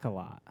give Well, back a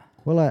lot.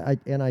 Well, I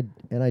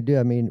do.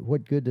 I mean,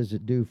 what good does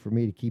it do for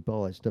me to keep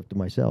all that stuff to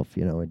myself?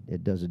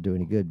 It doesn't do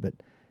any good. But,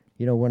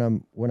 you know, when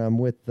I'm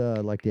with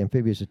like the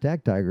amphibious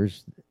attack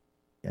tigers,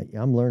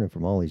 I'm learning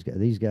from all these guys.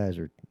 These guys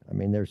are, I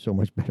mean, they're so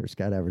much better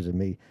skydivers than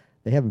me.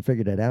 They haven't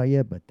figured that out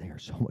yet, but they are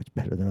so much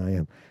better than I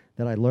am.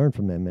 That I learn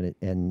from them,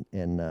 and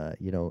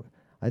you know,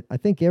 I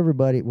think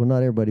everybody, well,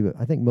 not everybody, but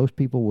I think most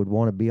people would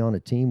want to be on a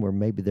team where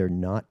maybe they're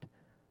not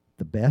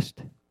the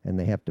best, and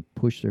they have to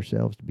push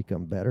themselves to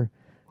become better.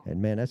 And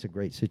man, that's a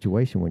great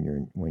situation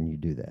when you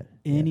do that.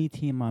 Any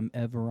team I'm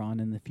ever on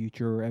in the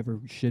future or ever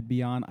should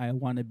be on, I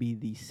want to be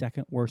the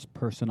second worst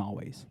person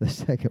always. The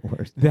second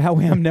worst. That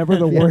way I'm never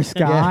the worst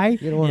guy,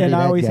 you don't wanna and be I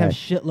that always guy. have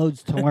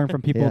shitloads to learn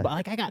from people. Yeah. But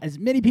like I got as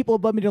many people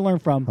above me to learn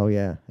from, Oh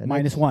yeah, and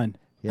minus that's- one.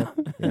 Yep.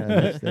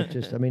 Yeah, that's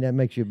just. I mean, that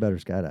makes you a better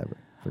skydiver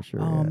for sure.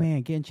 Oh yeah.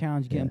 man, getting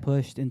challenged, getting Yeah.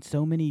 pushed, and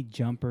so many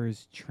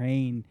jumpers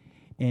train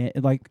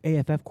like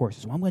AFF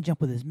courses. So I'm going to jump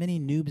with as many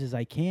noobs as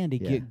I can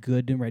to Yeah. get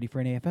good and ready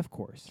for an AFF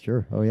course.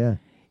 Sure. Oh yeah.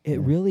 It Yeah.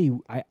 really,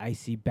 I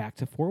see back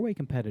to four-way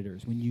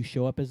competitors. When you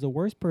show up as the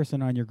worst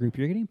person on your group,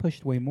 you're getting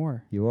pushed way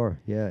more. You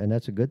are. Yeah, and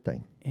that's a good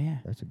thing. Yeah,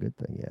 That's a good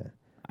thing. Yeah.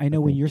 I know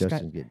when think you're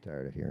Justin's getting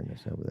tired of hearing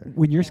this over there.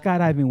 when you're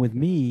skydiving with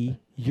me,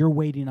 you're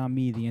waiting on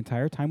me the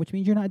entire time, which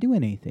means you're not doing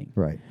anything.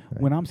 Right.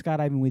 When I'm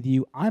skydiving with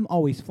you, I'm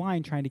always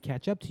flying, trying to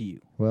catch up to you.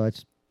 Well,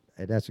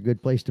 that's a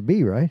good place to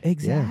be, right?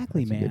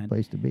 Exactly, yeah, that's a man. good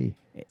place to be.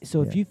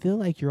 So if Yeah. you feel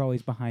like you're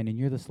always behind and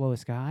you're the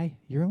slowest guy,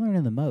 you're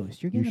learning the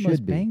most. You're You getting the most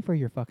should be. bang for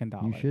your fucking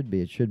dollar. You should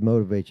be. It should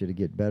motivate you to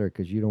get better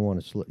because you don't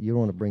want to. You don't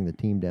want to bring the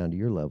team down to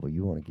your level.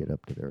 You want to get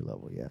up to their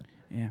level. Yeah.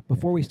 Yeah.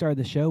 Before we started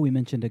the show, we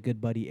mentioned a good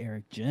buddy,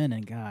 Eric Jen.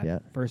 And God, Yeah.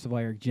 first of all,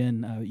 Eric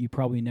Jen, you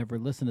probably never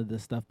listened to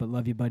this stuff, but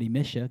love you, buddy,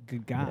 miss ya.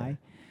 Good guy.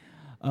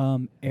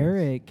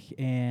 Eric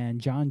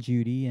and John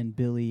Judy and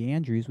Billy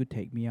Andrews would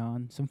take me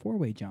on some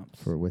four-way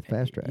jumps. With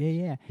fast tracks.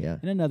 Yeah. Yeah.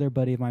 And another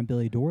buddy of mine,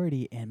 Billy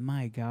Doherty, and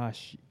my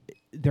gosh,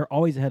 they're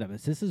always ahead of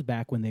us. This is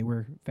back when they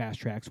were fast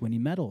tracks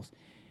winning medals.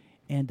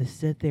 And to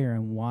sit there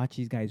and watch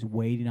these guys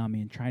waiting on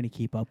me and trying to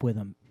keep up with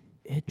them,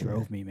 it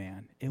drove me,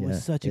 man. It Yeah,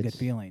 was such a good it's-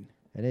 feeling.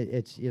 And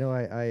it's you know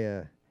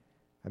I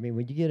mean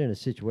when you get in a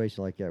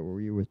situation like that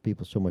where you're with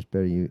people so much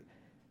better than you,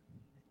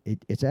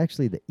 it's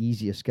actually the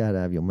easiest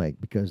skydive you'll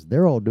make because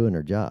they're all doing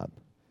their job.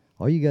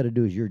 All you got to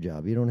do is your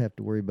job. You don't have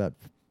to worry about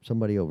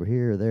somebody over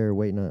here or there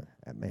waiting on.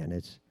 Man,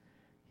 it's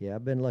yeah.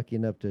 I've been lucky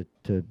enough to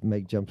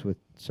make jumps with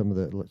some of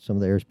the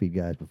airspeed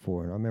guys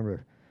before, and I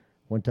remember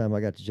one time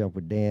I got to jump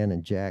with Dan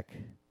and Jack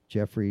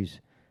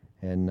Jeffries,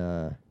 and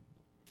I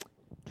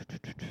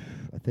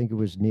think it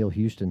was Neil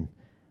Houston.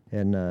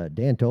 And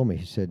Dan told me,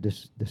 he said,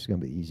 this is going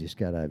to be the easiest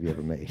skydive you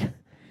ever made.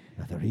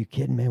 I thought, are you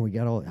kidding, man? We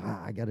got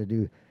I got to do.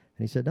 And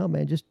he said, no,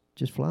 man, just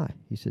fly.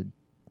 He said,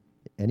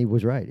 and he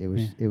was right. It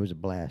was a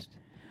blast.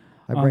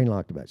 I brain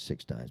locked about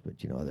 6 times,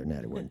 but, you know, other than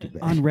that, it wasn't too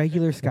bad. On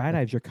regular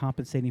skydives, you're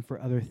compensating for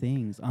other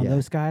things. On Yeah.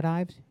 those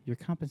skydives, you're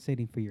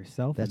compensating for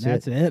yourself. That's and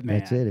that's it, man.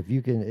 That's it. If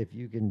you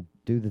can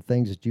do the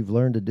things that you've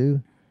learned to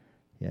do,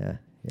 yeah.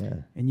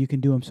 And you can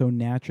do them so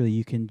naturally.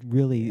 You can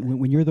really,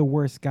 when you're the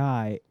worst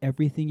guy,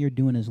 everything you're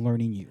doing is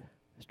learning you.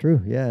 It's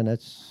true, yeah, and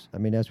that's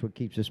what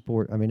keeps the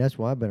sport. I mean, that's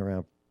why I've been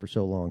around for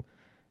so long,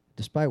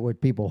 despite what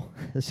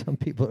some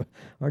people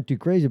aren't too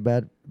crazy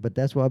about. But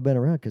that's why I've been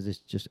around because it's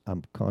just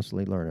I'm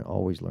constantly learning,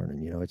 always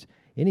learning. You know, it's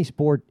any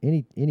sport,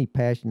 any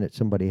passion that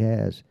somebody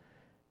has.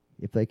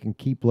 If they can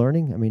keep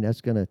learning, I mean,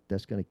 that's gonna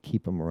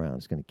keep them around.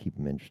 It's gonna keep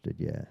them interested.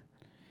 Yeah.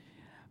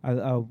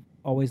 I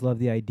always love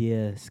the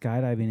idea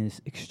skydiving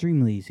is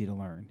extremely easy to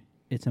learn.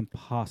 It's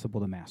impossible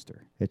to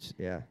master. It's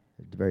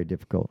very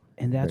difficult.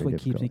 And that's Very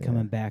what keeps me difficult,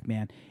 coming back,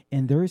 man.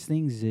 And there's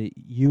things that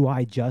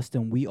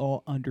Justin, we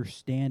all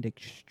understand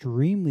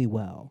extremely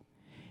well.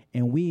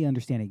 And we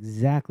understand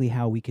exactly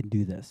how we can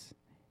do this.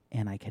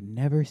 And I can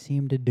never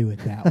seem to do it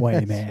that way,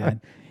 That's man. right.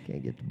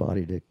 Can't get the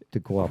body to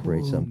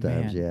cooperate Ooh,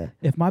 sometimes. man.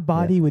 If my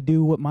body would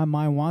do what my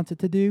mind wants it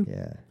to do,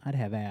 Yeah. I'd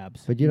have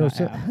abs. But you know,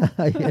 not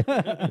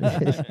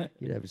abs.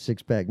 you'd have a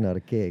 6-pack, not a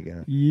keg,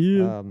 huh?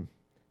 Yeah.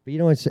 But you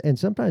know, and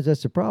sometimes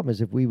that's the problem is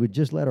if we would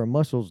just let our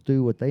muscles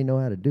do what they know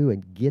how to do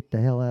and get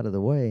the hell out of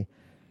the way,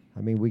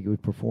 I mean, we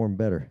would perform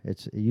better.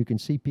 You can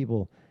see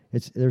people.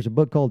 There's a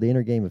book called The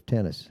Inner Game of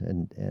Tennis,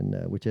 and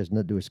which has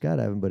nothing to do with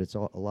skydiving, but it's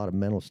a lot of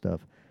mental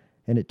stuff,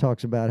 and it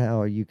talks about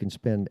how you can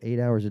spend 8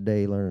 hours a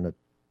day learning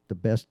the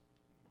best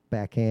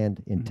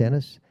backhand in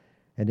tennis,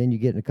 and then you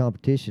get in a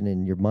competition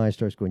and your mind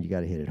starts going, you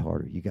got to hit it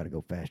harder, you got to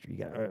go faster, you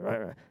got,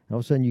 and all of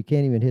a sudden you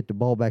can't even hit the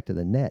ball back to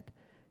the net,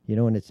 you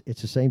know, and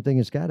it's the same thing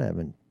in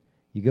skydiving.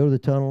 You go to the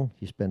tunnel,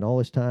 you spend all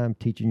this time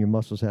teaching your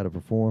muscles how to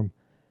perform,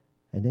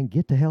 and then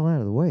get the hell out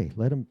of the way.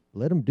 Let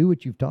them do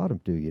what you've taught them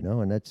to, you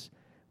know, and that's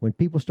when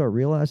people start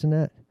realizing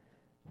that.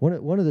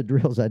 One of the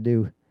drills I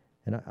do,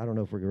 and I don't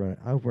know if we're going to run.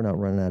 I hope we're not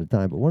running out of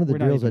time, but one of the We're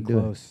not drills I even do.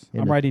 close.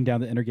 I'm writing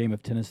down the inner game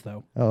of tennis,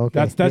 though. Oh, okay.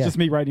 That's yeah. just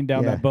me writing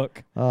down Yeah. that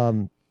book.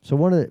 So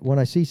when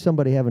I see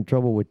somebody having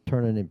trouble with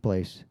turning in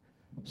place,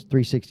 it's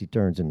 360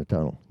 turns in the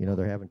tunnel. You know,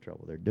 they're having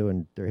trouble. They're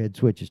doing their head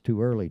switches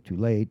too early, too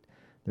late.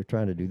 They're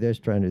trying to do this,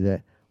 trying to do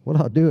that. What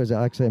I'll do is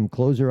I'll ask them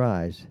close their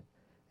eyes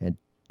and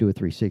do a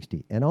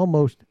 360. And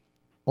almost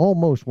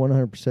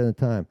 100% of the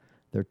time,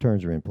 their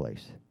turns are in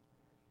place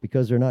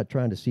because they're not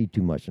trying to see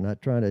too much. They're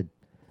not trying to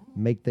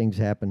make things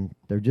happen.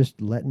 They're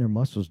just letting their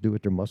muscles do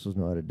what their muscles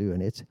know how to do,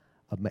 and it's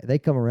they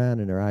come around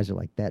and their eyes are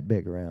like that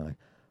big around. Like,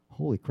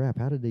 holy crap!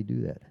 How did they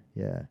do that?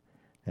 Yeah,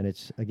 and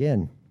it's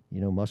again,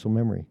 muscle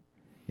memory.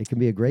 It can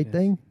be a great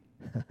thing,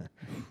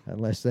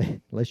 unless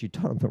you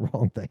taught them the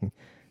wrong thing.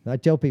 And I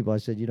tell people, I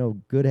said,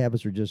 good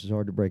habits are just as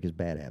hard to break as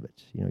bad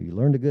habits. You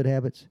learn the good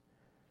habits,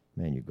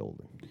 man, you're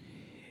golden.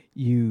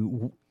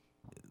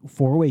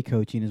 Four-way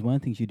coaching is one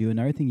of the things you do.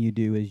 Another thing you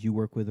do is you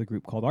work with a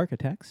group called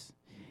Architects,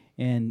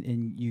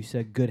 and you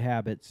said good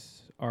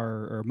habits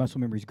or muscle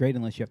memory is great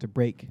unless you have to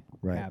break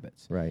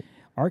habits. Right.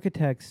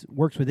 Architects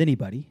works with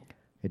anybody.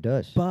 It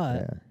does,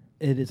 but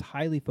it is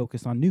highly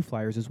focused on new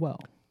flyers as well.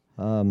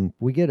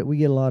 We get a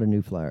lot of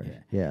new flyers.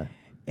 Yeah.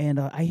 And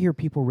I hear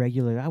people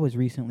regularly. I was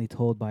recently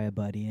told by a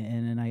buddy,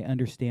 and I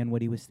understand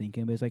what he was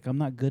thinking. But it's like, I'm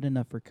not good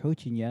enough for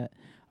coaching yet.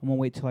 I'm gonna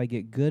wait till I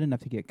get good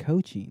enough to get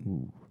coaching.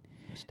 Ooh,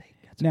 mistake.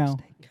 That's Now-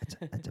 a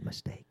mistake. That's a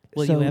mistake.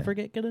 Will So- you ever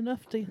get good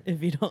enough to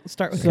if you don't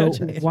start with So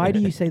coaching? why do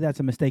you say that's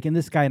a mistake? And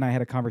this guy and I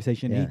had a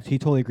conversation. Yeah. He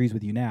totally agrees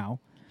with you now.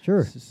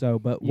 Sure. So,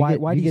 but You why?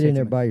 get, Why you do you get say in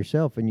there it's a by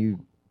yourself and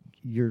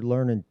you're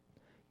learning?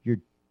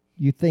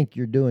 You think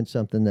you're doing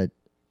something that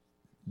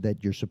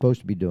you're supposed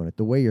to be doing it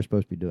the way you're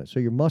supposed to be doing it. So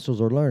your muscles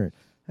are learning.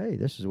 Hey,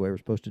 this is the way we're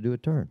supposed to do a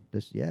turn.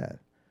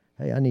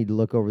 Hey, I need to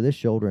look over this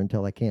shoulder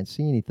until I can't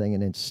see anything,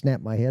 and then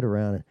snap my head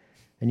around,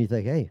 and you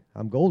think, hey,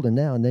 I'm golden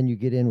now. And then you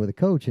get in with a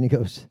coach, and he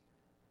goes,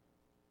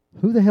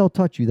 "Who the hell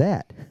taught you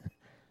that?"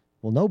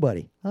 Well,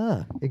 nobody.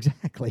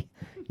 Exactly.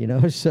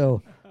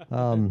 So,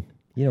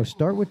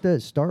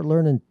 start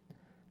learning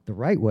the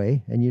right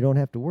way, and you don't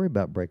have to worry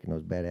about breaking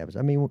those bad habits.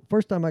 I mean,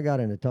 first time I got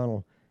in a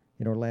tunnel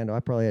in Orlando, I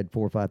probably had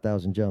 4,000 or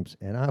 5,000 jumps,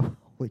 and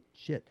holy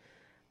shit.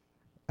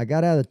 I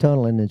got out of the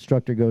tunnel, and the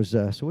instructor goes,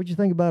 so what'd you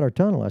think about our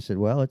tunnel? I said,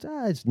 well,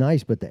 it's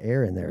nice, but the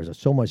air in there is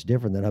so much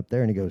different than up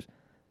there. And he goes,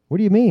 what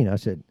do you mean? I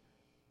said,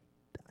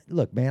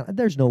 look, man,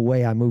 there's no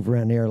way I move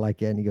around the air like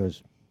that. And he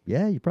goes,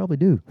 yeah, you probably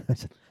do. I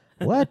said,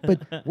 what?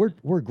 But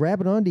we're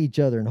grabbing onto each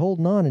other and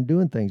holding on and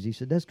doing things. He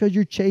said, that's because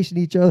you're chasing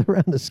each other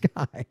around the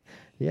sky.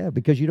 Yeah,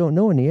 because you don't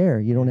know in the air.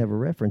 You don't have a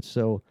reference.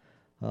 So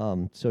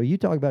you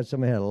talk about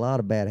somebody had a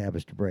lot of bad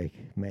habits to break.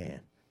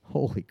 Man,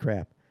 holy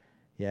crap.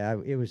 Yeah,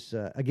 it was,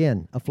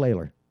 again, a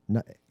flailer.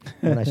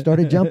 When I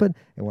started jumping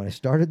and when I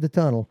started the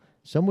tunnel,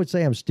 some would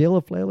say I'm still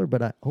a flailer,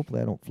 but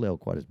hopefully I don't flail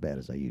quite as bad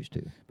as I used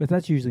to. But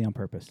that's usually on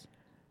purpose.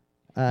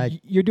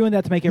 You're doing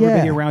that to make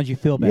everybody yeah. around you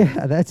feel better.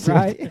 Yeah, that's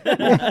right. it.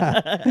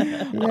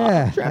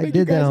 Yeah, Try to I make you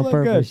did that guys on look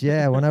purpose. good.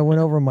 Yeah, when I went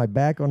over my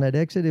back on that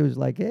exit, it was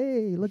like,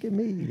 hey, look at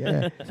me.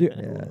 Yeah.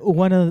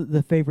 One of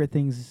the favorite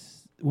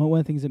things, one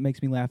of the things that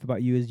makes me laugh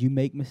about you is you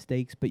make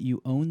mistakes, but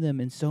you own them,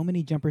 and so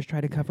many jumpers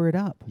try to cover it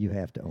up. You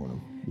have to own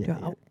them. Yeah,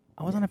 Dude,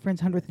 I was on a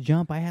friend's 100th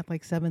jump. I had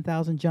like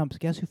 7,000 jumps.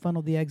 Guess who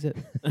funneled the exit?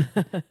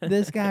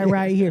 This guy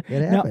right here.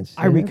 It Now, happens.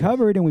 I It happens.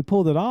 recovered and we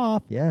pulled it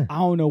off. Yeah. I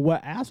don't know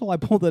what asshole I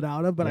pulled it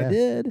out of, but I Yeah.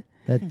 did.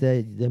 That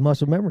the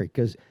muscle memory.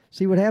 Because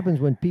see what happens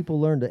when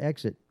people learn to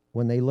exit,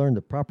 when they learn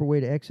the proper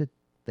way to exit,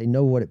 they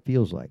know what it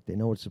feels like. They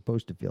know what it's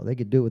supposed to feel. They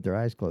could do it with their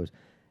eyes closed.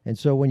 And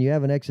so when you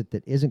have an exit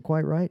that isn't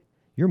quite right,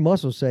 your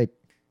muscles say,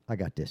 I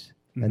got this.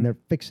 Mhm. And they're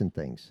fixing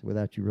things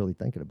without you really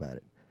thinking about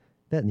it.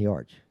 That and the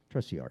arch.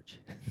 Trust the arch.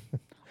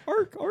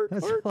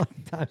 That's a lot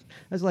of times.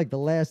 That's like the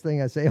last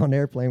thing I say on the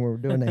airplane when we're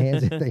doing the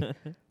hands thing.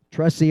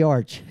 Trust the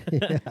arch.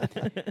 Yeah.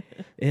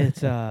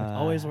 It's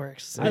Always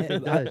works.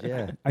 It does,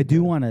 yeah. I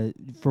do want to,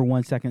 for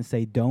 1 second,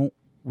 say don't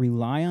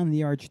rely on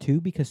the arch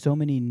too, because so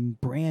many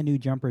brand new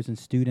jumpers and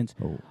students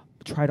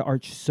try to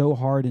arch so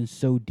hard and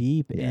so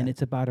deep, Yeah. and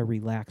it's about a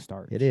relaxed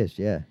arch. It is,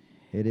 yeah.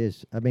 It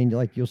is. I mean,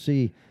 like you'll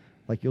see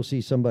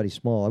somebody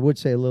small. I would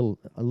say a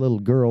little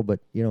girl, but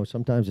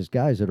sometimes it's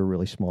guys that are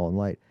really small and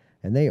light,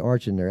 and they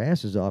arching their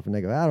asses off, and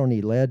they go, I don't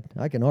need lead,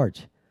 I can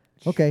arch.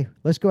 Okay,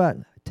 let's go out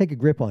and take a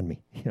grip on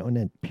me, and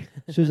then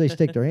as soon as they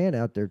stick their hand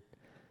out, they're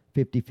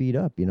 50 feet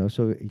up,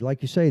 So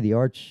like you say, the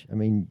arch. I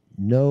mean,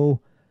 know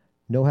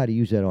how to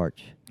use that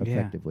arch Yeah.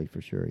 effectively for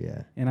sure.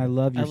 Yeah. And I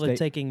love I your love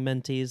taking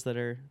mentees that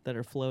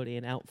are floating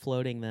and out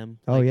floating them.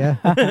 Oh yeah.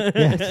 Yeah.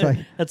 It's like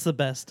That's the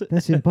best.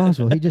 that's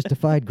impossible. He just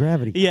defied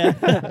gravity.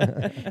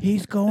 Yeah.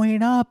 He's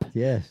going up.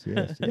 Yes.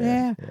 Yeah.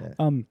 Yeah.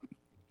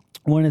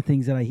 One of the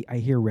things that I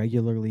hear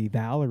regularly,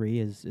 Valerie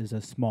is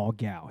a small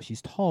gal.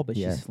 She's tall, but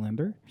Yeah. she's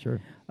slender.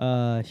 Sure.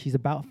 She's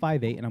about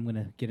 5'8", and I'm going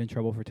to get in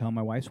trouble for telling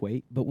my wife's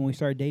weight. But when we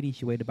started dating,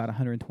 she weighed about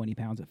 120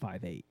 pounds at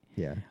 5'8".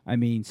 Yeah. I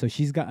mean, so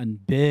she's gotten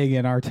big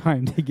in our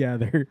time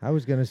together. I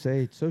was gonna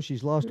say, so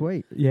she's lost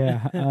weight.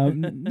 Yeah. How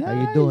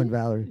you doing,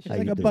 Valerie? She's How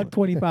like you a doing?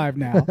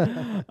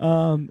 $125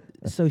 now.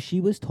 So she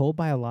was told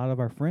by a lot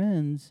of our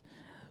friends,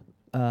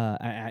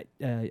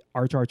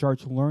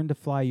 arch, learn to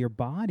fly your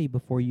body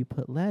before you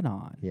put lead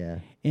on. Yeah.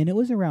 And it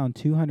was around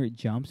 200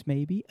 jumps,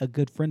 maybe. A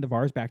good friend of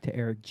ours, back to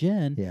Eric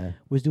Jen, Yeah.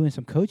 was doing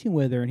some coaching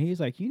with her, and he's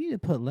like, you need to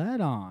put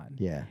lead on.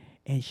 Yeah.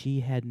 And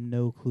she had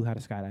no clue how to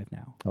skydive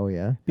now. Oh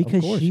yeah.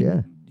 Because of course,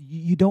 yeah.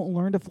 you don't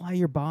learn to fly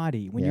your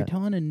body. When you're Yeah.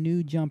 telling a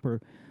new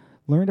jumper,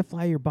 learn to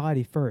fly your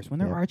body first. When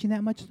they're Yeah. arching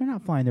that much, they're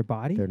not flying their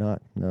body. They're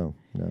not. No.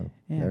 Yeah.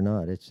 They're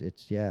not. It's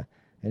yeah.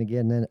 And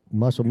again, then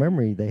muscle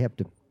memory. They have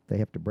They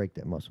have to break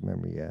that muscle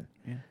memory. Yeah.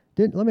 Yeah.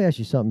 Let me ask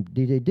you something,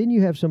 DJ. Didn't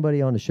you have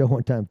somebody on the show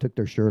one time took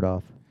their shirt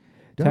off?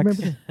 Do I Tex,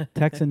 remember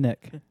Tex and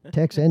Nick. that?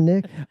 Tex and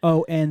Nick?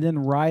 Oh, and then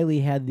Riley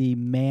had the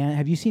man.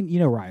 Have you seen? You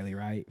know Riley,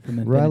 right? From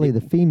Infinity. Riley,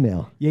 the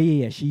female.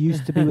 Yeah. She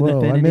used to be with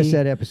Whoa, Infinity. I missed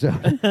that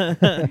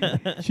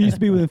episode. She used to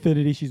be with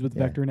Infinity. She's with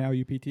Yeah. Vector now,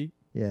 UPT.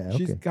 Yeah, okay.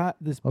 She's got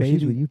this Oh,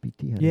 she's with bathing.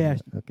 UPT. I Yeah. know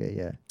that. Okay,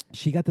 yeah.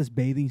 She got this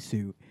bathing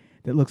suit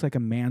that looks like a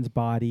man's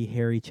body,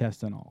 hairy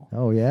chest and all.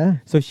 Oh, yeah?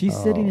 So she's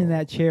sitting in Oh,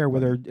 that chair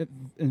with her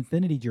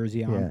Infinity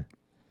jersey on. Yeah.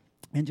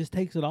 And just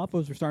takes it off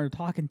as we're starting to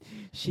talk. And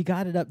she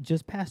got it up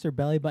just past her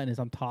belly button as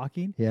I'm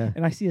talking. Yeah.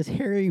 And I see this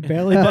hairy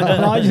belly button.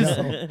 And I was just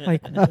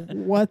like,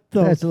 what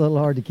the? That's a little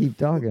hard to keep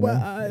talking. Well,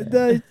 huh?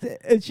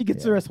 and she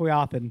gets the rest of the way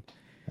off. And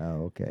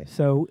Oh, okay.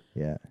 so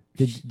Yeah.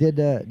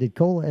 Did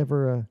Cole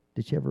ever,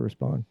 did she ever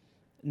respond?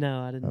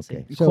 No, I didn't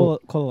Okay. see. So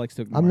Cola likes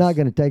to ignore I'm not us.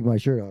 going to take my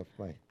shirt off,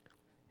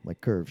 my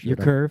curve shirt. Your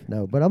curve?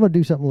 No, but I'm going to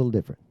do something a little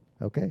different,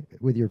 okay?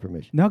 With your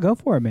permission. No, go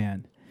for it,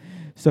 man.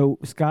 So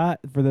Scott,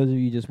 for those of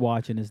you just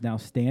watching, is now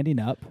standing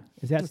up.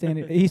 Is that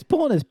standing? He's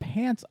pulling his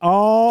pants.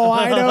 Oh,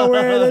 I know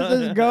where this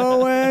is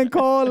going,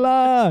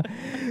 Cola.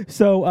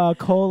 So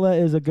Cola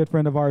is a good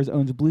friend of ours.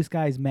 Owns Blue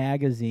Skies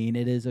magazine.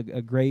 It is a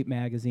great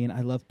magazine.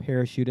 I love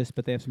parachutists,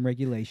 but they have some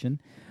regulation.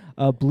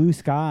 Blue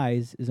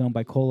Skies is owned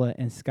by Cola,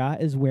 and Scott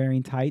is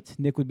wearing tights.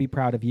 Nick would be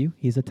proud of you.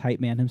 He's a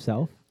tight man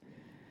himself.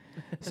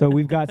 So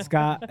we've got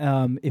Scott.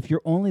 If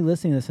you're only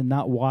listening to this and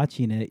not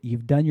watching it,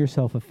 you've done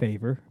yourself a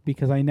favor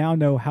because I now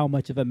know how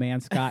much of a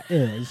man Scott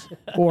is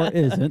or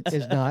isn't.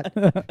 It's not.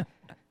 How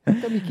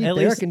come you keep the At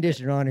air least-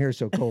 conditioner on here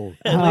so cold?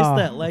 At Ah. least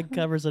that leg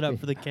covers it up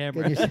for the Can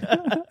camera. you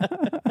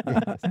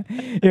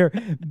Here,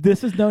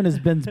 this is known as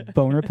Ben's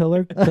boner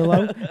pillow.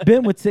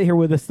 Ben would sit here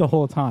with us the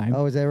whole time.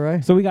 Oh, is that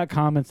right? So we got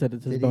comments that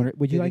it says Did he- boner.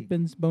 Would you did like he-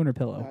 Ben's boner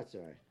pillow? That's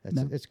all right.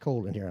 No. It's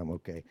cold in here. I'm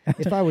okay.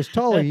 If I was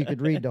taller, you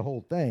could read the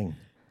whole thing.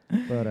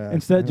 But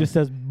Instead, it just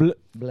says blah,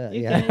 blah,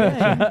 You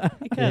yeah.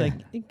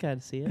 can kind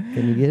of see it.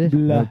 Can you get it?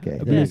 blah, Okay.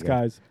 there Blue you go.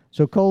 Skies.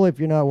 So Cole, if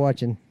you're not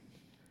watching,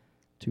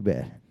 too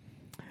bad.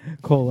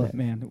 Cola,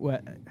 man.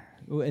 What?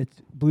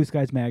 It's Blue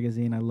Skies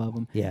magazine. I love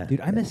them. Yeah. Dude,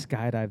 I miss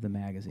Skydive the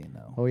magazine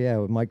though. Oh yeah,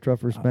 with Mike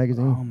Truffer's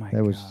magazine. Oh my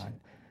that was,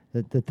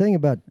 God. The thing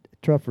about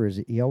Truffer is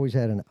he always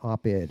had an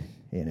op-ed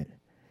in it,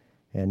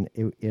 and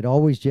it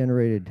always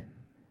generated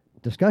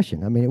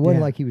discussion. I mean, it wasn't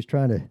Yeah. like he was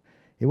trying to.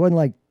 It wasn't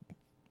like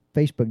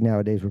Facebook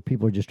nowadays where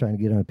people are just trying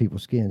to get under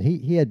people's skin.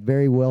 He had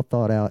very well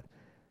thought out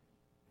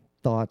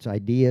thoughts,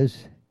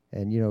 ideas,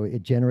 and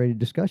it generated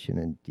discussion.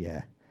 And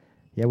yeah,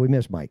 we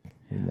miss Mike.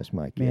 We miss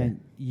Mike. Man,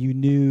 you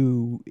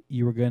knew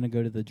you were going to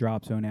go to the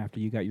drop zone after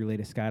you got your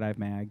latest Skydive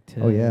mag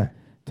to Oh, yeah.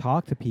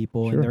 talk to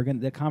people, Sure. and they're going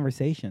to the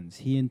conversations.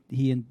 He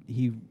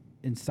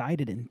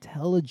incited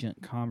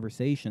intelligent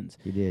conversations,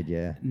 He did.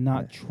 Yeah.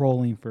 not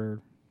trolling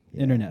for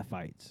Yeah. internet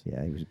fights.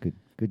 Yeah, he was a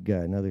good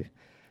guy.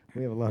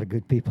 We have a lot of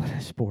good people in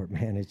this sport,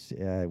 man. It's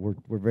we're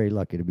very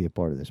lucky to be a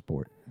part of this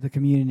sport. The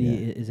community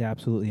Yeah. is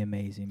absolutely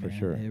amazing, For man.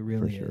 sure, It for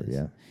really sure, is.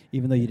 yeah.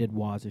 Even though you did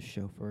Waz's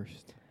show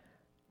first.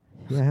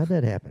 Yeah, how'd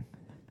that happen?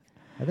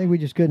 I think we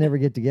just couldn't ever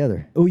get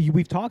together. Oh,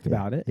 we've talked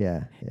about it.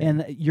 Yeah.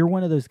 And you're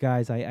one of those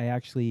guys. I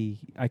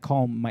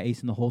call my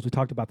ace in the holes. We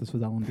talked about this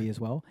with LMB as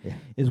well. Yeah.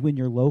 Is when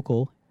you're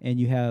local and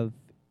you have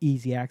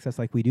easy access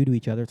like we do to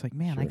each other. It's like,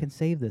 man, I Sure. can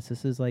save this.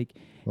 This is like,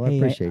 Well, I hey,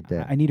 appreciate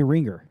that. I need a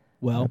ringer.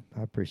 Well,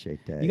 I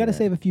appreciate that. you got to yeah.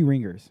 save a few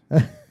ringers.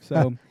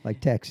 So,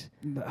 like Tex.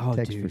 oh,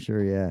 Tex dude, for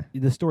sure. Yeah,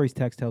 the stories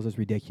Tex tells is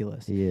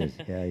ridiculous. he is.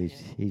 Yeah,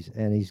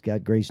 he's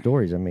got great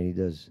stories. I mean, he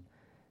does.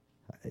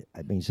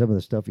 I mean, some of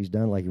the stuff he's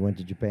done, like he went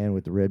to Japan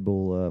with the Red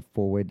Bull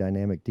four-way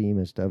dynamic team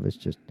and stuff. It's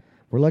just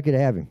we're lucky to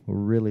have him. We're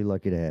really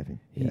lucky to have him.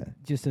 Yeah.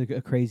 Just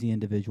a crazy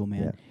individual,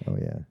 man. Yeah. Oh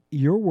yeah.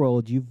 Your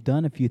world, you've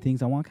done a few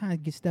things. I want to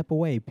kind of step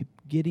away,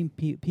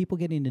 people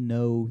getting to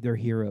know their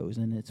heroes,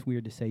 and it's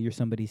weird to say you're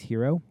somebody's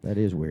hero. That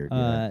is weird.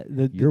 Yeah.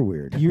 You're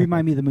weird. You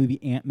remind me of the movie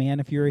Ant-Man.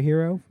 If you're a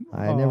hero,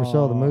 I never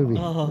saw the movie.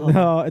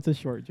 No, it's a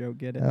short joke.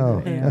 Get it?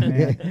 Oh, Ant-Man.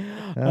 okay.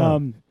 Oh.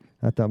 Um,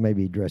 I thought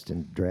maybe he dressed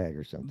in drag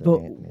or something. but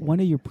Ant-Man. one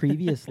of your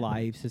previous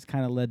lives has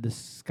kind of led to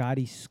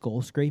Scotty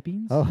skull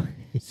scrapings. Oh,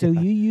 So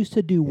you used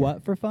to do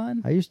what for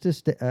fun? I used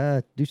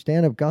to do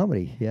stand-up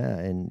comedy. Yeah,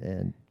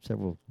 and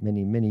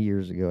many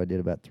years ago, I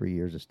did about 3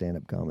 years of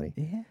stand-up comedy.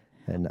 Yeah.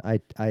 And I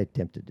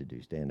attempted to do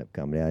stand-up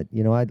comedy.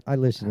 I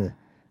listen to,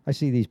 I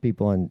see these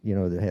people on,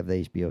 that have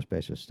the HBO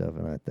special stuff,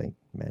 and I think,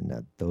 man,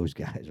 now those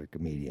guys are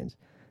comedians.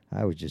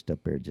 I was just up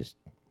there just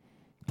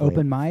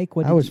Open mic.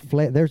 What I did was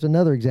you- there's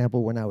another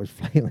example when I was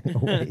flailing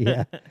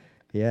away.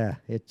 Yeah.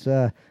 It's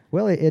so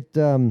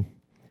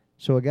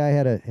a guy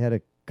had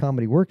a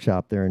comedy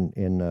workshop there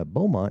in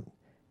Beaumont,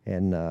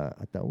 and I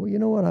thought, well, you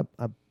know what,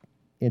 I'm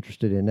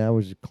interested in. I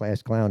was a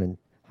class clown in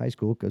high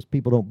school because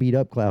people don't beat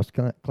up class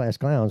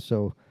clowns,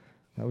 so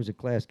I was a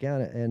class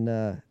clown,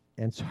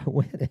 and so I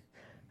went.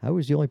 I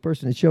was the only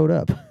person that showed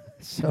up,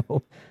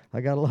 so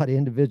I got a lot of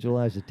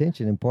individualized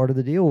attention. And part of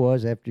the deal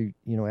was after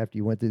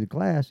you went through the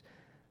class,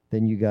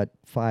 then you got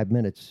 5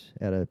 minutes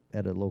at a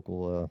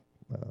local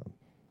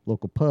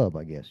pub,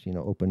 I guess,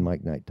 open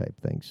mic night type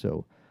thing.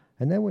 So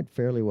And that went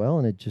fairly well,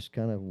 and it just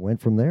kind of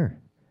went from there.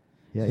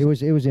 Yeah, it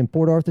was in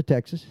Port Arthur,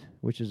 Texas,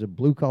 which is a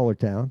blue-collar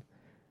town,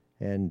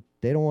 and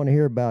they don't want to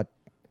hear about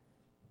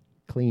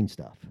clean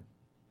stuff.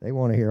 They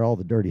want to hear all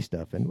the dirty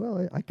stuff. And,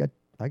 well, I got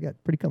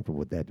pretty comfortable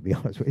with that, to be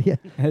honest with you.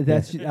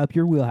 That's up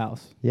your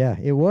wheelhouse. Yeah,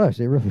 it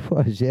was. It really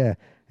was, yeah.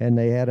 And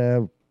they had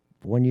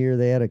one year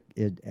they had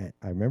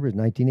I remember it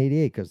was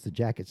 1988 because the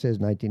jacket says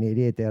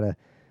 1988. They had a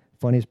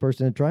funniest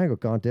person in triangle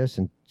contest,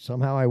 and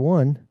somehow I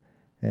won.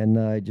 And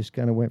I just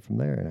kind of went from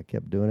there, and I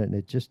kept doing it. And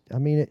it just, I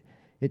mean,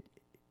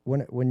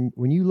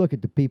 when you look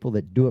at the people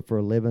that do it for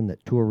a living,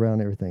 that tour around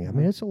and everything, I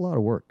mean, it's a lot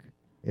of work.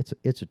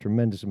 It's a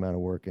tremendous amount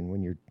of work. And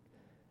when you're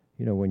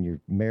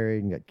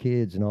married and got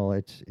kids and all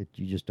that,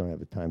 you just don't have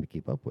the time to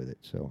keep up with it.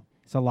 So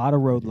It's a lot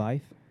of road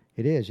life.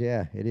 it is,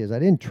 yeah, it is. I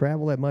didn't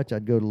travel that much.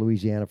 I'd go to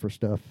Louisiana for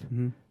stuff.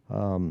 Mm-hmm.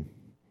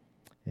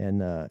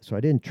 So I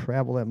didn't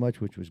travel that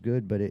much, which was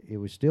good, but it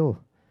was still,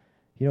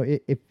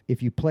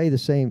 if you play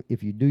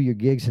if you do your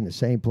gigs in the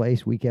same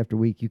place week after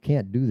week, you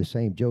can't do the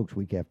same jokes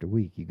week after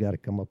week. You got to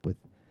come up with,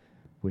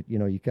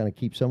 you kind of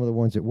keep some of the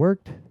ones that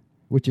worked,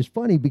 which is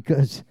funny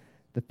because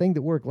the thing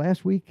that worked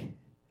last week,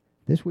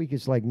 this week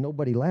it's like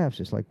nobody laughs.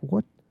 It's like,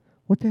 what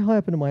the hell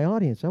happened to my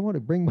audience? I want to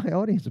bring my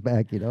audience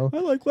back, I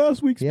like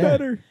last week's Yeah.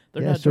 better.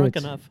 They're Yeah, not so drunk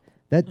it's- enough.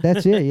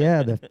 That's it,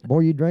 yeah. The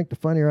more you drink, the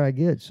funnier I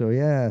get. So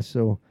yeah,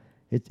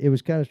 it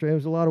was kind of strange. It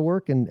was a lot of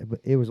work, and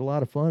it was a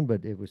lot of fun.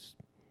 But it was,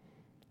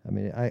 I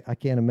mean, I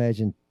can't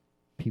imagine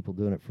people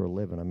doing it for a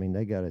living. I mean,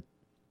 they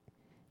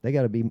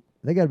gotta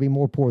be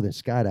more poor than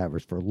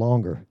skydivers for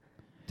longer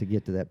to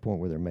get to that point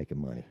where they're making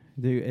money.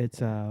 Dude,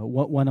 it's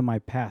one of my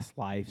past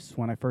lives.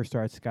 When I first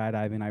started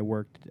skydiving, I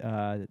worked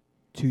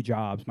 2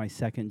 jobs. My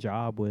second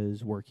job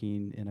was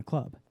working in a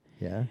club.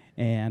 Yeah.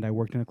 And I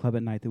worked in a club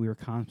at night that we were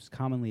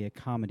commonly a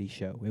comedy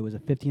show. It was a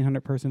 1,500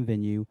 person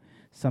venue.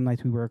 Some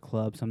nights we were a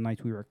club. Some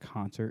nights we were a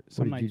concert.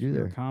 Some What did you nights do we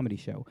were a there? comedy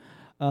show.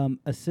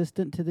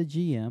 Assistant to the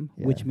GM,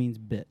 Yeah. which means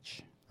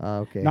bitch.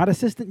 Okay. Not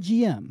assistant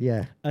GM.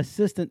 Yeah.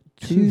 Assistant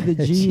to the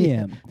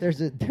GM. There's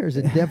a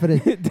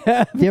definite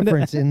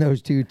difference in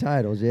those two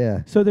titles.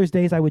 Yeah. So there's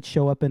days I would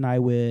show up and I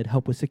would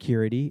help with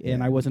security, and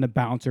Yeah. I wasn't a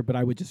bouncer, but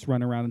I would just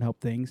run around and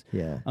help things.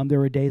 Yeah. There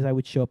were days I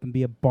would show up and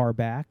be a bar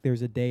back.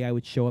 There's a day I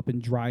would show up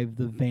and drive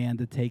the van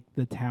to take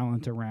the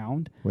talent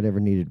around. Whatever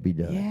needed to be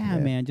done. Yeah,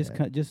 man, just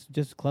yeah.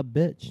 just club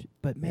bitch.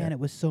 But man, Yeah. it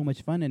was so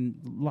much fun, and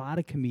a lot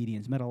of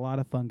comedians, met a lot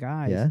of fun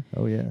guys. Yeah.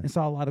 Oh yeah. And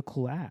saw a lot of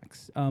cool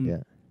acts. Yeah.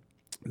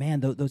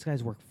 Man, those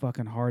guys work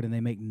fucking hard and they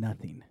make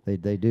nothing.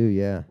 They do,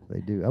 yeah,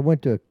 they do. I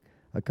went to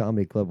a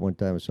comedy club one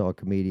time and saw a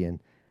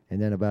comedian,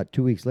 and then about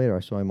 2 weeks later,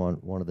 I saw him on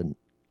one of the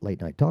late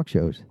night talk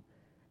shows,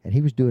 and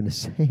he was doing the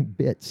same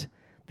bits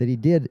that he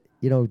did.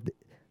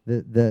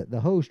 The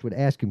host would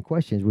ask him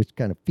questions, which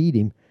kind of feed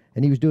him,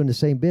 and he was doing the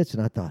same bits,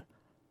 and I thought,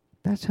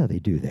 that's how they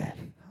do that.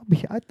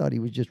 I thought he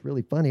was just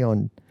really funny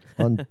on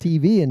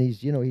TV, and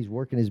he's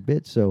working his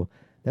bits. So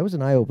that was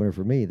an eye opener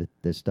for me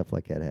that stuff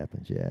like that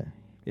happens. Yeah.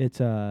 It's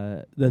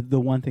the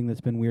one thing that's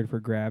been weird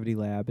for Gravity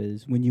Lab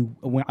is when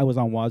I was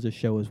on Waz's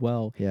show as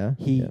well. Yeah.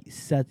 He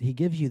yeah. he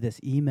gives you this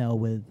email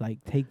with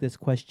like, take this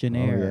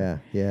questionnaire.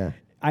 Oh, yeah.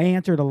 I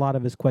answered a lot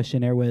of his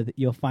questionnaire with,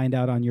 you'll find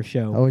out on your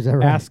show. Oh, is that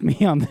right? Ask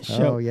me on the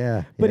show. Oh,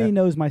 yeah. But yeah. he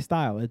knows my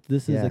style.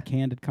 This is Yeah. a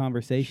candid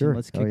conversation. Sure.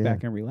 Let's Oh, kick yeah.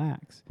 back and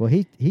relax. Well,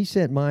 he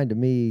sent mine to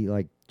me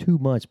like 2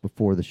 months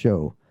before the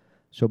show.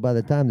 So by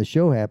the time the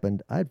show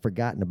happened, I'd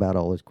forgotten about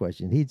all his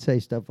questions. He'd say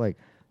stuff like,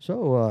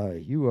 so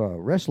you a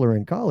wrestler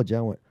in college?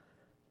 I went,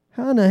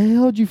 how in the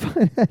hell did you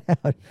find that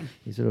out?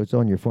 He said, oh, it's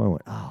on your phone. I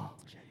went, oh,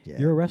 yeah.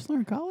 You're a wrestler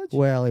in college?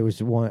 Well, it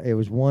was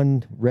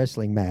one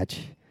wrestling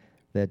match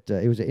that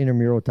it was an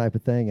intramural type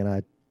of thing, and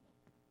I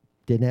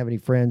didn't have any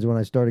friends when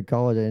I started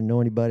college. I didn't know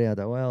anybody. I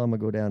thought, well, I'm going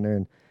to go down there,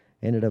 and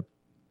ended up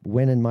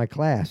winning my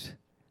class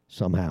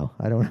somehow.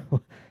 I don't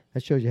know.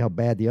 That shows you how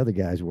bad the other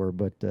guys were.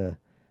 But,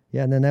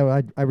 yeah, and then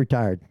I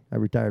retired. I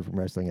retired from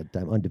wrestling at the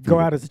time, undefeated. Go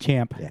out as a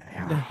champ.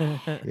 Yeah.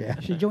 Yeah.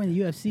 You should join the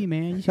UFC,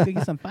 man. You should go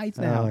get some fights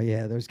now. Oh,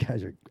 yeah, those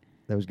guys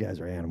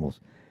are animals.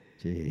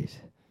 Jeez.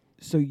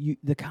 So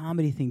the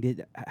comedy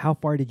thing, how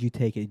far did you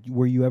take it?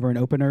 Were you ever an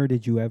opener?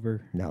 Did you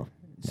ever? No.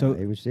 So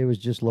it was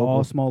just all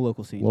local. small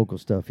local scene. Local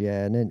stuff,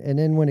 yeah. And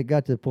then when it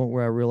got to the point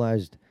where I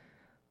realized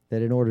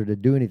that in order to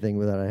do anything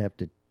with it, I'd have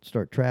to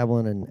start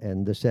traveling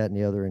and this, that, and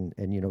the other,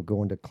 and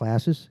going to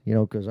classes,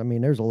 because I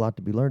mean, there's a lot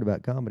to be learned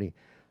about comedy.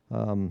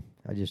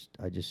 I just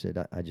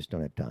said I just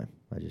don't have time.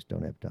 I just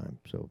don't have time.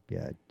 So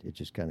yeah, it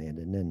just kind of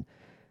ended. And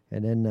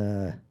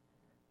then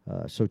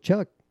so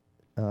Chuck,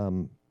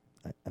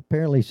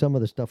 apparently some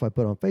of the stuff I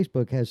put on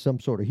Facebook has some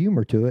sort of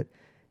humor to it.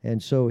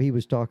 And so he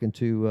was talking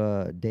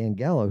to Dan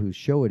Gallo, whose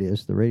show it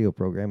is, the radio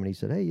program, and he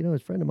said, hey, a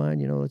friend of mine,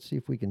 let's see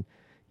if we can,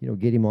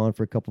 get him on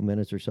for a couple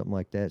minutes or something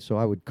like that. So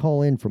I would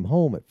call in from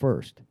home at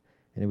first,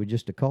 and it was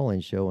just a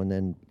call-in show. And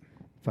then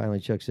finally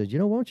Chuck says, why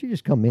don't you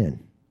just come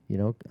in?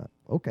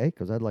 Okay,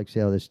 because I'd like to see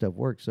how this stuff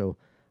works. So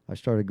I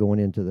started going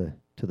into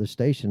the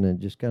station and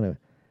just kind of,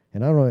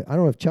 and I don't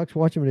know if Chuck's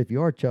watching, but if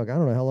you are, Chuck, I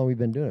don't know how long we've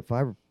been doing it,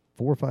 4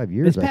 4 or 5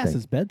 years. It's I past think.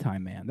 his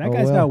bedtime, man. That Oh,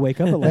 guy's well, got to wake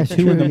up at like that's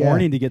 2 in the true, yeah.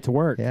 morning to get to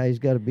work. Yeah, he's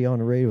got to be on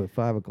the radio at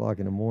 5 o'clock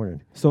in the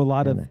morning. So a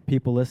lot And, of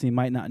people listening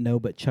might not know,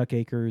 but Chuck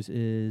Akers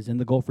is in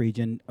the Gulf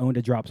region, owned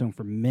a drop zone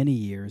for many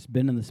years,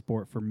 been in the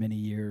sport for many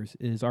years,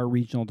 is our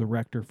regional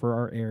director for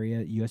our area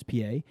at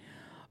USPA,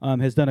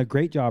 has done a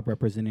great job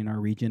representing our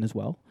region as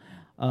well,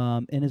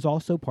 and is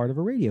also part of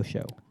a radio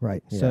show.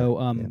 Right. Yeah,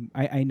 So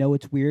yeah. I know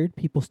it's weird.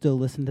 People still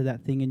listen to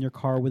that thing in your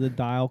car with a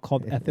dial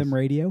called Yes. FM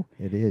radio.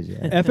 It is.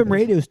 Yeah. FM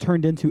radio has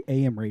turned into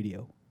AM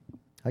radio.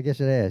 I guess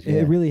it has.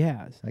 Yeah. It really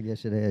has. I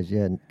guess it has.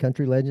 Yeah. And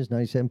Country Legends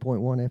 97.1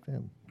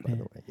 FM. By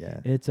the way. Yeah.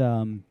 It's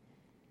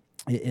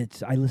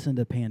it's I listen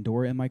to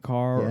Pandora in my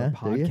car Yeah,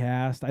 or do you?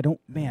 podcast. I don't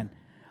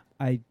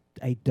I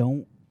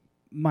don't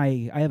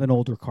I have an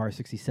older car,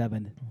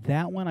 67.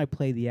 That one I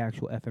play the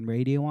actual FM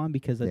radio on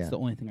because that's Yeah. the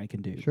only thing I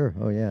can do. Sure.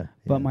 Oh yeah.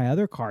 But yeah. my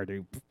other car,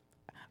 dude,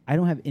 I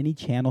don't have any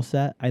channel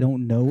set. I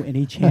don't know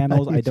any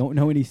channels. I don't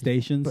know any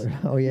stations. But,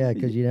 oh yeah,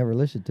 because you never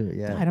listened to it.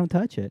 Yeah. I don't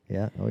touch it.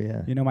 Yeah. Oh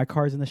yeah. You know, my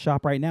car's in the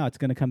shop right now. It's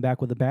going to come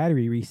back with a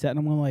battery reset, and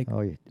I'm like,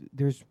 Oh yeah.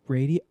 there's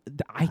radio.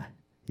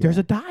 There's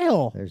a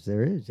dial.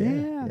 There is. Yeah.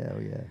 Yeah. Yeah. Oh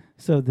yeah.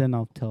 So then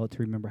I'll tell it to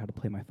remember how to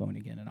play my phone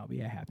again, and I'll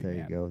be a happy There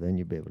man. you go. Then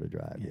you'll be able to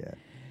drive. Yeah. Yeah.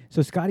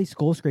 So Scotty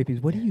Skull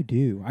Scrapings, what do you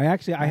do? I have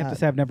to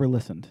say I've never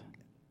listened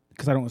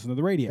because I don't listen to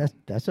the radio.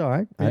 That's all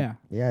right. Yeah.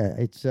 Yeah.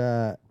 It's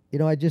you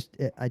know, I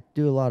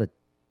do a lot of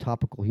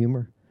topical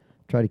humor.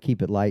 Try to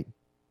keep it light,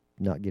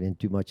 not get in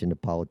too much into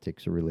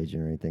politics or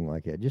religion or anything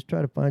like that. Just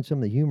try to find some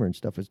of the humor and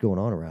stuff that's going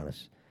on around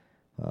us.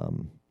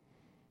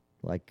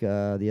 Like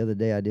the other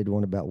day, I did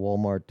one about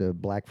Walmart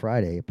Black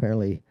Friday.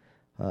 Apparently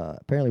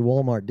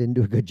Walmart didn't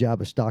do a good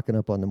job of stocking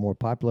up on the more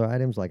popular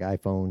items like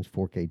iPhones,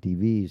 4K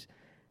TVs,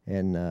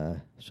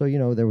 and so you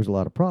know there was a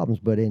lot of problems.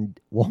 But in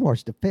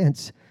Walmart's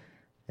defense,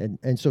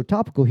 and so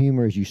topical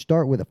humor is you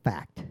start with a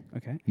fact.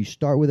 Okay. You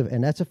start with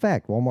and that's a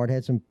fact. Walmart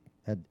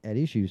had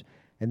issues,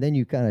 and then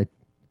you kind of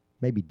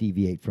maybe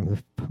deviate from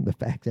the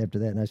facts after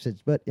that. And I said,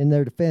 but in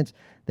their defense,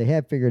 they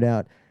have figured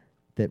out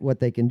that what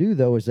they can do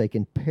though is they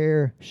can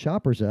pair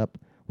shoppers up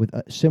with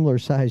similar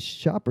sized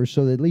shoppers,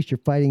 so that at least you're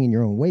fighting in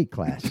your own weight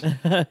class.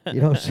 You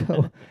know,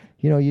 so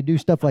you know you do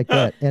stuff like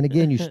that. And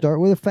again, you start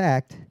with a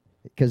fact,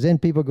 because then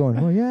people are going,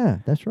 oh yeah,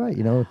 that's right.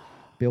 You know,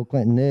 Bill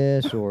Clinton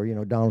this, or you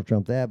know Donald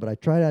Trump that. But I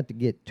try not to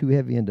get too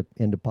heavy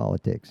into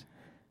politics.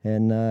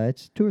 And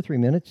it's 2 or 3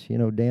 minutes. You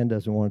know, Dan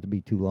doesn't want it to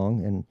be too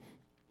long.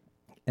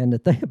 And the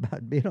thing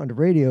about being on the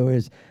radio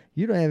is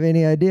you don't have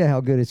any idea how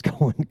good it's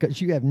going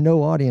because you have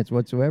no audience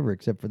whatsoever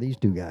except for these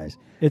two guys.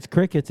 It's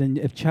crickets, and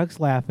if Chuck's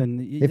laughing,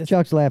 If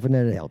Chuck's laughing,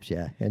 then it helps,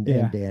 yeah. And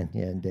Yeah. Dan,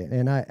 yeah, and Dan.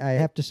 And I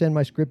have to send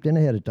my script in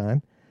ahead of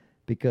time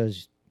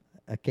because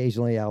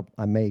occasionally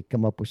I may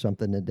come up with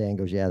something that Dan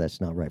goes, yeah,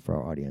 that's not right for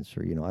our audience,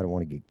 or, you know, I don't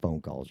want to get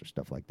phone calls or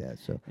stuff like that.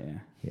 So,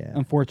 yeah.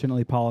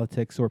 Unfortunately,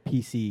 politics or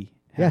PC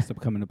has to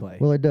come into play.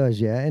 Well, it does,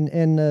 yeah. And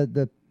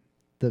the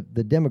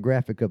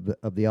demographic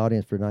of the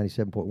audience for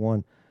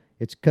 97.1,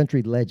 it's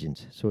country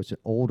legends. So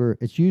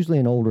it's usually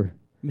an older,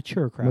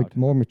 Mature crowd.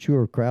 more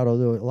mature crowd,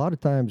 although a lot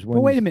of times when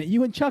But wait a minute,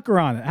 you and Chuck are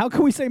on it. How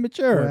can we say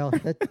mature? Well,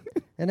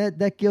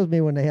 that kills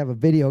me when they have a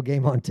video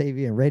game on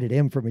TV and rated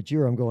M for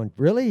mature. I'm going,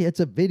 really?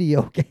 It's a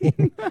video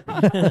game.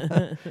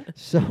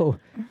 So,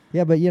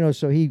 yeah, but, you know,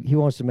 so he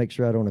wants to make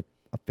sure I don't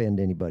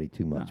offend anybody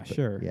too much. But,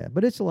 sure. Yeah,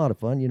 but it's a lot of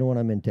fun. You know, when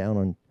I'm in town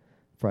on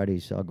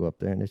Fridays, I'll go up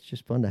there, and it's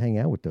just fun to hang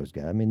out with those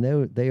guys. I mean,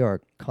 they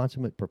are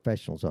consummate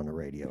professionals on the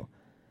radio.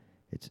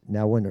 It's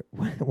now when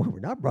we're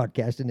not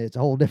broadcasting, it's a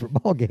whole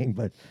different ball game.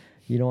 But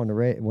you know,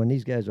 when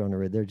these guys are on the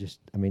radio, they're just,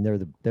 I mean, they're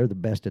the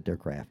best at their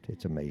craft.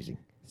 It's amazing.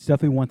 It's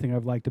definitely one thing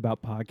I've liked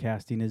about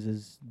podcasting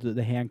is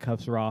the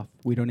handcuffs are off.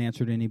 We don't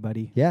answer to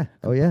anybody. Yeah.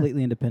 Oh yeah.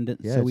 Completely independent.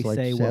 Yeah. so it's we like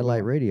say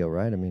satellite what radio,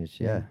 right? I mean, it's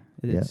It's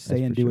that's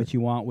say and for do sure. what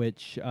you want,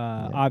 which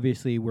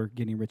obviously we're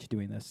getting rich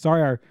doing this.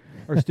 Sorry,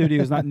 our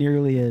studio is not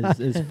nearly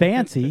as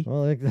fancy.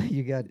 Well,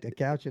 you got a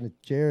couch and a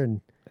chair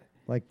and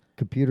like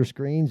computer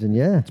screens, and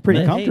yeah, It's pretty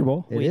But, hey,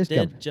 comfortable. It we is did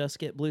comfortable. just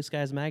get Blue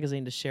Skies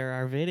Magazine to share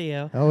our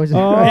video. Oh, is it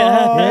Oh, right?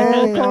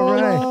 Hey, all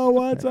Cola, right.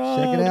 what's up?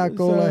 Check it out,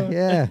 Cola. So-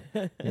 Yeah.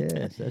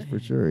 Yes, that's for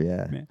sure.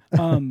 Yeah.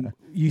 Man,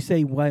 you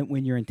say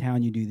when you're in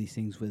town, you do these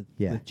things with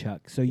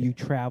Chuck. So you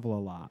travel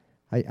a lot.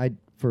 I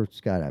for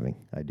skydiving,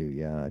 I do.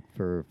 Yeah.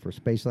 For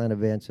Spaceland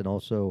events, and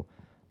also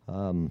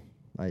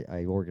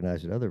I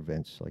organize at other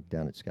events like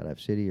down at Skydive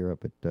City or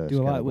up at Do a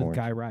Skydive lot with Orange.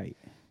 Guy Wright.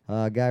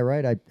 Guy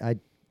Wright,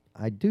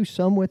 I do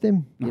some with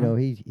him. You Uh-huh. know,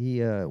 he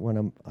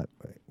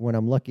when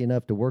I'm lucky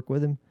enough to work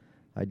with him,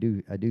 I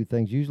do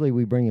things. Usually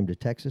we bring him to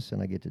Texas,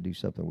 and I get to do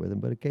something with him.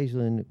 But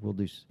occasionally we'll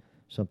do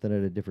something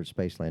at a different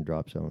Spaceland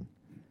drop zone,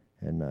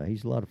 and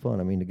he's a lot of fun.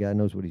 I mean, the guy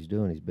knows what he's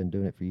doing. He's been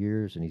doing it for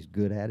years, and he's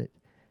good at it,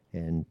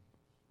 and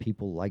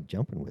people like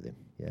jumping with him.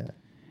 Yeah.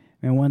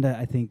 And one of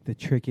I think the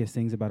trickiest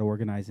things about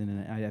organizing,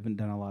 and I haven't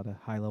done a lot of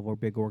high level or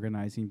big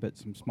organizing, but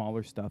some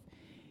smaller stuff,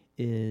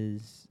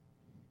 is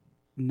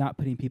not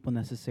putting people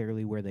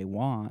necessarily where they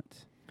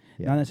want.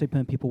 Yeah. Not necessarily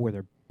putting people where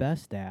they're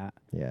best at,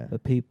 Yeah.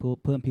 but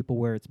putting people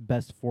where it's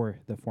best for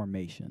the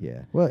formation.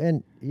 Yeah. Well,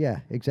 and yeah,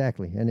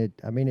 exactly. And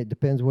it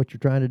depends what you're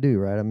trying to do,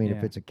 right? I mean, if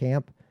Yeah. it's a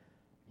camp,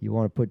 you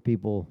want to put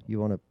people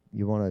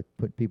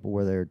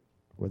where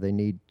they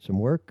need some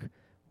work,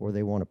 or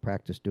they want to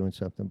practice doing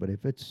something. But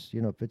if it's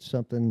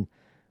something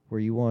where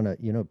you want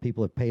to,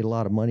 people have paid a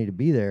lot of money to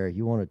be there,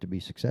 you want it to be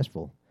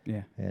successful.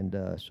 Yeah. And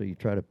so you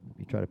try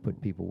to put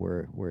people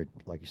where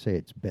like you say,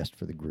 it's best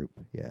for the group.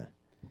 Yeah.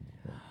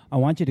 I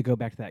want you to go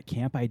back to that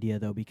camp idea,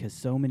 though, because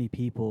so many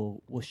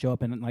people will show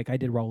up, and like I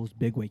did Raul's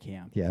Big Way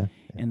Camp. Yeah.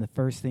 And the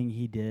first thing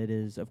he did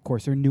is, of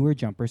course, they're newer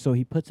jumpers, so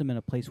he puts them in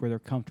a place where they're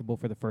comfortable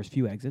for the first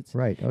few exits.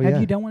 Right. Oh, Have yeah.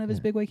 you done one of his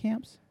Yeah. Big Way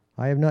camps?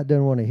 I have not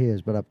done one of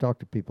his, but I've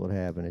talked to people that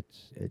have, and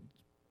it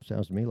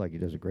sounds to me like he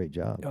does a great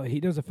job. Oh, he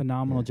does a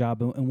phenomenal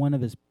job. And one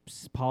of his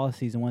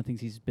policies and one of the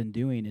things he's been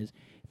doing is,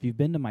 if you've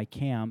been to my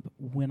camp,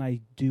 when I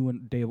do a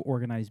day of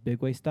organized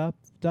Big Way stuff,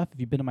 if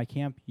you've been to my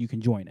camp, you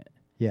can join it.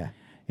 Yeah.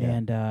 Yeah.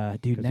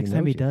 And, dude, 'Cause next he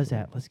time he knows you. does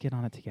that, let's get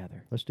on it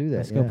together. Let's do that.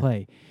 Let's go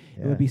play.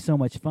 It Yeah. would be so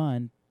much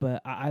fun.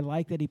 But I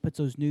like that he puts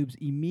those noobs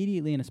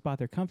immediately in a spot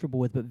they're comfortable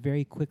with, but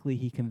very quickly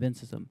he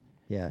convinces them.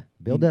 Yeah.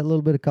 Build that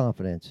little bit of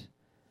confidence,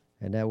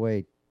 and that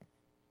way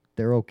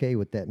they're okay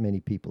with that many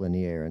people in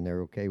the air, and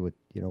they're okay with,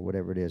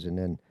 whatever it is. And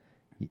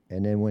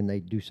then when they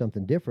do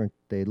something different,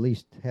 they at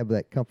least have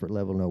that comfort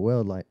level. Know,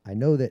 well, like I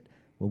know that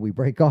when we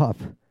break off,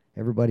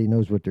 everybody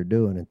knows what they're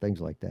doing and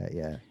things like that.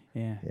 Yeah.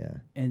 Yeah. Yeah.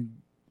 And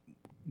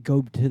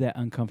go to that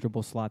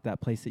uncomfortable slot, that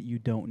place that you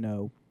don't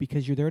know,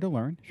 because you're there to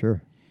learn.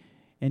 Sure.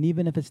 And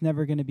even if it's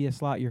never going to be a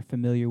slot you're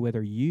familiar with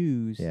or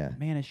use, Yeah.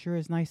 man, it sure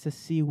is nice to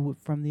see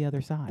from the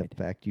other side. The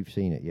fact you've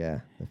seen it,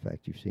 yeah. The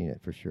fact you've seen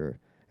it for sure.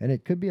 And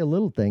it could be a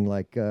little thing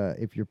like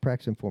if you're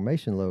practicing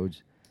formation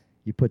loads,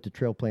 you put the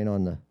trail plane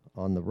on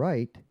the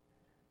right,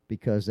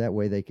 because that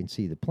way they can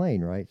see the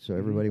plane, right? So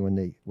everybody when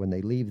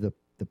they leave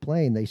the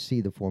plane, they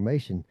see the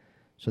formation.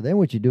 So then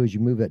what you do is you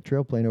move that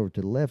trail plane over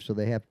to the left, so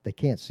they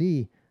can't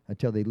see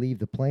until they leave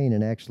the plane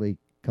and actually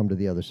come to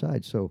the other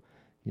side. So,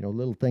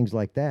 little things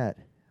like that.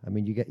 I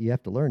mean, you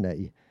have to learn that.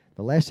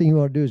 The last thing you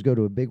want to do is go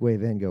to a big wave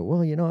event and go,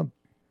 well, I'm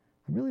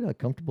really not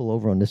comfortable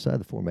over on this side of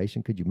the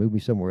formation. Could you move me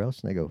somewhere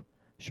else? And they go,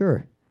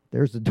 sure.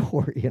 There's the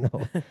door.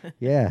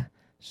 Yeah.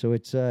 So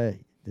it's a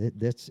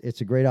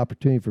great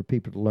opportunity for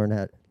people to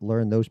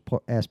learn those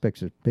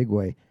aspects of big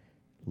way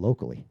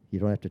locally. You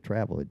don't have to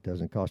travel. It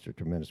doesn't cost a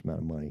tremendous amount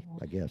of money.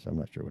 I guess I'm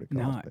not sure what it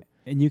costs. No, But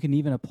and you can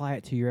even apply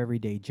it to your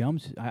everyday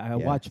jumps. I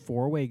watch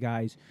 4-way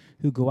guys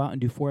who go out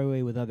and do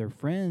 4-way with other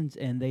friends,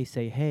 and they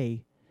say,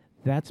 hey,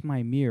 that's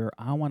my mirror.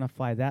 I want to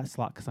fly that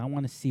slot because I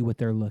want to see what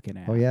they're looking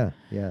at. oh yeah.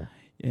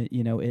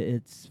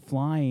 It's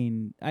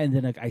flying. And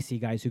then I see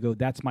guys who go,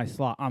 that's my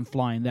slot. I'm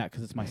flying that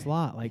because it's my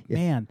slot. Like,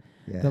 man,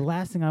 Yeah. the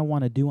last thing I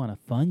want to do on a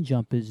fun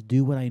jump is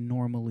do what I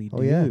normally Oh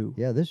do.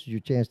 yeah. This is your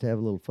chance to have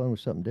a little fun with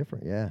something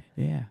different. Yeah.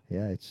 Yeah.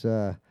 Yeah, it's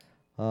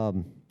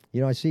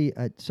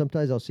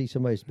sometimes I'll see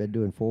somebody that's been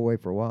doing 4-way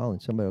for a while,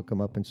 and somebody will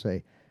come up and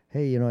say,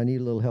 hey, I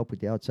need a little help with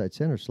the outside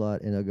center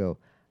slot, and they'll go,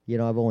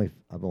 I've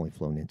only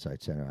flown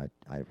inside center.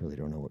 I really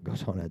don't know what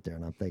goes on out there.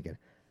 And I'm thinking,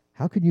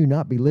 how can you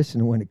not be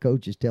listening when a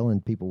coach is telling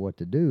people what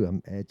to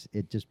do?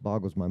 It just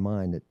boggles my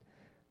mind that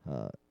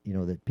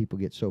that people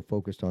get so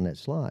focused on that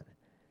slot,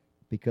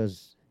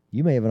 because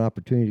you may have an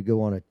opportunity to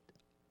go on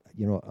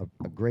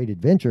a great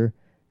adventure.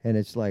 And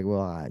it's like,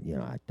 well, I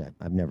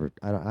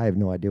have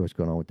no idea what's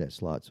going on with that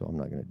slot, so I'm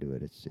not going to do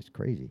it. It's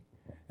crazy.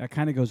 That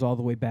kind of goes all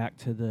the way back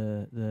to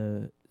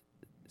the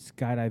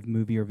skydive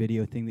movie or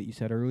video thing that you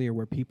said earlier,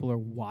 where people are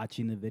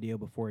watching the video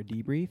before a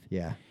debrief.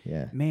 Yeah.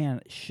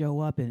 Man, show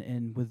up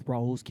and with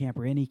Raul's camp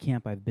or any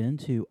camp I've been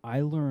to,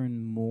 I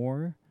learn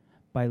more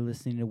by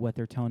listening to what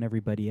they're telling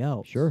everybody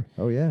else. Sure.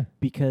 Oh, yeah.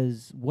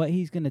 Because what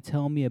he's going to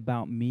tell me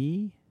about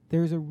me,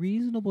 there's a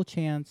reasonable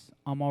chance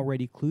I'm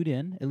already clued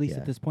in, at least Yeah.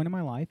 at this point in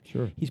my life.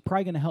 Sure. He's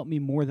probably going to help me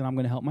more than I'm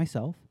going to help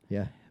myself.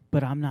 Yeah.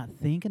 But I'm not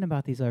thinking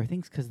about these other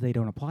things because they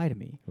don't apply to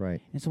me.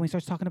 Right. And so when he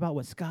starts talking about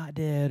what Scott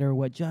did or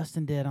what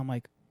Justin did, I'm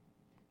like,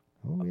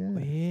 Oh,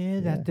 yeah.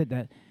 that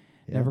Yeah.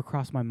 never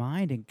crossed my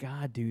mind. And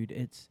God, dude,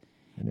 it's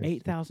And there's-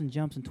 8,000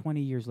 jumps and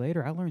 20 years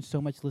later. I learned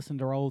so much listening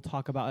to Raul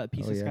talk about a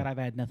piece Oh, of yeah. skydive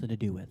I had nothing to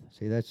do with.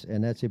 See,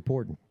 that's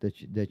important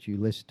that you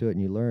listen to it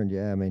and you learned.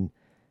 Yeah, I mean,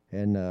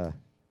 and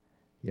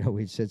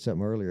we said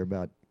something earlier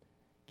about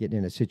getting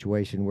in a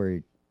situation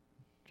where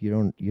you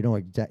don't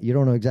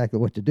know exactly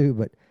what to do.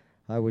 But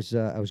I was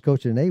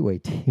coaching an 8-way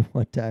team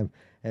one time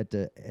at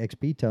the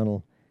XP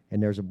tunnel,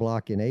 and there's a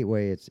block in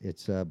 8-way.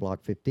 It's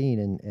block 15,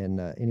 and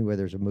anyway,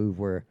 there's a move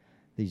where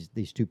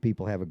these two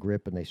people have a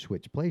grip and they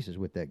switch places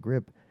with that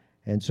grip,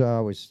 and so I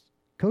was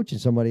coaching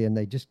somebody and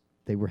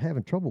they were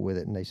having trouble with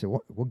it, and they said,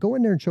 well, go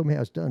in there and show me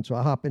how it's done. So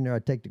I hop in there, I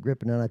take the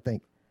grip, and then I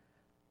think,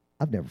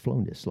 I've never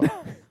flown this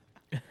slot.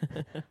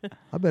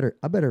 I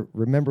better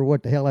remember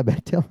what the hell I've been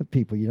telling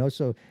people,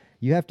 So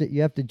you have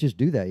to just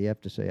do that. You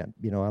have to say,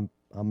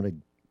 I'm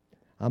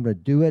gonna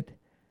do it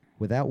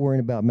without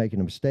worrying about making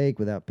a mistake,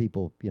 without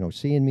people,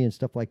 seeing me and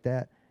stuff like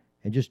that,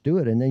 and just do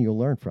it, and then you'll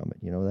learn from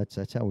it.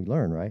 That's how we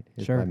learn, right?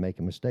 Is Sure. by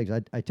making mistakes.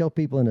 I tell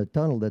people in the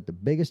tunnel that the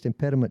biggest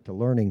impediment to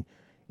learning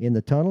in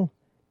the tunnel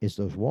is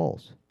those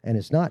walls, and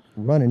it's not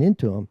running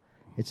into them.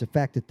 It's the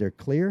fact that they're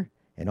clear,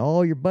 and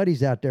all your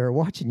buddies out there are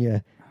watching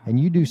you, and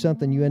you do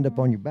something, you end up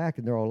on your back,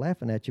 and they're all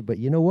laughing at you. But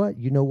you know what?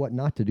 You know what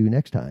not to do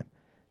next time,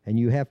 and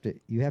you have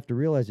to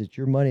realize it's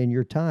your money and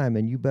your time,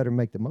 and you better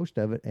make the most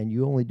of it. And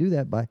you only do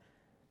that by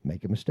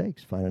making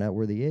mistakes, finding out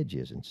where the edge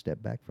is, and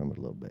step back from it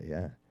a little bit.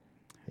 Yeah.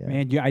 Yeah.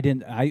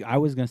 Man, I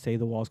was gonna say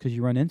the walls because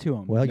you run into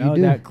them. Well, No, you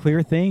do. That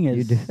clear thing You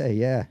is. do,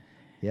 yeah.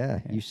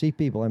 You see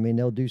people. I mean,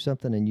 they'll do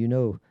something, and you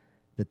know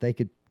that they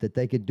could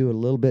do it a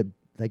little bit.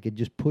 They could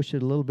just push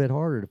it a little bit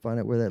harder to find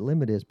out where that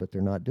limit is, but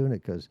they're not doing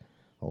it because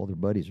all their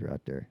buddies are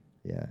out there.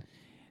 Yeah.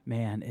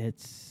 Man,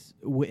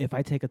 if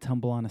I take a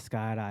tumble on a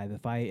skydive,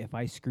 if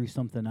I screw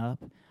something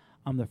up,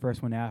 I'm the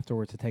first one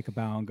afterwards to take a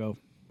bow and go,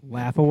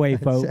 laugh away,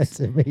 folks. That's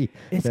me.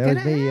 It's That gonna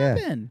was me, yeah.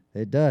 happen.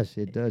 It does.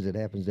 It does. It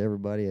happens to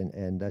everybody,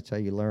 and that's how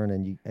you learn.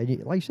 And you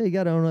like you say, you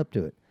got to own up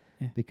to it.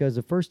 Yeah. Because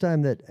the first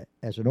time that,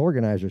 as an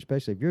organizer,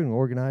 especially if you're an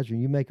organizer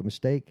and you make a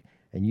mistake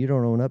and you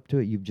don't own up to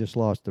it, you've just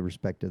lost the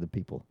respect of the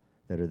people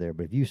that are there.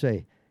 But if you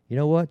say, you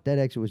know what, that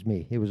exit was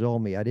me. It was all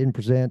me. I didn't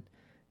present.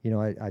 You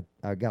know,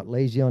 I got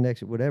lazy on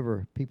exit,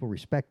 whatever. People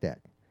respect that.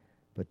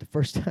 But the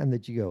first time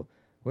that you go,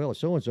 well,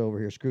 so-and-so over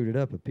here screwed it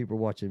up, and people are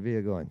watching the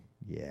video going,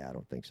 yeah, I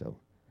don't think so.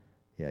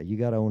 Yeah, you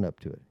got to own up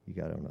to it. You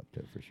got to own up to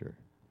it for sure.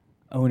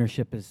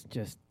 Ownership is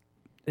just,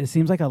 it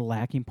seems like a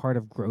lacking part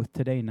of growth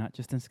today, not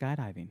just in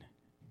skydiving.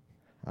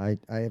 I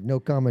have no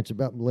comments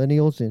about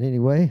millennials in any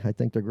way. I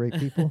think they're great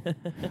people.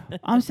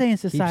 I'm saying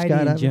society in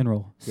skydiving?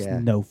 general. Yeah.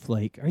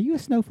 Snowflake. Are you a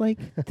snowflake,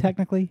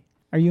 technically?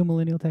 Are you a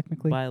millennial,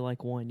 technically? By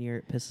like 1 year,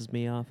 it pisses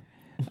me off.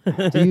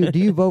 Do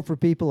you vote for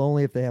people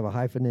only if they have a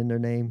hyphen in their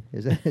name?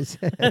 Is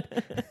that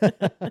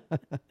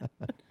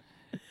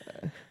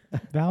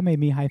Val made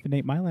me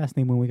hyphenate my last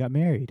name when we got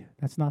married.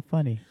 That's not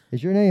funny.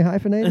 is your name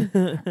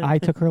hyphenated? I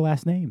took her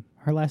last name.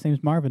 Her last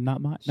name's Marvin,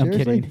 not mine. No, I'm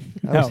Seriously? kidding.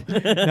 I No, was-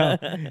 no.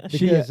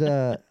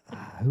 Because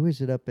who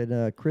is it up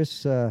in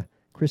Chris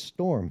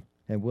Storm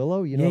and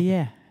Willow? You know?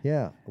 yeah.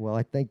 Yeah. Well,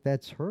 I think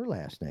that's her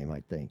last name.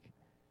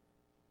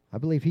 I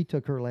believe he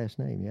took her last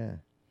name. Yeah.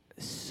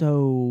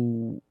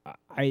 So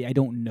I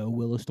don't know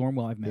Willow Storm.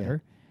 Well, I've met Yeah.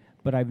 her,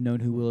 but I've known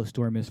who Willow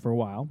Storm is for a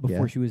while before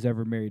Yeah. she was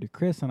ever married to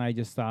Chris, and I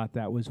just thought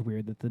that was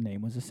weird that the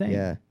name was the same.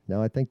 Yeah.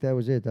 No, I think that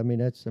was it.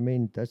 That's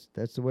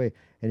the way.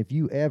 And if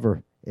you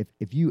ever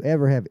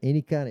have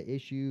any kind of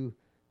issue,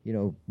 you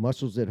know,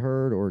 muscles that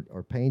hurt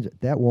or pains,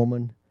 that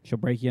woman, She'll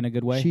break you in a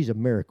good way. she's a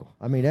miracle.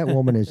 I mean, that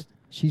woman is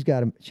she's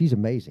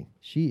amazing.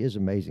 She is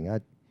amazing.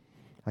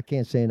 I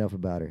can't say enough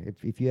about her.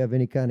 If you have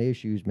any kind of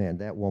issues, man,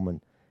 that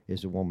woman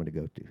is a woman to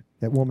go to.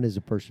 That woman is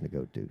a person to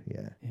go to.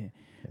 Yeah.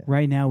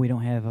 Right now, we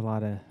don't have a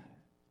lot of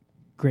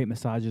great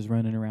massages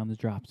running around the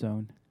drop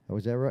zone. Oh,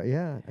 is that right?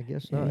 Yeah, I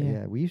guess not. Yeah.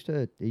 Yeah. We used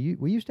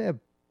to have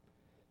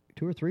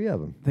 2 or 3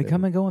 of them. They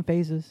come and go in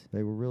phases.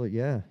 They were really,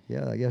 yeah.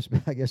 I guess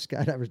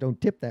skydivers don't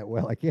tip that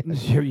well. I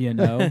guess. Sure, you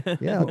know.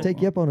 Yeah, I'll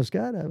take you up on a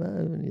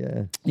skydive.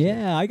 Yeah.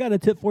 Yeah, I got a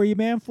tip for you,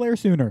 man. Flare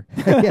sooner.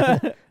 Yeah,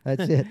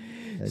 that's it.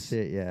 That's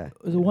it. Yeah.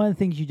 So one of the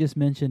things you just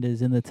mentioned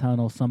is in the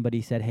tunnel,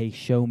 somebody said, "Hey,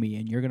 show me,"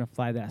 and you're gonna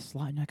fly that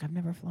slide. And you're like, I've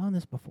never flown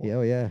this before. Yeah.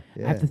 Oh, yeah.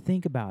 I have to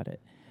think about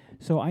it.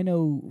 So I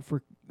know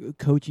for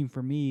coaching,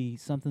 for me,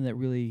 something that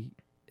really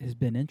has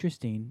been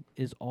interesting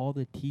is all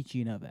the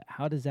teaching of it.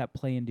 How does that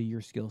play into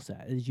your skill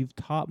set? As you've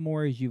taught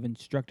more, as you've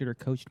instructed or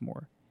coached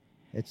more?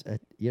 It's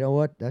you know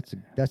what? That's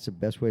the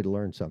best way to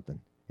learn something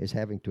is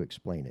having to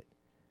explain it.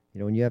 You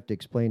know, when you have to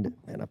explain it,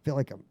 man, I feel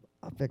like I'm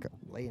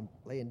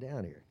laying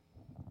down here.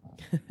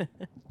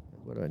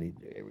 What do I need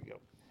to do? Here we go.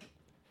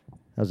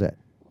 How's that?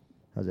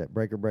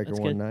 Breaker That's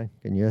good. 19.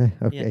 Can you?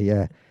 Okay,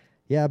 yeah.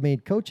 Yeah, I mean,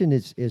 coaching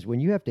is when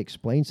you have to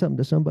explain something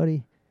to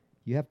somebody,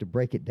 you have to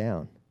break it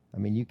down. I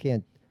mean, you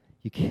can't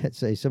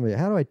say somebody,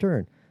 how do I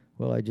turn?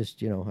 Well, I just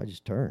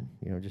turn.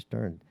 Just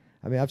turn.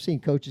 I mean, I've seen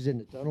coaches in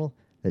the tunnel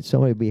that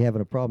somebody will be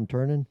having a problem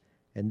turning,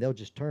 and they'll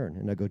just turn,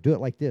 and they'll go, do it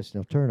like this,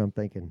 and they'll turn. I'm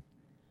thinking,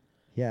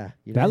 yeah.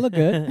 That looked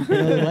good.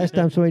 The last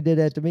time somebody did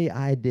that to me,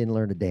 I didn't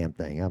learn a damn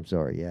thing. I'm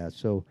sorry. Yeah.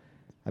 So,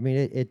 I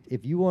mean,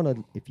 if you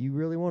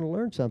really want to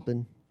learn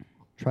something,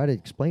 try to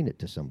explain it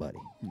to somebody.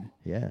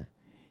 Yeah.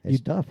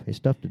 It's tough. It's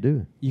tough to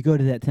do. You go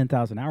to that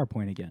 10,000 hour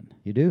point again.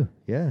 You do.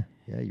 Yeah.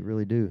 Yeah, you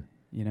really do.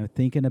 You know,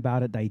 thinking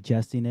about it,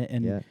 digesting it.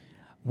 And Yeah.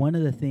 one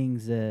of the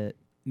things that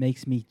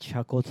makes me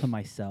chuckle to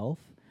myself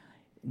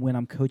when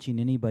I'm coaching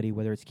anybody,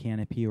 whether it's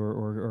Canopy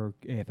or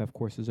AFF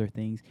courses or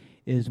things,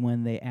 is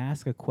when they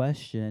ask a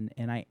question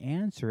and I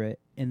answer it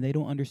and they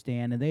don't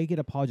understand and they get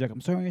apologetic. I'm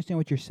sorry, I don't understand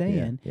what you're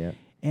saying. Yeah.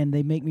 And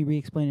they make me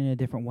re-explain it in a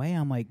different way.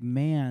 I'm like,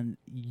 man,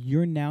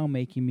 you're now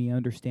making me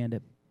understand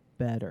it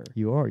better.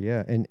 You are,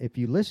 yeah. And if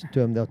you listen to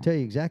them, they'll tell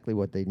you exactly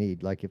what they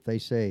need. Like if they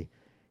say,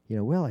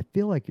 well, I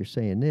feel like you're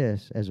saying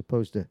this, as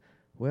opposed to,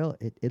 well,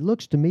 it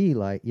looks to me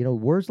like,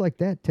 words like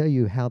that tell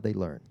you how they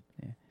learn.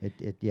 Yeah.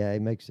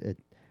 It makes it.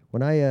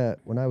 When I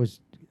was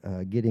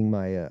getting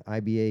my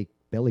IBA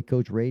belly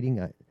coach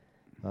rating,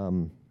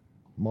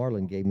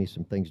 Marlon gave me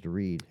some things to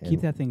read.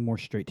 Keep that thing more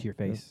straight to your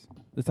face.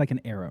 It's like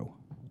an arrow.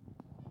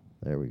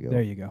 There we go.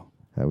 There you go.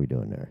 How we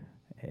doing there?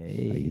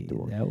 Hey,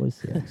 doing? that was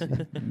sexy.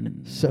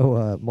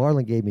 So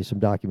Marlon gave me some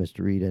documents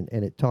to read, and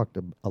it talked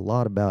a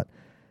lot about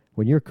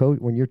when you're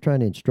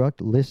trying to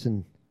instruct,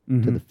 listen to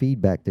Mhm. the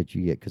feedback that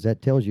you get, because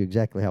that tells you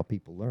exactly how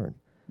people learn.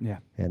 Yeah.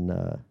 And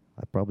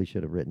I probably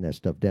should have written that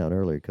stuff down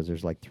earlier, because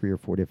there's like 3 or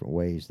 4 different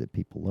ways that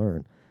people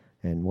learn.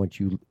 And once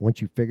you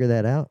figure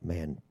that out,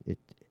 man,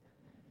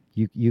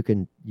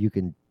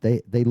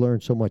 they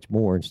learn so much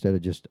more, instead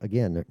of just,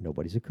 again,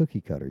 nobody's a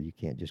cookie cutter. You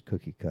can't just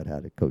cookie cut how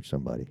to coach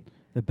somebody.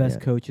 The best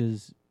Yeah.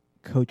 coaches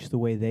coach the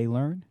way they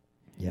learn,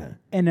 Yeah.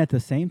 and at the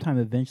same time,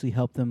 eventually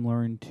help them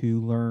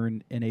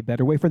learn in a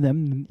better way for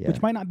them, Yeah.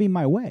 which might not be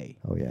my way,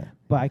 Oh yeah.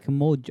 but I can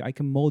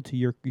mold to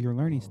your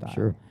learning style.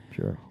 Sure.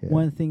 Yeah.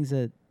 One of the things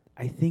that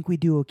I think we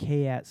do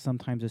okay at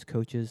sometimes as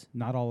coaches,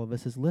 not all of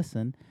us, is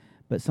listen.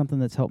 But something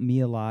that's helped me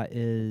a lot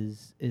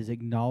is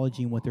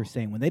acknowledging what they're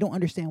saying when they don't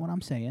understand what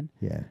I'm saying.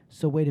 Yeah.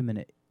 So wait a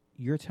minute,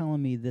 you're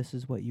telling me this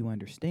is what you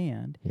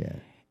understand, Yeah.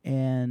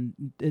 and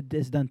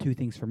it's done 2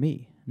 things for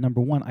me.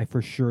 Number 1, I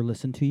for sure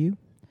listen to you.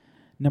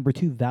 Number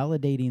 2,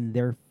 validating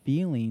their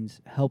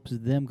feelings helps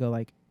them go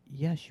like,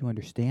 yes, you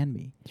understand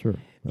me. Sure.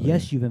 Oh,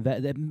 Yes, you've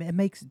invested. It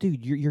makes,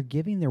 dude, you're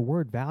giving their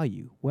word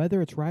value. Whether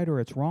it's right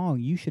or it's wrong,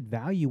 you should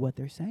value what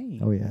they're saying.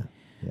 Yeah. Oh yeah.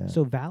 Yeah.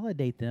 So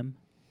validate them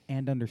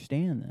and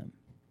understand them.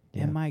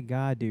 Yeah. And my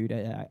God, dude,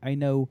 I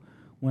know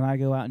when I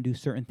go out and do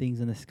certain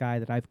things in the sky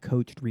that I've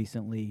coached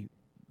recently,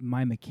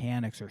 my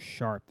mechanics are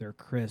sharp. They're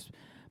crisp.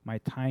 My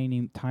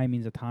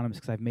timing's autonomous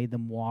because I've made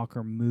them walk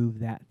or move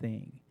that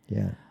thing.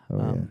 Yeah.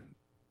 Oh yeah.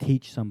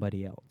 Teach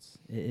somebody else.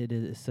 It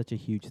is such a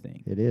huge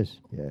thing. It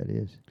is. Yeah, it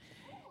is.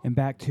 And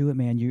back to it,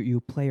 man.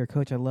 You player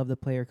coach. I love the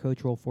player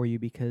coach role for you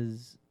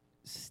because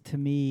to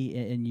me,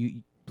 and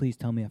you please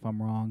tell me if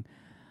I'm wrong,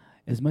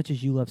 as much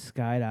as you love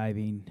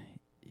skydiving,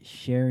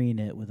 sharing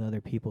it with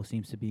other people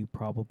seems to be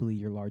probably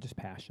your largest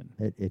passion.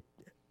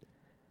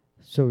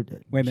 So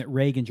Wait a minute,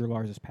 Reagan's your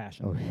largest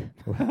passion. Oh,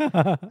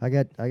 well, I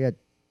got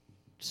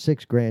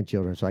 6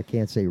 grandchildren, so I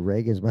can't say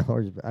Reagan's my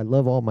largest. I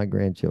love all my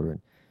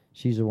grandchildren.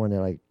 She's the one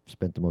that I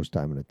spent the most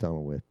time in the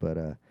tunnel with.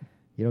 But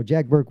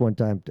Jack Burke one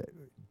time,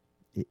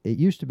 it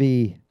used to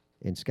be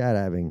in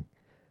skydiving,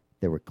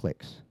 there were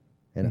clicks,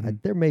 and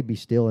there may be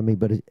still. I mean,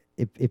 but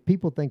if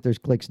people think there's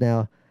clicks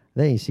now,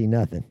 they ain't seen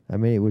nothing. I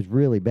mean, it was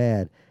really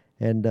bad.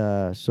 And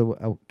so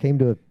I came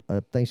to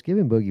a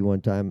Thanksgiving boogie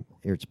one time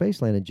here at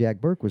Spaceland, and Jack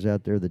Burke was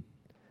out there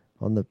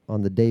on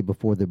the day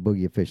before the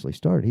boogie officially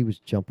started. He was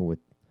jumping with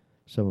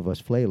some of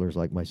us flailers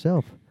like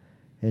myself,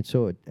 and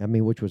so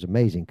which was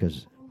amazing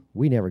because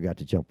we never got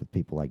to jump with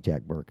people like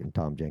Jack Burke and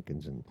Tom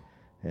Jenkins and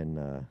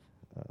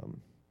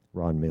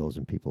Ron Mills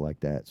and people like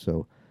that.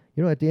 So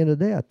at the end of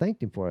the day, I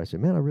thanked him for it. I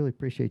said, "Man, I really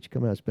appreciate you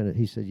coming out and spending it."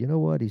 He said, "You know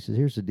what?" He says,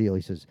 "Here's the deal."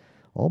 He says,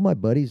 "All my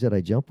buddies that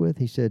I jump with,"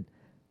 he said,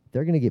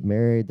 "they're going to get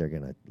married. They're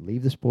going to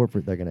leave the sport.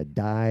 They're going to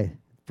die.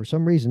 For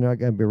some reason, they're not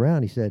going to be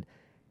around." He said,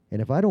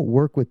 "And if I don't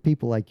work with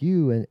people like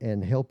you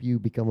and help you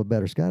become a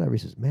better skydiver," he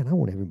says, "man, I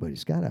want everybody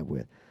to skydive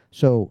with."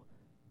 So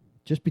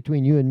just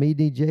between you and me,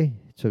 DJ,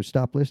 so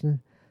stop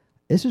listening.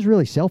 This is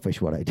really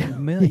selfish what I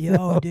do.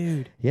 Yo,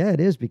 dude. Yeah, it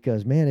is,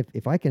 because, man,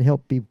 if I can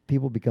help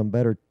people become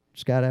better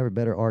skydiver,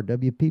 better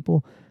RW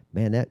people,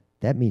 man,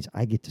 that means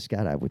I get to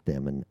skydive with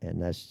them, and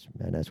that's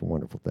a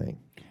wonderful thing.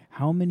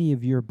 How many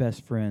of your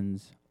best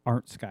friends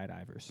aren't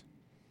skydivers?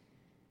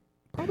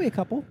 Probably a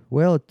couple.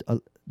 Well,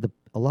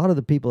 a lot of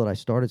the people that I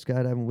started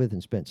skydiving with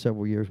and spent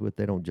several years with,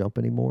 they don't jump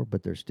anymore,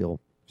 but they're still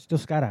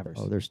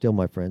skydivers. they're still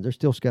my friends. They're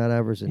still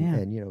skydivers, and, Yeah.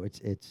 and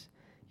it's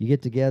you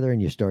get together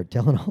and you start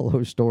telling all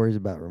those stories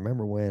about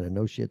remember when, and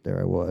no shit, there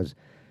I was.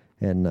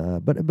 And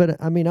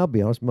but I mean, I'll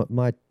be honest,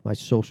 my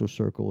social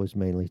circle is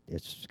mainly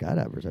it's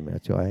skydivers. I mean,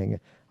 that's who I hang.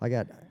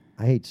 I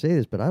hate to say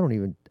this, but I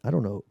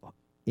don't know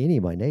any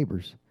of my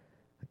neighbors,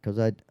 because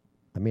I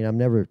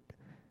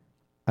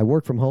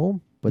work from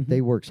home, but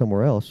they work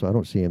somewhere else, so I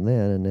don't see them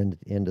then. And then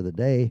at the end of the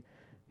day,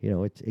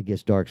 it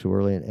gets dark so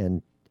early,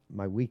 and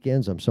my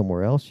weekends I'm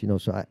somewhere else,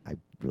 so I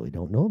really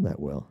don't know them that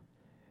well.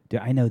 Dude,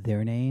 I know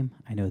their name.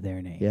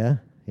 Yeah,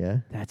 yeah.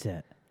 That's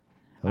it.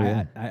 Oh,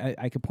 yeah.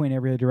 I could point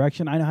every other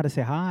direction. I know how to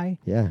say hi.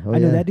 Yeah. Oh, I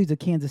know yeah. that dude's a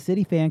Kansas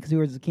City fan because he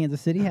wears a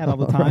Kansas City hat all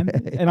the time.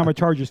 Right. And I'm a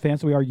Chargers fan,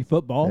 so we argue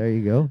football. There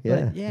you go.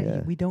 Yeah. But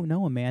yeah, we don't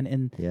know him, man.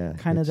 And Yeah,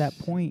 kind of that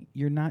it's- point,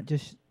 you're not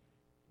just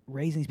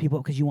raising these people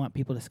because you want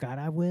people to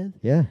skydive with.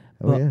 Yeah.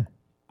 Oh, But yeah.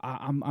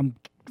 I'm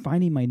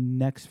finding my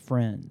next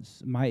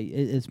friends.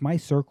 It's my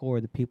circle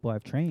or the people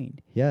I've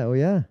trained. Yeah. Oh,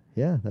 yeah.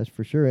 Yeah. That's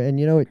for sure.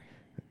 And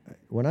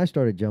when I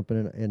started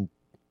jumping, and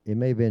it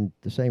may have been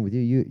the same with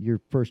you. Your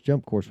first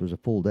jump course was a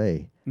full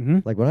day. Mm-hmm.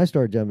 Like when I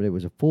started jumping, it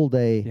was a full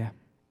day. Yeah.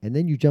 And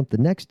then you jumped the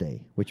next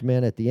day, which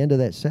meant at the end of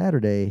that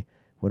Saturday,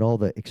 when all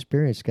the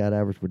experienced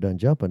skydivers were done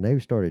jumping, they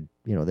started,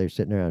 they were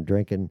sitting around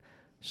drinking,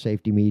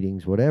 safety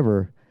meetings,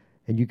 whatever,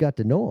 and you got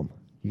to know them.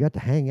 You got to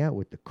hang out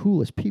with the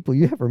coolest people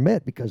you ever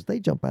met because they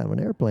jump out of an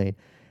airplane.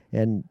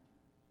 And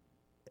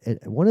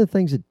one of the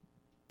things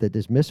that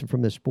is missing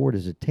from this sport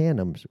is the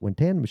tandems. When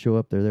tandems show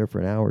up, they're there for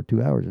an hour,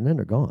 2 hours, and then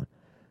they're gone.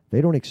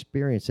 They don't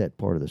experience that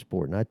part of the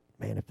sport.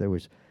 And if there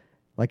was,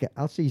 like,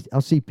 I'll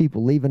see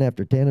people leaving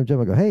after tandem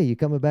jump. I go, "Hey, you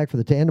coming back for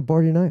the tandem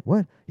party tonight?"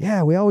 "What?"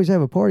 "Yeah, we always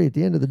have a party at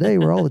the end of the day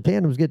where all the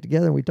tandems get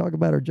together and we talk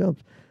about our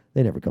jumps."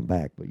 They never come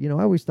back. But I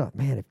always thought,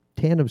 man, if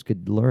tandems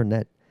could learn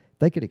that,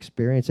 they could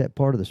experience that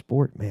part of the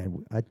sport,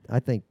 man, I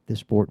think this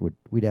sport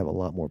we'd have a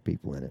lot more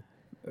people in it.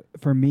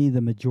 For me,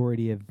 the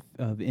majority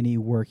of any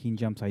working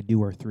jumps I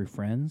do are through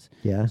friends.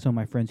 Yeah. So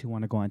my friends who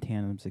want to go on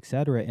tandems,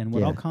 etc. And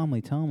what I'll Yeah.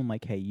 calmly tell them, I'm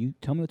like, hey, you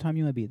tell me what time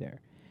you want to be there.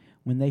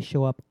 When they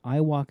show up, I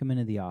walk them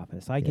into the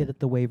office. I get Yeah. at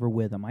the waiver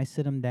with them. I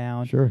sit them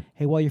down. Sure.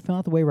 Hey, while you're filling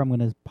out the waiver, I'm going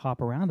to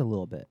pop around a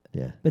little bit.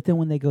 Yeah. But then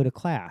when they go to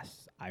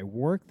class, I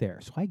work there,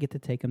 so I get to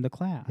take them to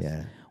class.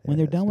 Yeah. When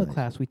yeah, they're that's done with nice.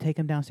 class, we take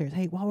them downstairs.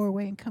 Hey, while we're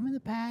waiting, come in the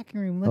packing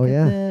room. Look Oh, at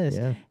yeah, this.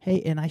 yeah.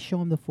 Hey, and I show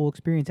them the full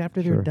experience.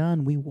 After Sure. they're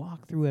done, we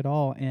walk through it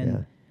all, and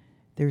Yeah.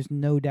 there's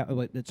no doubt.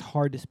 Like, it's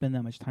hard to spend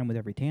that much time with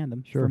every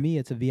tandem. Sure. For me,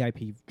 it's a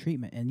VIP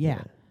treatment, and yeah,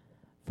 Yeah.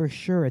 for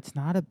sure, it's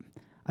not a.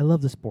 I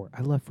love the sport.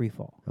 I love free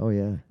fall. Oh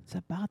yeah. It's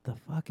about the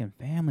fucking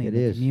family It and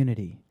the is.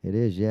 community. It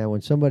is, yeah.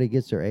 When somebody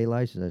gets their A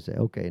license, I say,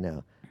 okay,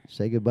 now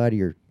say goodbye to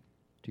your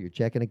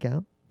checking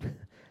account.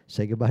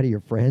 Say goodbye to your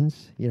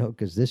friends,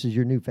 because this is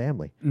your new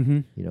family,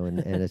 Mm-hmm.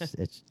 and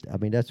it's. I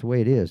mean, that's the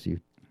way it is.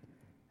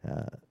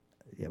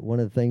 Yeah, one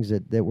of the things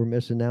that we're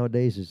missing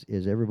nowadays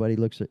is everybody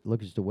looks at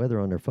the weather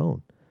on their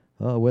phone.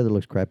 Oh, weather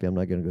looks crappy. I'm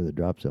not going to go to the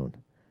drop zone.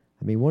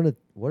 I mean, one of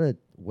the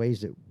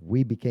ways that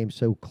we became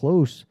so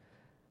close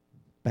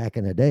back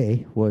in the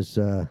day was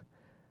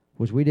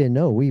we didn't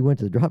know. We went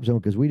to the drop zone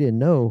because we didn't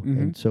know,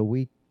 and so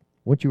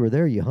once you were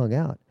there, you hung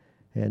out,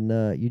 and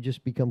you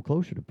just become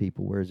closer to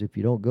people. Whereas if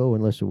you don't go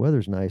unless the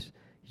weather's nice,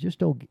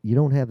 you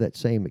don't have that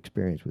same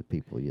experience with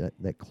people.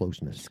 That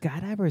closeness.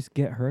 Skydivers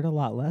get hurt a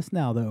lot less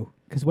now, though,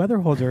 because weather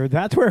holder,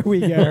 that's where we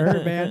get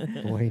hurt,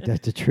 man. Boy, ain't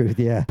that the truth?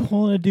 Yeah.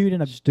 Pulling a dude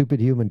in a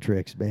Stupid human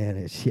tricks, man.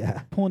 It's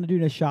pulling a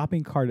dude in a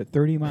shopping cart at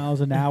 30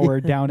 miles an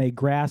hour down a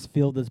grass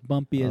field that's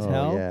bumpy as Oh,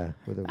 hell. yeah.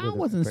 With a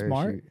Wasn't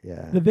smart. parachute.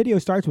 Yeah. The video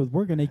starts with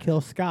 "We're gonna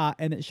kill Scott,"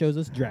 and it shows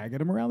us dragging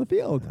him around the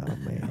field. Oh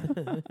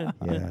man.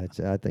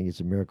 Yeah. I think it's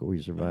a miracle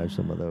we survived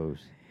some of those.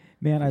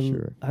 Man, for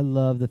sure. I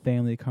love the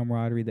family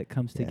camaraderie that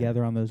comes Yeah.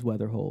 together on those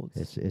weather holds.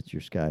 It's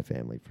your Sky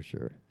family for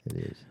sure. It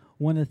is.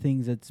 One of the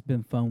things that's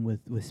been fun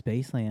with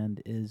Spaceland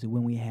is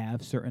when we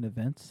have certain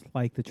events,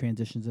 like the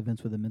transitions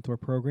events with the mentor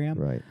program,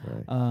 Right.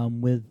 Right.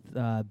 with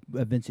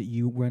events that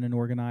you run and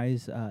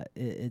organize.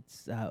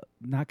 It's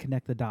not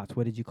connect the dots.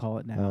 What did you call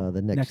it now?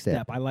 The next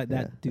step. I like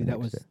Yeah, that, the dude. That next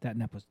was step. that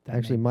nep was that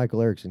Actually, name.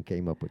 Michael Erickson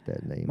came up with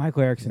that name.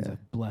 Michael Erickson's Yeah.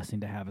 a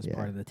blessing to have as Yeah.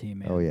 part of the team,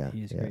 man. Oh, yeah,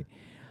 He is yeah. great.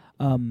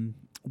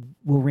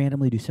 We'll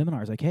randomly do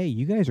seminars like, hey,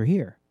 you guys are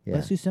here. Yeah.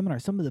 Let's do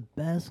seminars. Some of the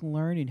best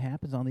learning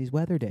happens on these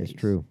weather days. It's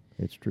true.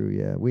 It's true.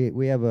 Yeah.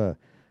 We have and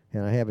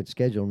I haven't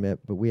scheduled them yet,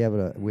 but we have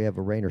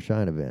a rain or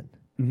shine event.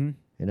 Mm-hmm.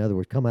 In other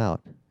words, come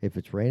out. If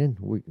it's raining,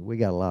 we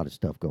got a lot of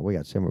stuff going. We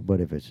got seminar, but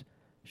if it's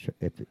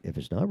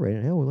not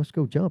raining, hell, well, let's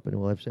go jumping,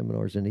 and we'll have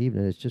seminars in the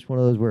evening. It's just one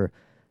of those where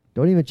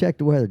don't even check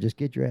the weather. Just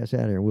get your ass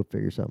out here, and we'll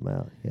figure something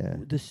out. Yeah.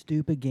 The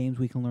stupid games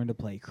we can learn to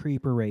play,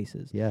 creeper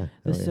races. Yeah.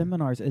 The Oh, yeah.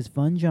 seminars as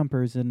fun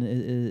jumpers and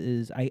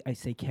I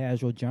say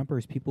casual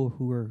jumpers, people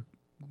who are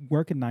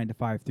working 9 to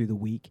 5 through the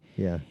week.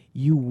 Yeah.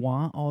 You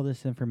want all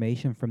this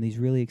information from these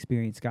really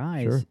experienced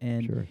guys, Sure.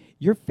 and Sure.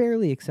 you're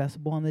fairly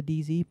accessible on the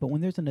DZ. But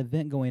when there's an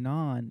event going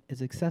on,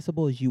 as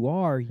accessible as you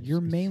are, you're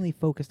it's- mainly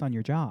focused on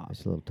your job.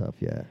 It's a little tough.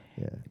 Yeah.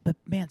 Yeah. But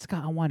man,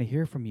 Scott, I want to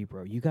hear from you,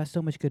 bro. You got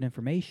so much good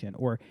information.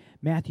 Or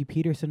Matthew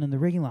Peterson in the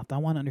rigging loft. I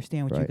want to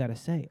understand what you Right. got to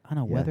say on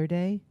a Yeah. weather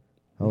day.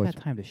 We got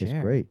time to share.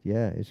 It's great.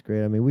 Yeah, it's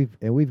great. I mean, we're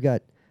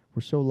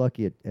so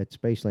lucky at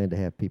Spaceland to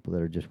have people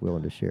that are just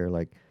willing to share,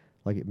 like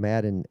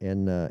Matt and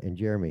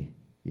Jeremy.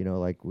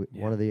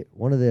 One of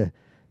the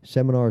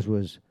seminars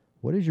was,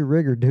 what does your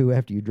rigger do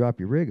after you drop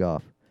your rig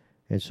off?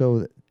 And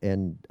so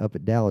and up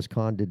at Dallas,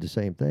 Con did the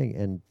same thing,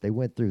 and they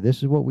went through.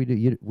 This is what we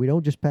do. We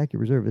don't just pack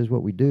your reserve. This is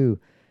what we do.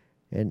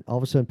 And all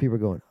of a sudden, people are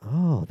going,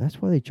 "Oh, that's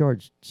why they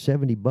charge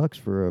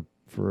 $70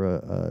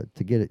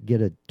 to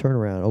get a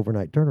turnaround,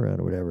 overnight turnaround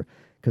or whatever."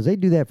 Because they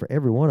do that for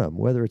every one of them,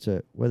 whether it's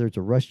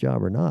a rush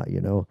job or not.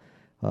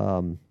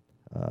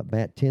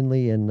 Matt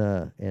Tinley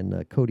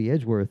and Cody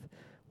Edgeworth.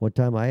 One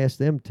time, I asked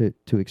them to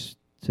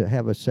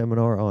have a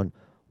seminar on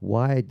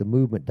why the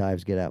movement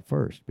dives get out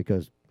first,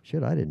 because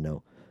shit, I didn't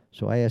know.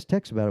 So I asked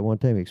Tex about it one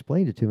time. He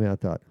explained it to me. I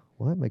thought,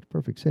 well, that makes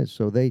perfect sense.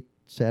 So they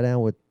sat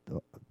down with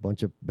a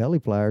bunch of belly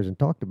flyers and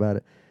talked about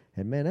it.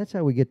 And man, that's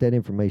how we get that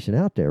information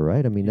out there,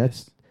 right? I mean,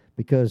 that's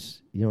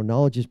because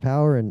knowledge is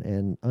power,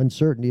 and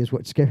uncertainty is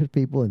what scares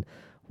people. And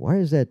why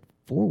is that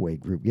 4-way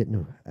group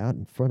getting out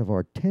in front of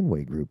our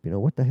 10-way group?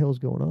 What the hell is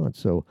going on?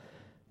 So,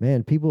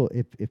 man, people,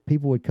 if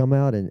people would come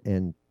out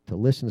and to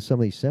listen to some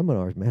of these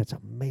seminars, man, it's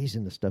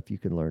amazing the stuff you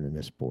can learn in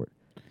this sport.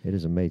 It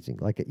is amazing.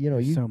 Like you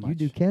much.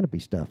 do canopy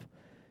stuff,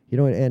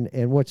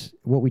 and what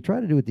we try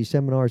to do with these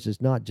seminars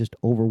is not just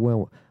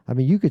overwhelm. I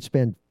mean, you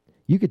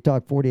could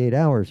talk 48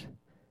 hours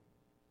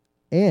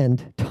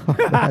and talk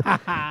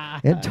about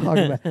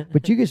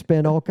but you could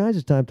spend all kinds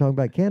of time talking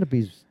about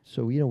canopies.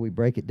 So we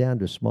break it down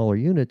to smaller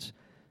units,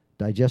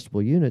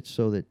 digestible units,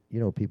 so that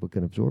people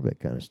can absorb that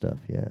kind of stuff.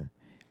 Yeah.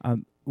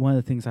 One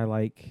of the things I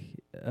like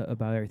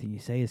about everything you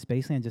say is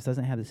Spaceland just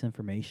doesn't have this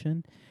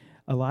information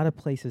a lot of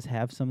places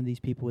have some of these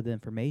people with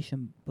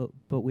information,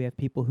 but we have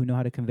people who know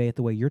how to convey it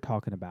the way you're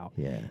talking about.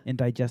 Yeah. In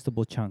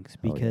digestible chunks.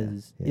 Oh, yeah,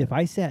 Because yeah. if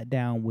I sat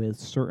down with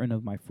certain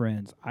of my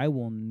friends, I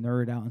will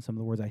nerd out on some of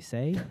the words I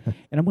say,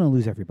 and I'm going to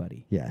lose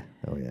everybody. Yeah.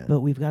 Oh yeah. But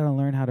we've got to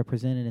learn how to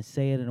present it and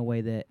say it in a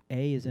way that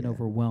A, isn't Yeah.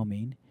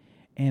 overwhelming,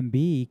 and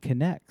B,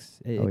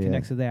 connects. It Oh, yeah.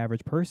 connects to the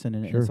average person,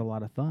 and Sure. it's a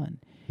lot of fun.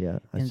 Yeah,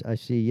 And- I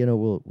see.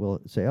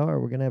 We'll say, all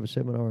right, we're gonna have a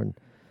seminar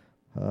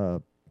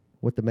on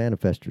what the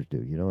manifestors do.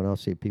 And I'll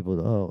see people.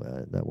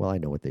 Well, I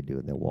know what they do,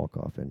 and they'll walk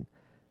off. And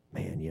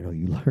man, you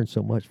learn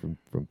so much from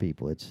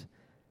people. It's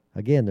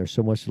again, there's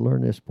so much to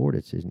learn in this sport.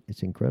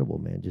 It's incredible,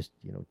 man. Just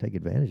take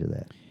advantage of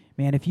that.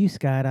 Man, if you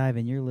skydive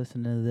and you're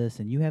listening to this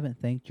and you haven't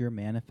thanked your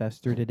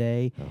manifestor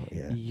today, Oh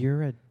yeah.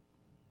 you're a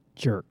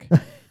jerk.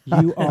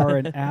 You are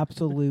an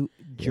absolute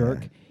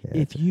jerk. Yeah,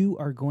 If you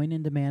are going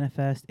into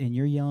manifest and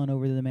you're yelling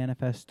over to the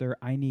manifestor,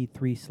 I need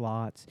 3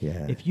 slots.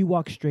 Yeah. If you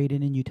walk straight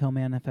in and you tell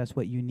manifest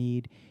what you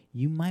need,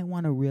 you might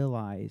want to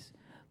realize,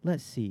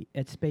 let's see,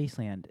 at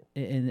Spaceland,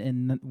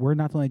 and we're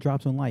not the only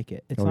drop zone like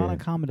it. It's Oh, not yeah.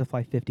 uncommon to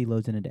fly 50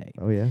 loads in a day.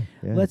 Oh yeah.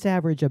 Yeah. Let's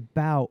average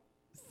about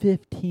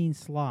 15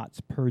 slots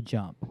per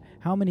jump.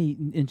 How many,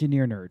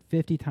 engineer nerd?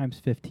 50 times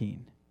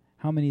 15.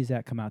 How many does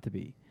that come out to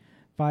be?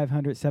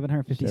 500,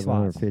 750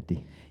 slots.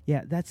 750.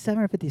 Yeah, that's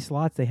 750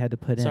 slots they had to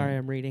put in. Sorry,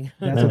 I'm reading.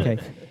 That's okay.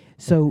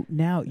 So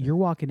now you're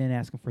walking in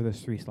asking for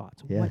those 3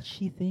 slots. Yeah. What's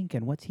she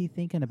thinking? What's he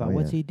thinking about? Oh,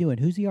 What's yeah. he doing?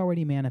 Who's he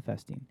already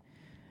manifesting?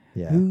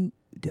 Yeah. Who?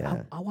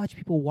 Yeah. I'll watch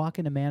people walk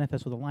into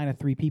manifest with a line of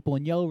 3 people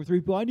and yell over 3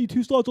 people, I need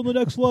 2 slots on the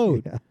next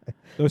load. Yeah.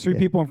 Those 3 Yeah.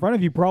 people in front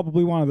of you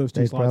probably wanted those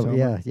 2 They slots.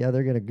 probably, over. yeah,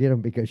 they're gonna get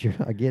them because you're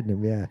not getting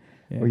them. Yeah.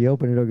 Yeah. Or you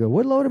open it, it'll go,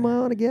 what load am I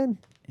on again?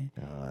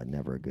 Yeah.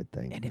 Never a good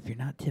thing. And if you're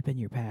not tipping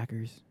your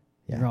Packers,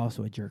 Yeah. you're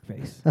also a jerk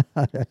face.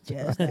 That's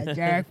Just a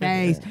jerk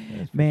face.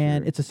 that's for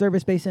Man, sure. it's a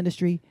service-based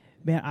industry.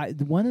 Man,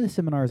 one of the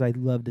seminars I'd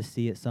love to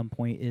see at some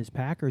point is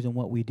Packers and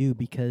what we do,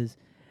 because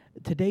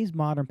today's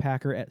modern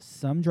Packer at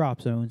some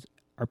drop zones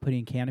are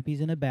putting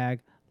canopies in a bag,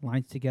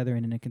 lines together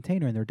and in a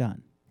container, and they're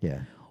done.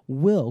 Yeah.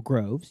 Will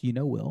Groves,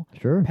 Will,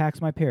 Sure.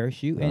 packs my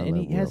parachute, I and love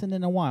he Will. hasn't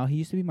in a while. He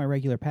used to be my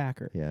regular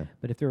Packer. Yeah.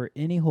 But if there are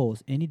any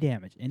holes, any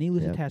damage, any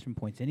loose Yep. attachment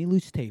points, any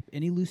loose tape,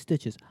 any loose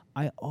stitches,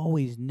 I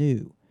always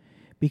knew,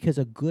 because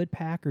a good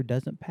Packer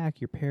doesn't pack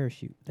your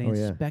parachute. They Oh,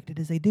 yeah. inspect it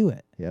as they do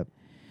it. Yep.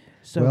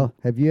 So well,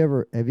 have you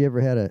ever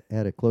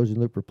had a closing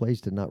loop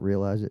replaced and not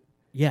realize it?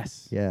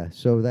 yes, Yeah.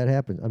 So that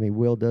happens. I mean,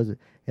 Will does it,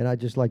 and I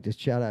just like to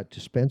shout out to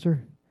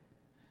Spencer.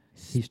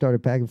 He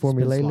started packing for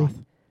me Spin lately.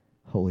 sloth.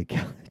 Holy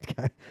cow! that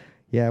guy.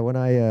 Yeah. When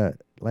I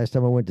last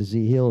time I went to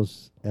Z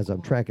Hills, as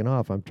I'm tracking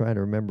off, I'm trying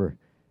to remember,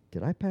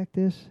 did I pack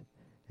this?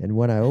 And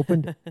when I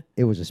opened,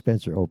 it was a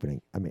Spencer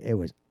opening. I mean, it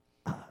was.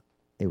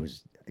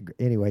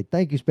 Anyway,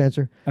 thank you,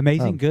 Spencer.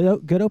 Amazing, good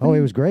opening. Oh,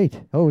 it was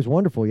great. Oh, it was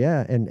wonderful.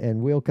 Yeah,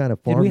 and Will kind of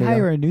Did farmed we me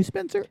hire out. a new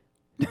Spencer?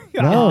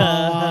 No.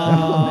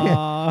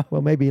 Aw.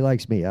 Well, maybe he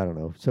likes me. I don't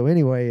know. So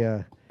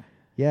anyway,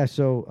 yeah.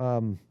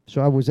 So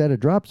I was at a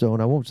drop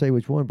zone. I won't say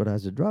which one, but I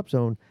was at a drop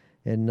zone,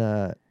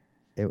 and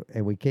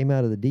we came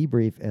out of the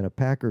debrief, and a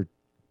Packer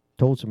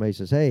told somebody,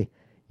 says, "Hey,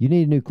 you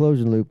need a new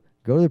closing loop.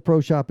 Go to the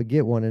pro shop and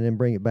get one, and then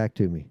bring it back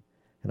to me."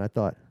 And I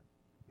thought,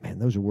 man,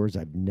 those are words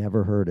I've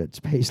never heard at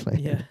Spaceland.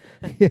 Yeah.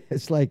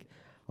 It's like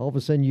all of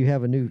a sudden you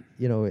have a new,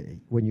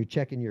 when you're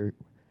checking your,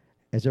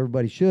 as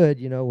everybody should,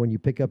 when you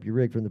pick up your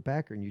rig from the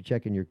Packer and you're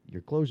checking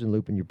your closing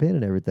loop and your pin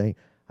and everything,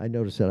 I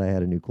noticed that I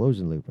had a new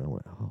closing loop. And I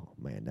went, oh,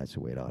 man, that's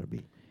the way it ought to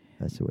be.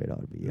 That's the way it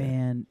ought to be. Yeah.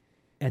 Man,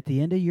 at the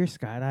end of your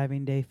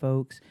skydiving day,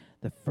 folks,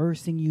 the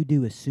first thing you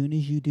do as soon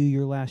as you do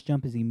your last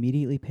jump is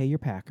immediately pay your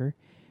Packer.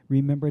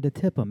 Remember to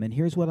tip them. And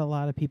here's what a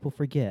lot of people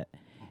forget.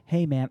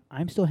 Hey, man,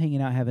 I'm still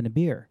hanging out having a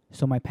beer,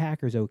 so my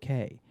Packer's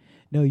okay.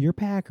 No, your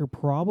Packer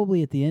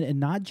probably at the end, and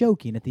not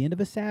joking, at the end of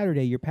a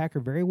Saturday, your Packer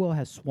very well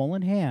has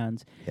swollen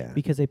hands Yeah.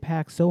 because they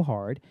pack so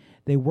hard.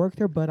 They work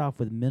their butt off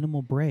with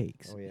minimal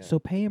breaks. Oh, yeah. So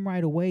pay them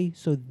right away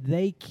so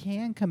they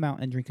can come out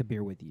and drink a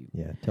beer with you.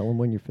 Yeah. Tell them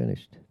when you're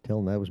finished. Tell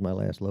them that was my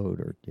last load,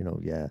 or, Yeah,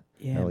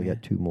 I only man.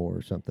 got 2 more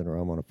or something, or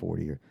I'm on a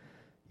 40, or,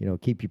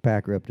 keep your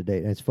Packer up to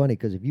date. And it's funny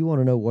because if you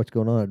want to know what's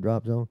going on at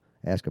drop zone,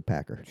 ask a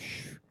Packer.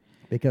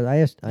 Because I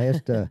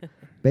asked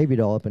Baby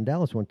Doll up in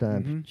Dallas one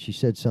time. Mhm. She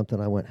said something.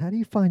 I went, "How do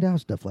you find out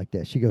stuff like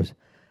that?" She goes,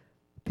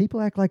 "People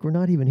act like we're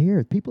not even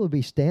here. People would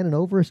be standing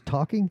over us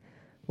talking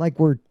like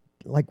we're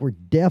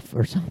deaf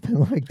or something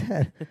like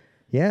that."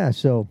 Yeah.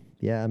 So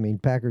yeah, I mean,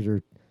 Packers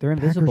are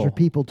Invisible.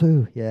 people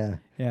too. Yeah.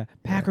 Yeah,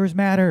 Packers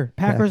matter.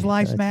 Packers'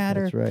 lives That's-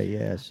 matter. That's right.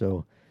 Yeah.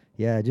 So,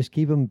 yeah, just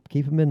keep them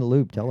in the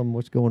loop. Tell them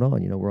what's going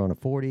on. We're on a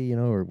 40.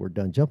 Or we're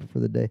done jumping for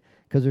the day.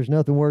 Because there's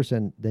nothing worse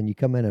than you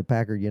come in a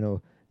Packer.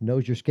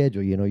 Knows your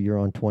schedule. You're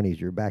on 20s.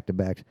 You're back to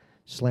backs.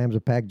 Slams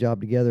a pack job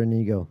together, and then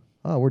you go,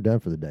 "Oh, we're done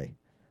for the day."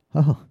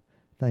 Oh,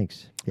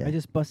 thanks. Yeah. I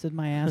just busted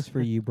my ass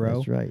for you, bro.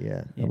 That's right.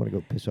 Yeah. Yeah. I'm gonna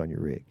go piss on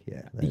your rig.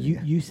 Yeah.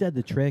 You said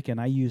the trick,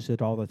 and I use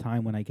it all the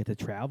time when I get to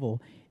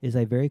travel, is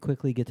I very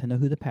quickly get to know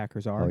who the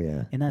Packers are. Oh,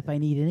 yeah. And if I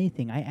need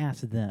anything, I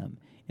ask them.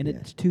 And Yeah.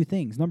 it's 2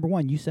 things. Number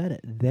one, you said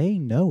it. They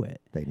know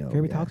it. They know. If you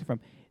ever yeah. talk to them.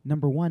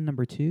 Number one.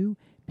 Number two,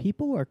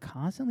 People are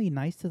constantly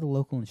nice to the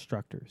local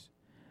instructors.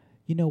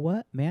 You know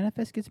what?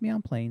 Manifest gets me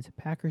on planes.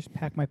 Packers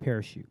pack my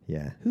parachute.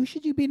 Yeah. Who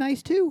should you be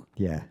nice to?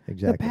 Yeah.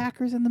 Exactly. The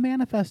Packers and the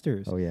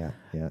manifestors. Oh yeah.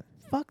 Yeah.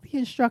 Fuck the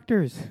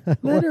instructors.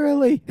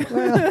 Literally.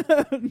 Well,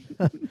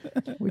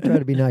 we try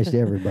to be nice to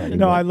everybody.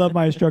 No, but- I love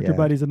my instructor yeah.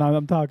 buddies, and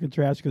I'm talking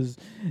trash because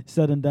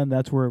said and done,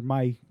 that's where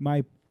my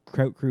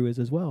crew is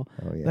as well.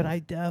 Oh yeah. But I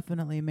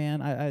definitely,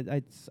 man,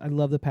 I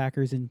love the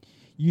Packers, and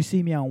you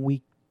see me on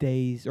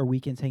weekdays or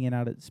weekends hanging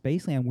out at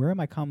Spaceland. Where am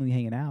I commonly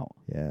hanging out?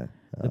 Yeah.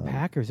 The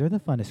Packers, they're the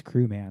funnest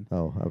crew, man.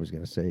 Oh, I was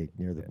going to say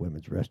near the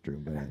women's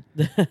restroom,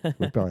 but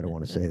we probably don't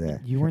want to say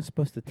that. You weren't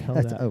supposed to tell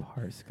That's- that oh.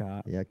 part,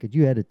 Scott. Yeah, could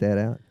you edit that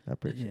out? I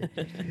appreciate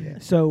it. Yeah.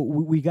 So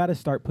we got to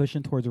start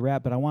pushing towards a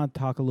wrap, but I want to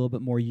talk a little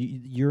bit more.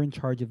 You're in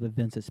charge of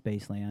events at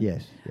Spaceland.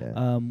 Yes.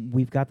 Yeah.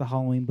 We've got the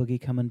Halloween Boogie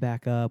coming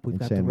back up. We've In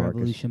got the San Marcos.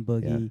 Revolution Yeah.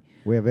 Boogie.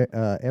 We have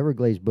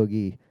Everglades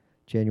Boogie,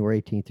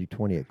 January 18th through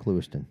 20th at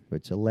Clewiston.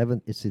 It's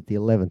 11th. It's at the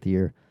 11th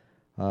year.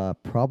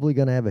 Probably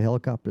going to have a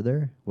helicopter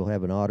there. We'll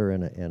have an otter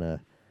and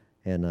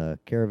a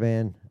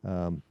caravan.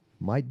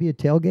 Might be a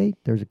tailgate.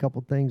 There's a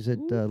couple things that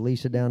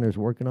Lisa down there is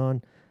working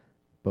on,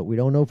 but we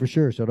don't know for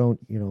sure. So don't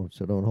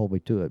hold me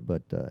to it.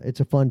 But it's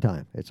a fun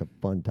time. It's a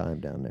fun time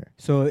down there.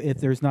 So if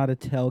there's not a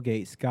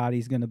tailgate,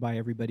 Scotty's going to buy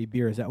everybody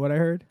beer. Is that what I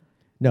heard?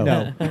 No,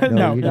 No. no,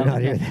 No, you no. do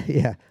not hear that.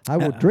 Yeah, I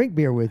will drink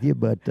beer with you,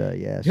 but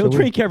yeah, He'll so we-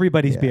 drink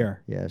everybody's yeah,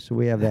 beer. Yeah, so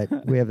we have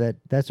that. We have that.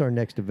 That's our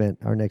next event.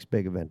 Our next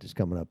big event is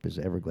coming up is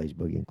Everglades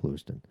Boogie in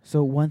Clewiston.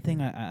 So one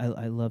thing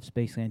I love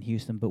Spaceland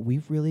Houston, but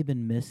we've really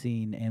been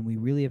missing, and we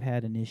really have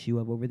had an issue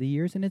of over the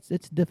years, and it's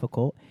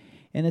difficult,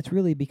 and it's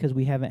really because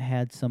we haven't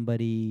had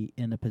somebody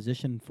in a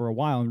position for a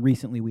while, and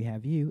recently we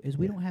have you. Is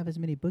we Yeah. don't have as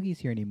many boogies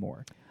here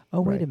anymore.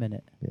 Oh, wait Right. a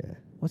minute, Yeah,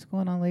 what's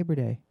going on Labor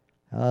Day?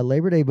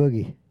 Labor Day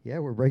Boogie. Yeah,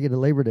 we're bringing the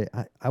Labor Day.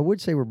 I would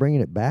say we're bringing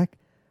it back.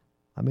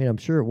 I mean, I'm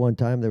sure at one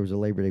time there was a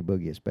Labor Day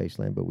Boogie at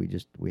Spaceland, but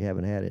we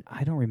haven't had it.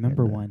 I don't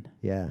remember And, one.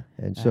 Yeah,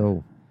 and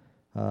so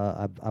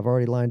I've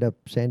already lined up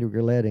Sandra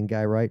Gurlette and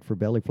Guy Wright for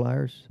Belly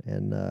Flyers,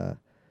 and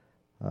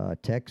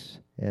Tex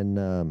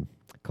and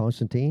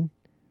Constantine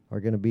are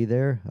going to be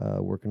there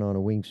working on a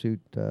wingsuit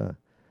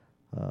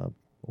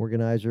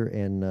organizer,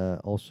 and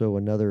also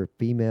another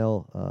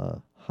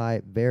female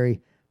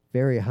very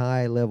very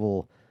high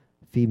level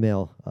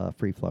female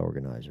free fly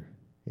organizer.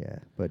 Yeah,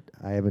 but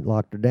I haven't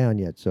locked her down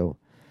yet, so.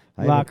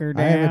 Lock her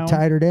I haven't down.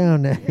 tied her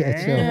down yet.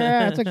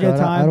 Yeah, it's a so good I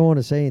time. don't want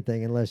to say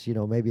anything unless,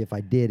 maybe if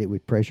I did, it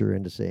would pressure her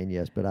into saying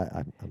yes, but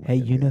I'm not Hey,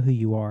 gonna you do know that. who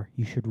you are.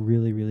 You should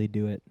really, really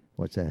do it.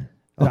 What's that?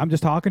 I'm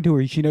just talking to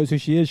her. She knows who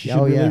she is. She should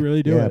Oh, really, yeah.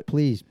 really do yeah, it.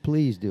 Please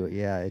do it.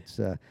 Yeah, it's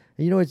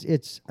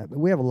it's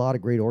we have a lot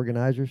of great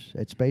organizers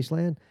at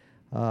Spaceland,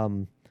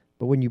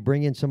 but when you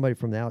bring in somebody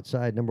from the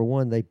outside, number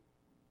one,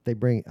 they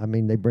bring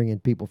in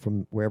people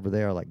from wherever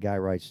they are, like Guy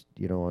Wright's,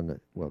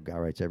 Guy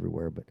Wright's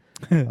everywhere, but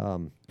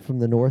from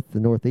the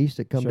northeast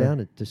that come Sure.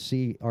 down to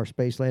see our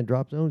Spaceland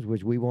drop zones,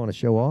 which we want to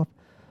show off,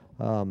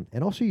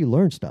 and also you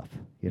learn stuff.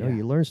 Yeah.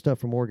 You learn stuff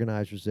from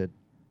organizers that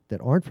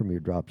aren't from your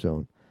drop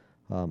zone.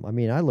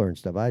 I learned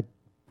stuff. And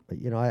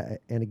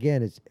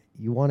again, it's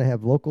you want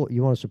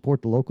to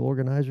support the local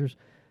organizers,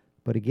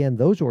 but again,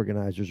 those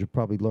organizers are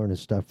probably learning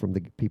stuff from the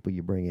people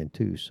you bring in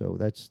too. So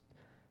that's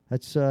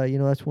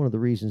one of the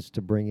reasons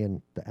to bring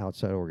in the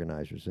outside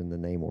organizers and the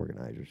name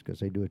organizers, because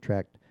they do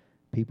attract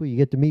people. You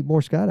get to meet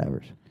more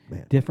skydivers.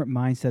 Man. Different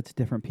mindsets,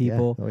 different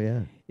people. Yeah. Oh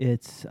yeah.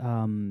 It's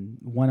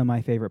one of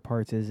my favorite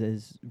parts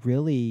is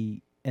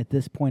really at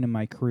this point in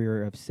my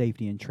career of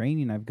safety and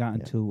training, I've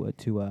gotten to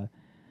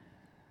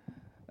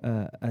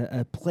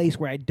a place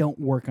where I don't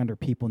work under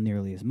people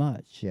nearly as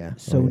much. Yeah.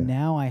 So Oh, yeah.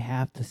 now I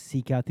have to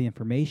seek out the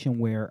information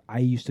where I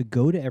used to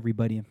go to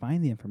everybody and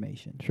find the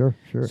information. Sure.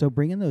 So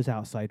bringing those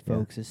outside Yeah.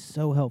 folks is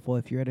so helpful.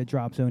 If you're at a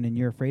drop zone and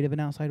you're afraid of an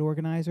outside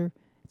organizer,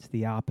 it's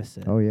the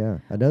opposite. Oh yeah.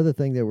 Another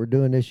thing that we're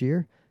doing this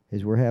year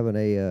is we're having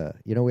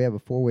we have a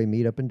 4-way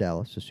meet up in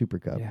Dallas, a Super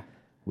Cup. Yeah.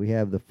 We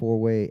have the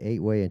 4-way,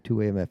 8-way, and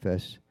 2-way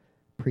MFS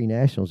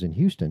pre-nationals in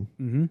Houston.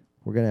 Mm-hmm.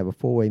 We're going to have a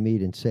 4-way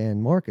meet in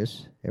San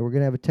Marcos, and we're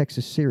going to have a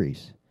Texas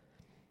series.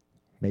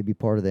 Maybe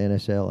part of the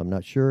NSL, I'm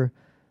not sure,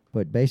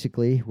 but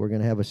basically we're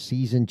going to have a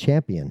season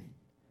champion.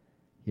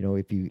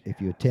 If you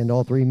attend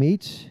all 3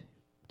 meets,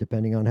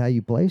 depending on how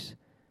you place,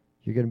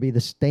 you're going to be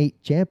the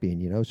state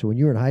champion. So when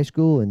you were in high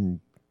school and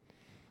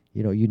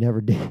you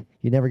never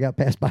got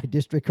passed by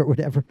district or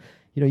whatever,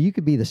 you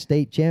could be the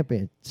state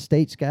champion,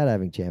 state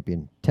skydiving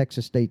champion,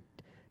 Texas state,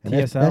 and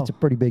that's TSL. a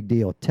pretty big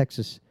deal.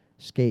 Texas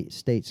state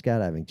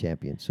skydiving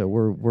champion. So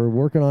we're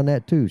working on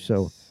that too.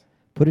 So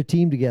put a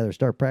team together,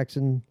 start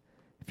practicing.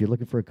 If you're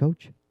looking for a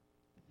coach,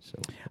 so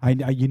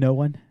You know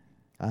one?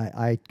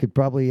 I could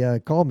probably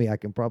call me. I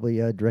can probably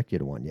direct you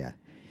to one. Yeah.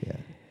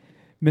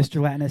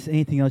 Mr. Latness,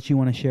 anything else you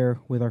want to share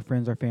with our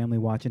friends, our family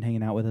watching,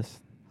 hanging out with us?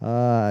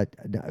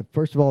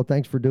 First of all,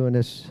 thanks for doing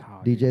this,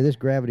 Oh, DJ. This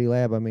Gravity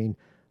Lab.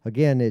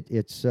 Again,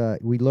 it's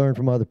we learn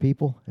from other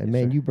people, and Yes,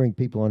 man, sir. you bring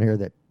people on here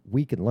that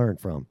we can learn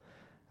from.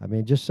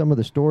 Just some of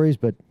the stories,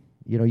 but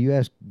you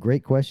ask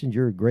great questions.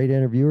 You're a great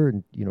interviewer,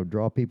 and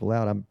draw people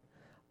out.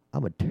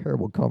 I'm a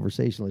terrible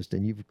conversationalist,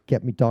 and you've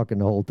kept me talking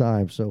the whole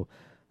time. So,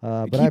 but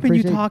I Keeping you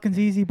appreciate talking's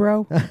easy,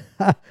 bro.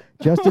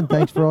 Justin,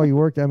 thanks for all your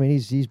work. I mean,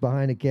 he's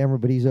behind the camera,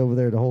 but he's over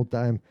there the whole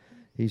time.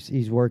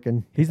 He's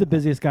working. He's the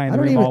busiest guy in the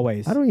room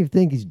always. I don't even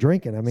think he's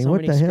drinking. I mean, So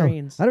what many the hell?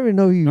 screens. I don't even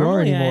know who you are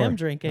Normally anymore. I am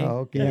drinking. Oh,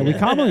 okay. Yeah, we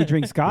commonly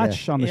drink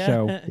scotch on the Yeah.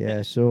 show.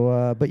 Yeah.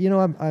 So, but you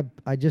know,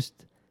 I just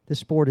this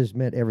sport has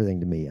meant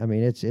everything to me. I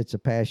mean, it's a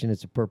passion,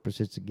 it's a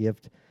purpose, it's a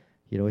gift.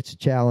 You know, it's a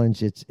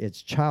challenge.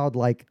 It's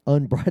childlike,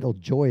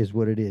 unbridled joy is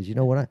what it is. You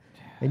know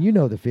and you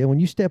know the feel when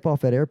you step off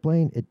that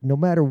airplane. No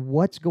matter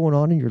what's going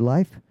on in your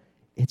life,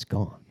 it's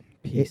gone.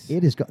 Peace.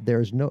 It is gone.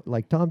 There's no,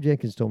 like Tom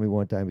Jenkins told me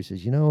one time. He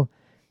says,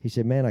 he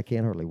said, man, I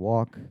can't hardly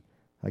walk.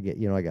 I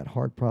got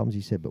heart problems.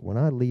 He said, but when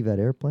I leave that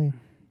airplane,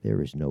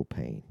 there is no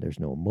pain. There's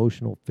no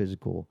emotional,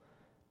 physical,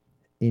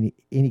 any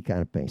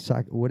kind of pain.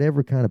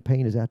 Whatever kind of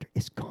pain is out there,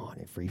 it's gone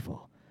in free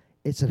fall.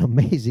 It's an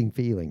amazing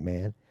feeling,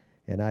 man.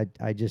 And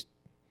I just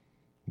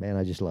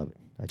love it.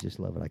 I just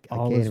love it. I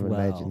All can't is even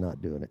well. imagine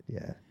not doing it.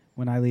 Yeah.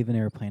 When I leave an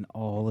airplane,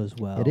 all is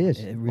well. It is.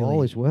 It really,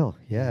 All is well.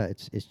 Yeah.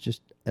 It's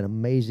just an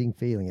amazing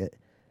feeling.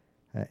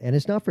 And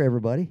it's not for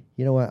everybody.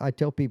 You know, I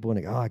tell people when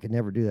they go, I could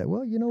never do that.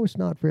 Well, it's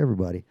not for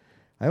everybody.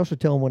 I also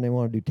tell them when they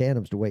want to do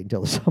tandems to wait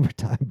until the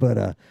summertime,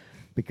 but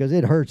because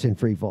it hurts in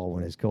free fall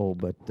when it's cold.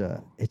 But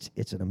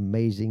it's an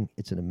amazing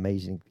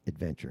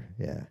adventure.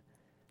 Yeah.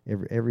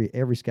 Every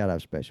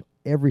skydive special.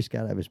 Every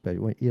skydive is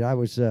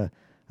special.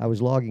 I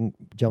was logging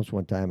jumps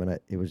one time, and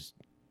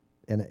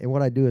and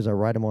what I do is I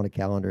write them on a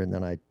calendar, and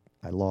then I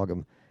log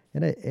them.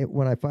 And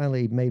when I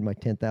finally made my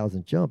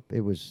 10,000th jump,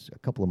 it was a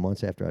couple of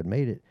months after I'd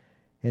made it,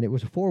 and it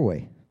was a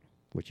 4-way,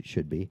 which it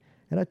should be.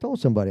 And I told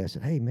somebody, I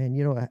said, hey, man,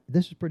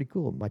 this is pretty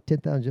cool, my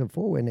 10,000 jump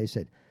 4-way. And they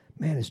said,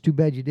 man, it's too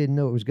bad you didn't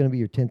know it was going to be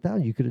your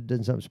 10,000. You could have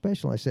done something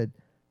special. I said,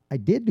 I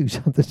did do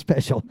something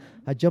special.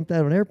 I jumped out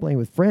of an airplane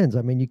with friends.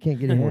 I mean, you can't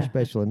get any more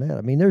special than that.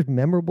 I mean, there's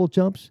memorable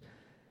jumps,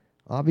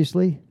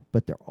 obviously,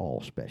 but they're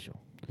all special.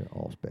 They're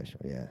all special,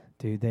 yeah.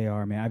 Dude, they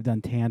are, man. I've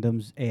done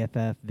tandems,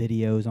 AFF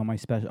videos on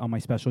my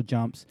special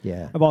jumps.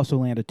 Yeah. I've also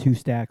landed 2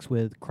 stacks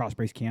with cross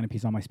brace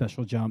canopies on my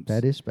special jumps.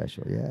 That is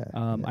special, yeah.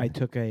 I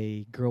took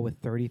a girl with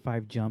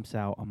 35 jumps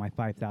out on my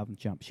 5,000th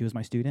jump. She was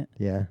my student.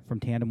 Yeah. From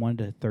tandem 1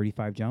 to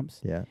 35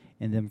 jumps. Yeah.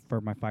 And then for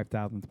my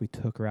 5,000th, we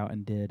took her out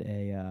and did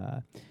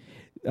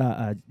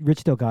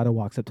Rich Delgado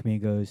walks up to me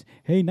and goes,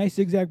 hey, nice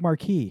zigzag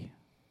marquee.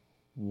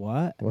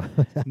 What?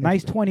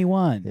 Nice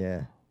 21.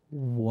 Yeah.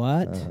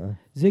 What? Uh-huh.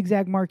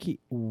 Zigzag marquee.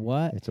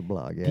 What? It's a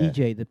blog, yeah.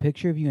 DJ, the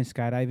picture of you in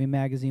Skydiving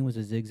Magazine was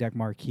a zigzag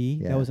marquee.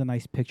 Yeah. That was a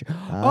nice picture.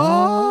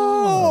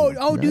 Oh,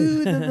 nice.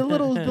 Dude, the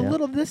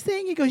little this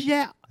thing. He goes,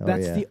 yeah. Oh,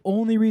 That's yeah. the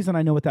only reason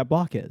I know what that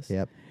block is.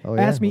 Yep. Oh,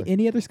 yeah. Ask me Well,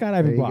 any other there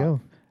skydiving you block. go.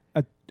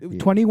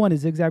 21 is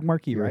zigzag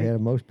marquee, You're right? ahead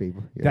of most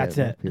people. You're That's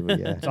ahead it. of most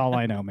people, yeah. That's all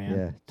I know, man.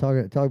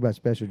 Yeah. Talk about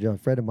special jump.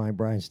 A friend of mine,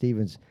 Brian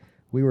Stevens,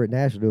 we were at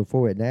Nashville doing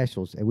 4-way at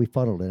Nationals, and we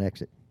funneled an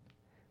exit.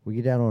 We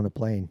get down on the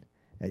plane,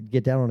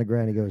 get down on the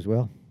ground. He goes,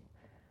 well,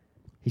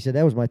 he said,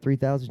 that was my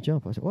 3,000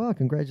 jump. I said, well,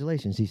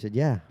 congratulations. He said,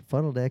 yeah,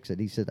 funneled exit.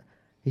 He said,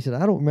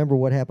 I don't remember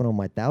what happened on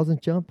my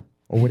 1,000th jump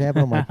or what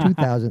happened on my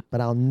 2,000,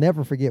 but I'll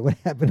never forget what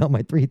happened on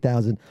my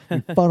 3,000.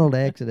 We funneled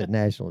exit at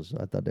Nationals. So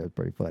I thought that was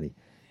pretty funny.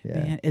 Yeah.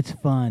 Man, it's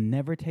fun.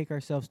 Never take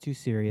ourselves too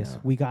serious.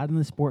 No. We got in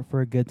the sport for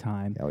a good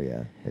time. Oh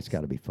yeah, it's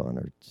got to be fun,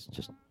 or it's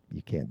just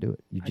you can't do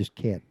it. You just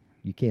can't.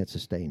 You can't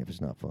sustain if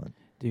it's not fun.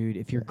 Dude,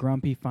 if you're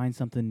grumpy, find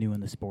something new in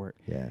the sport.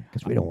 Yeah,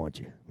 because we don't want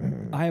you.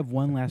 I have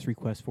one last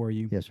request for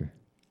you. Yes, sir.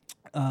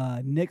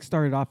 Nick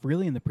started off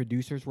really in the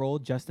producer's role.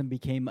 Justin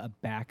became a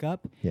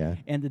backup. Yeah.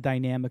 And the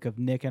dynamic of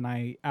Nick and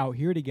I out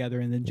here together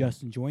and then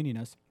Justin joining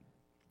us.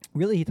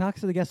 Really, he talks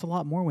to the guests a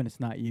lot more when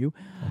it's not you.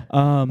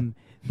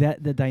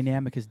 That the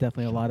dynamic is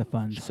definitely a lot of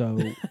fun. So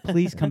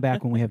please come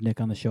back when we have Nick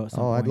on the show at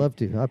some point. I'd love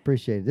to. I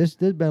appreciate it. This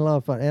has been a lot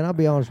of fun. And I'll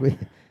be honest with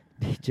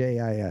you,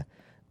 DJ,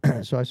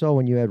 so I saw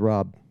when you had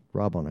Rob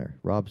on there.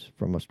 Rob's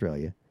from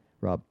Australia.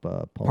 Rob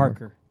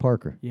Palmer.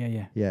 Parker.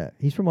 Yeah. Yeah,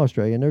 he's from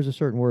Australia, and there's a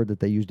certain word that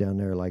they use down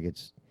there, like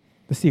it's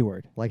The C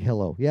word. like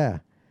hello. Yeah.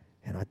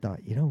 And I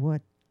thought, you know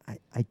what?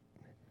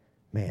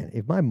 Man,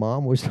 if my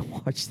mom was to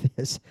watch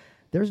this,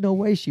 there's no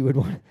way she would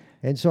want.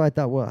 And so I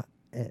thought, well,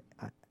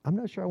 I'm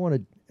not sure I want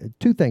to.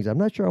 2 things. I'm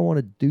not sure I want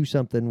to do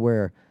something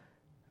where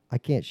I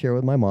can't share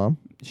with my mom.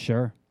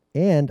 Sure.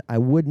 And I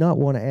would not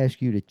want to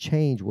ask you to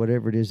change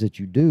whatever it is that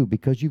you do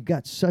because you've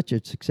got such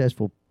a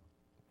successful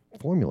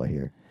formula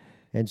here.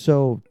 And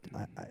so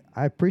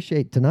I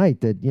appreciate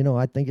tonight that,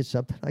 I think it's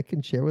something I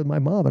can share with my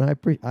mom. And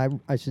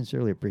I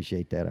sincerely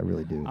appreciate that. I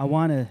really do. I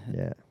want to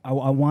Yeah. I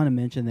want to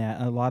mention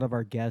that a lot of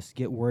our guests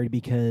get worried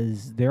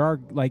because there are,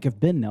 like, if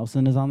Ben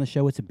Nelson is on the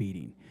show, it's a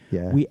beating.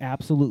 Yeah. We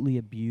absolutely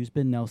abuse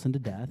Ben Nelson to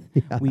death.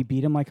 Yeah. We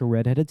beat him like a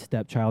redheaded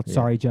stepchild. Yeah.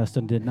 Sorry,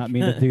 Justin, did not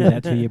mean to do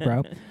that to you,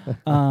 bro.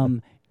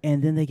 And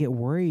then they get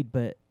worried,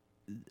 but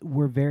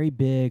we're very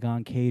big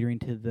on catering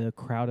to the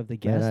crowd of the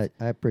guests. Man,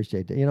 I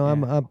appreciate that.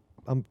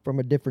 I'm from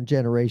a different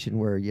generation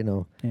where you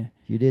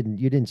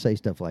didn't say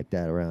stuff like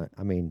that around.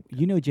 I mean,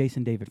 You know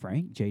Jason David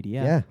Frank, JDF.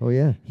 yeah, oh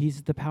yeah,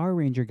 He's the Power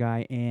Ranger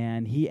guy,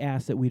 and he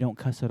asked that we don't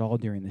cuss at all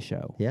during the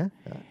show. yeah,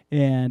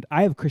 And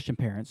I have Christian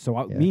parents,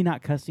 so Yeah. me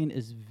not cussing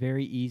is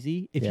very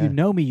easy. If Yeah. you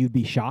know me, you'd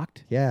be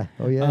shocked. yeah,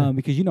 oh yeah,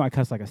 Because I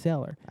cuss like a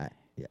sailor.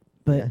 yeah.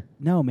 But Yeah.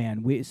 no,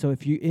 man. So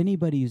if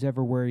anybody who's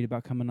ever worried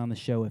about coming on the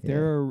show, if Yeah.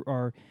 there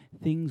are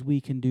things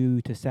we can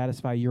do to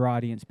satisfy your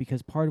audience,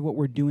 because part of what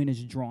we're doing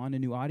is drawing a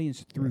new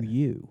audience through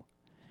you,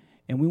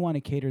 and we want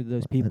to cater to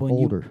those people. An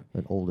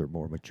and older,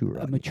 more mature,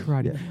 a audience. mature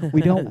audience.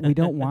 We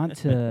don't want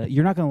to.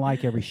 You're not going to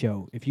like every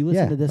show. If you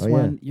listen Yeah. to this Oh, yeah.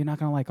 one, you're not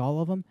going to like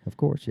all of them. Of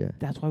course, yeah.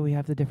 That's why we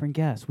have the different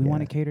guests. We Yeah.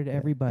 want to cater to Yeah.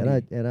 everybody.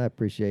 And I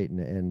appreciate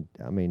and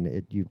I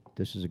mean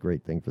this is a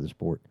great thing for the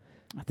sport.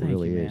 It Thank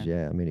really you, is. man.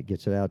 Yeah. I mean it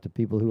gets it out to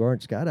people who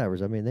aren't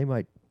skydivers. I mean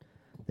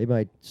they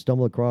might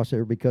stumble across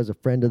it because a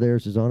friend of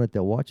theirs is on it.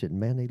 They'll watch it and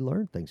man, they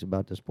learn things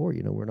about the sport.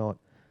 We're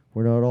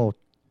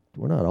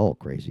not all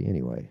crazy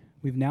anyway.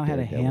 We've now had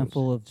a Daredevils.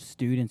 handful of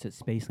students at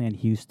Spaceland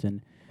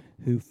Houston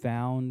who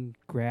found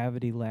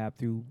Gravity Lab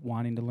through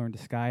wanting to learn to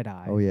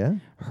skydive. Oh yeah,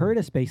 Heard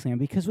of Spaceland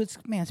because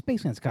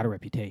Spaceland's got a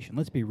reputation.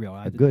 Let's be real.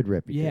 a good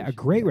reputation. Yeah, a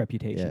great Yeah.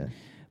 reputation. Yeah.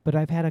 But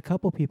I've had a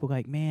couple people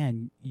like,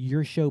 man,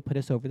 your show put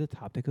us over the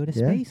top to go to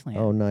Yeah? Spaceland.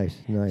 Oh, nice.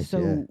 So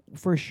yeah.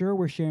 for sure,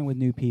 we're sharing with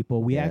new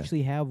people. We Yeah.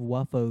 actually have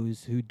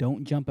wuffos who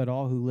don't jump at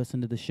all who listen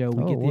to the show.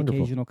 We Oh, get the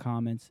wonderful. occasional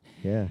comments,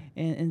 Yeah.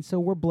 and so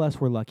we're blessed.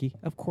 We're lucky.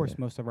 Of course, Yeah.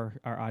 most of our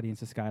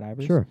audience is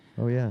skydivers. Sure.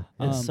 Oh yeah.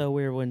 It's Um, so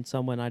weird when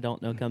someone I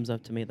don't know comes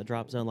up to me at the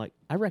drop zone like,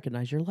 I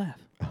recognize your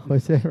laugh. Oh,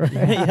 is that right?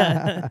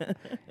 Yeah.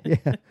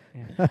 yeah.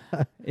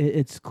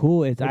 It's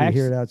cool. It's When I you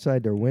hear actually, it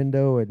outside their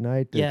window at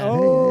night. it's, Yeah.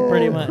 Oh,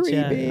 pretty much,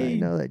 yeah. I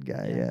know that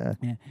guy. Yeah.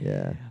 Yeah.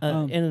 Yeah.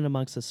 Yeah. In and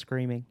amongst the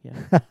screaming.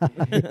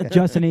 Yeah.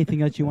 Justin,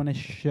 anything else you want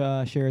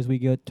to share as we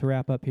go to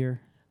wrap up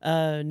here?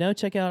 No,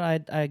 check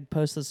out. I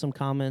posted some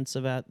comments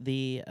about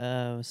the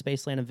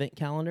Spaceland event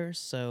calendars,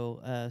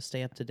 so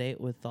stay up to date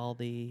with all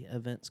the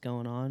events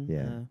going on.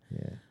 Yeah.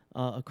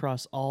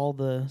 Across all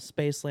the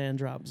Spaceland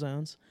drop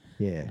zones.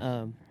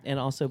 Yeah. And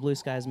also Blue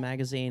Skies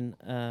Magazine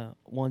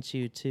wants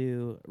you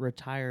to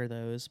retire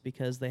those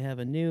because they have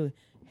a new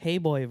Hey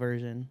Boy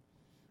version.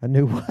 I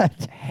knew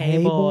what.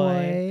 Hey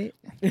Boy.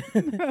 And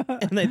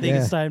they think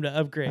Yeah. it's time to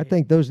upgrade. I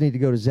think those need to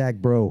go to Zach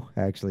Bro,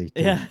 actually.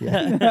 too.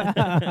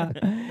 Yeah.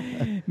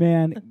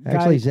 Man,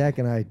 Actually, guys, Zach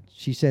and I,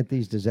 she sent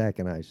these to Zach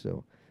and I,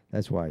 so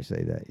that's why I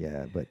say that.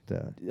 Yeah. But,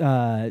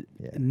 yeah.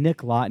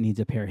 Nick Lott needs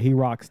a pair. He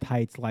rocks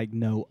tights like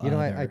no you know,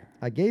 other.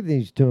 I gave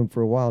these to him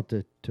for a while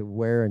to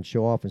wear and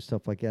show off and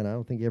stuff like that. And I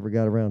don't think he ever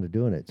got around to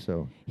doing it.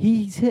 So,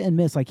 He's hit and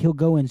miss. Like he'll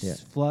go in,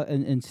 Yeah.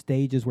 in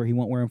stages where he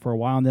won't wear them for a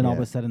while, and then all of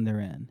Yeah. a sudden they're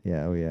in.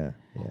 yeah. Oh, yeah.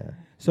 Yeah.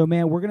 So,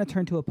 man, we're going to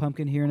turn to a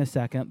pumpkin here in a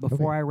second.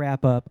 Before Okay. I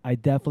wrap up, I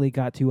definitely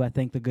got to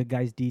thank the Good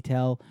Guys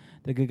Detail.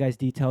 The Good Guys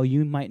Detail,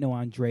 you might know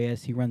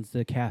Andreas. He runs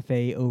the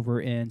cafe over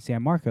in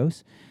San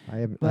Marcos.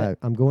 But-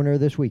 I'm going there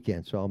this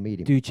weekend, so I'll meet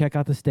him. Dude, check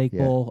out the steak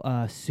Yeah. bowl.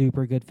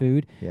 Super good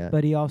food. Yeah.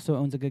 But he also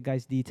owns a Good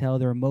Guys Detail.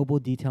 They're a mobile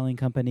detailing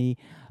company.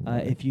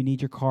 Right. If you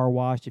need your car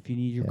washed, if you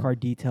need your Yeah. car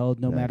detailed,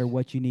 no matter Nice.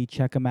 what you need,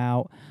 check them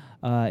out.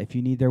 If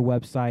you need their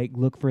website,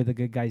 look for the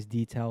Good Guys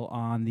Detail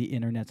on the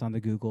internets, on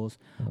the Googles.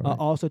 All right.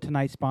 Also,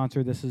 tonight's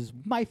sponsor, this is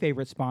my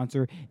favorite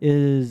sponsor,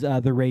 is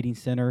the Rating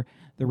Center.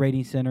 The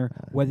Rating Center,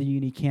 whether you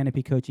need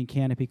canopy coaching,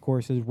 canopy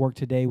courses, work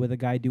today with a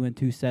guy doing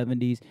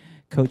 270s,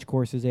 coach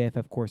courses,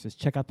 AFF courses.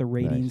 Check out the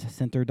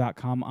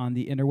ratingscenter.com on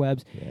the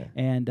interwebs. Yeah.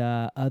 And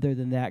other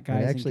than that, guys.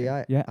 And and actually,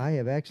 ga- I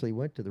have actually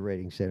went to the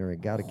rating center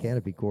and got a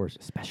canopy course.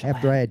 Special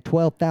After ed. I had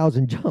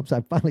 12,000 jumps,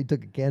 I finally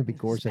took a canopy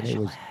course, and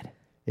Special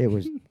it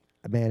was,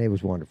 man, it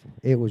was wonderful.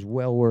 It was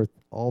well worth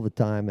all the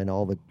time and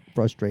all the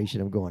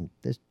frustration of going,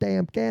 this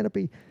damn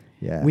canopy.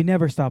 Yeah. We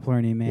never stop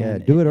learning, man. Yeah,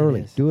 do it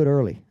early. is. Do it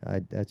early.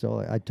 That's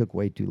all. I took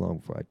way too long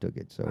before I took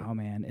it. So, Oh,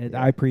 man.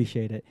 Yeah. I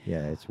appreciate it.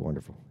 yeah, it's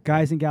wonderful.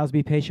 Guys and gals,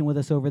 be patient with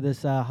us over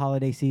this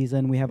holiday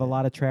season. We have a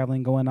lot of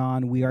traveling going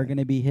on. We are going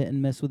to be hit and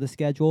miss with the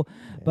schedule.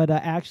 But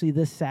actually,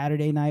 this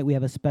Saturday night, we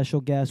have a special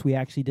guest. We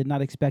actually did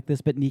not expect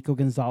this, but Nico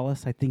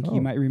Gonzalez. I think Oh.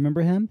 you might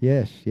remember him.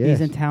 Yes, yes.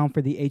 He's in town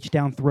for the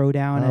H-Down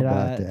Throwdown How at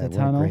about the that? What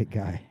tunnel. a great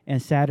guy.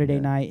 And Saturday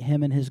Yeah. night,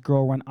 him and his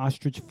girl run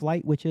Ostrich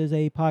Flight, which is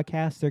a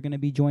podcast. They're going to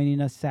be joining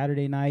us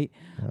Saturday night.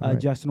 All right.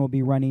 Justin will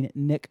be running.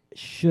 Nick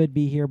should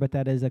be here, but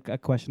that is a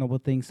questionable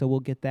thing, so we'll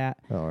get that.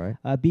 All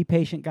right. Be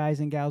patient, guys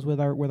and gals,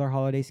 with our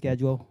holiday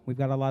schedule. We've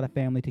got a lot of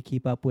family to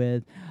keep up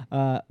with.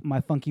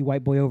 My funky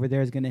white boy over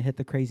there is going to hit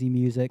the crazy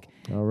music.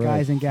 All right.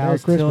 Guys and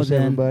gals, Merry Christmas, till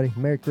then, everybody.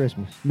 Merry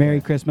Christmas.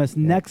 Merry Christmas.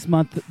 Next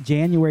month,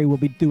 January, we'll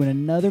be doing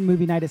another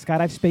movie night at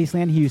Skydive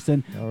Spaceland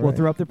Houston. All We'll right.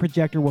 throw up the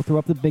projector. We'll throw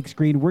up the big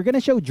screen. We're going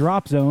to show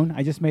Drop Zone.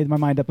 I just made my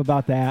mind up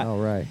about that. All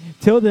right.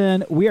 Till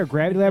then, we are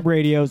Gravity Lab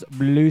Radio's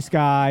Blue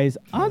Skies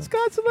on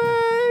Scotts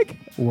Lake.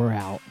 We're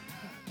out.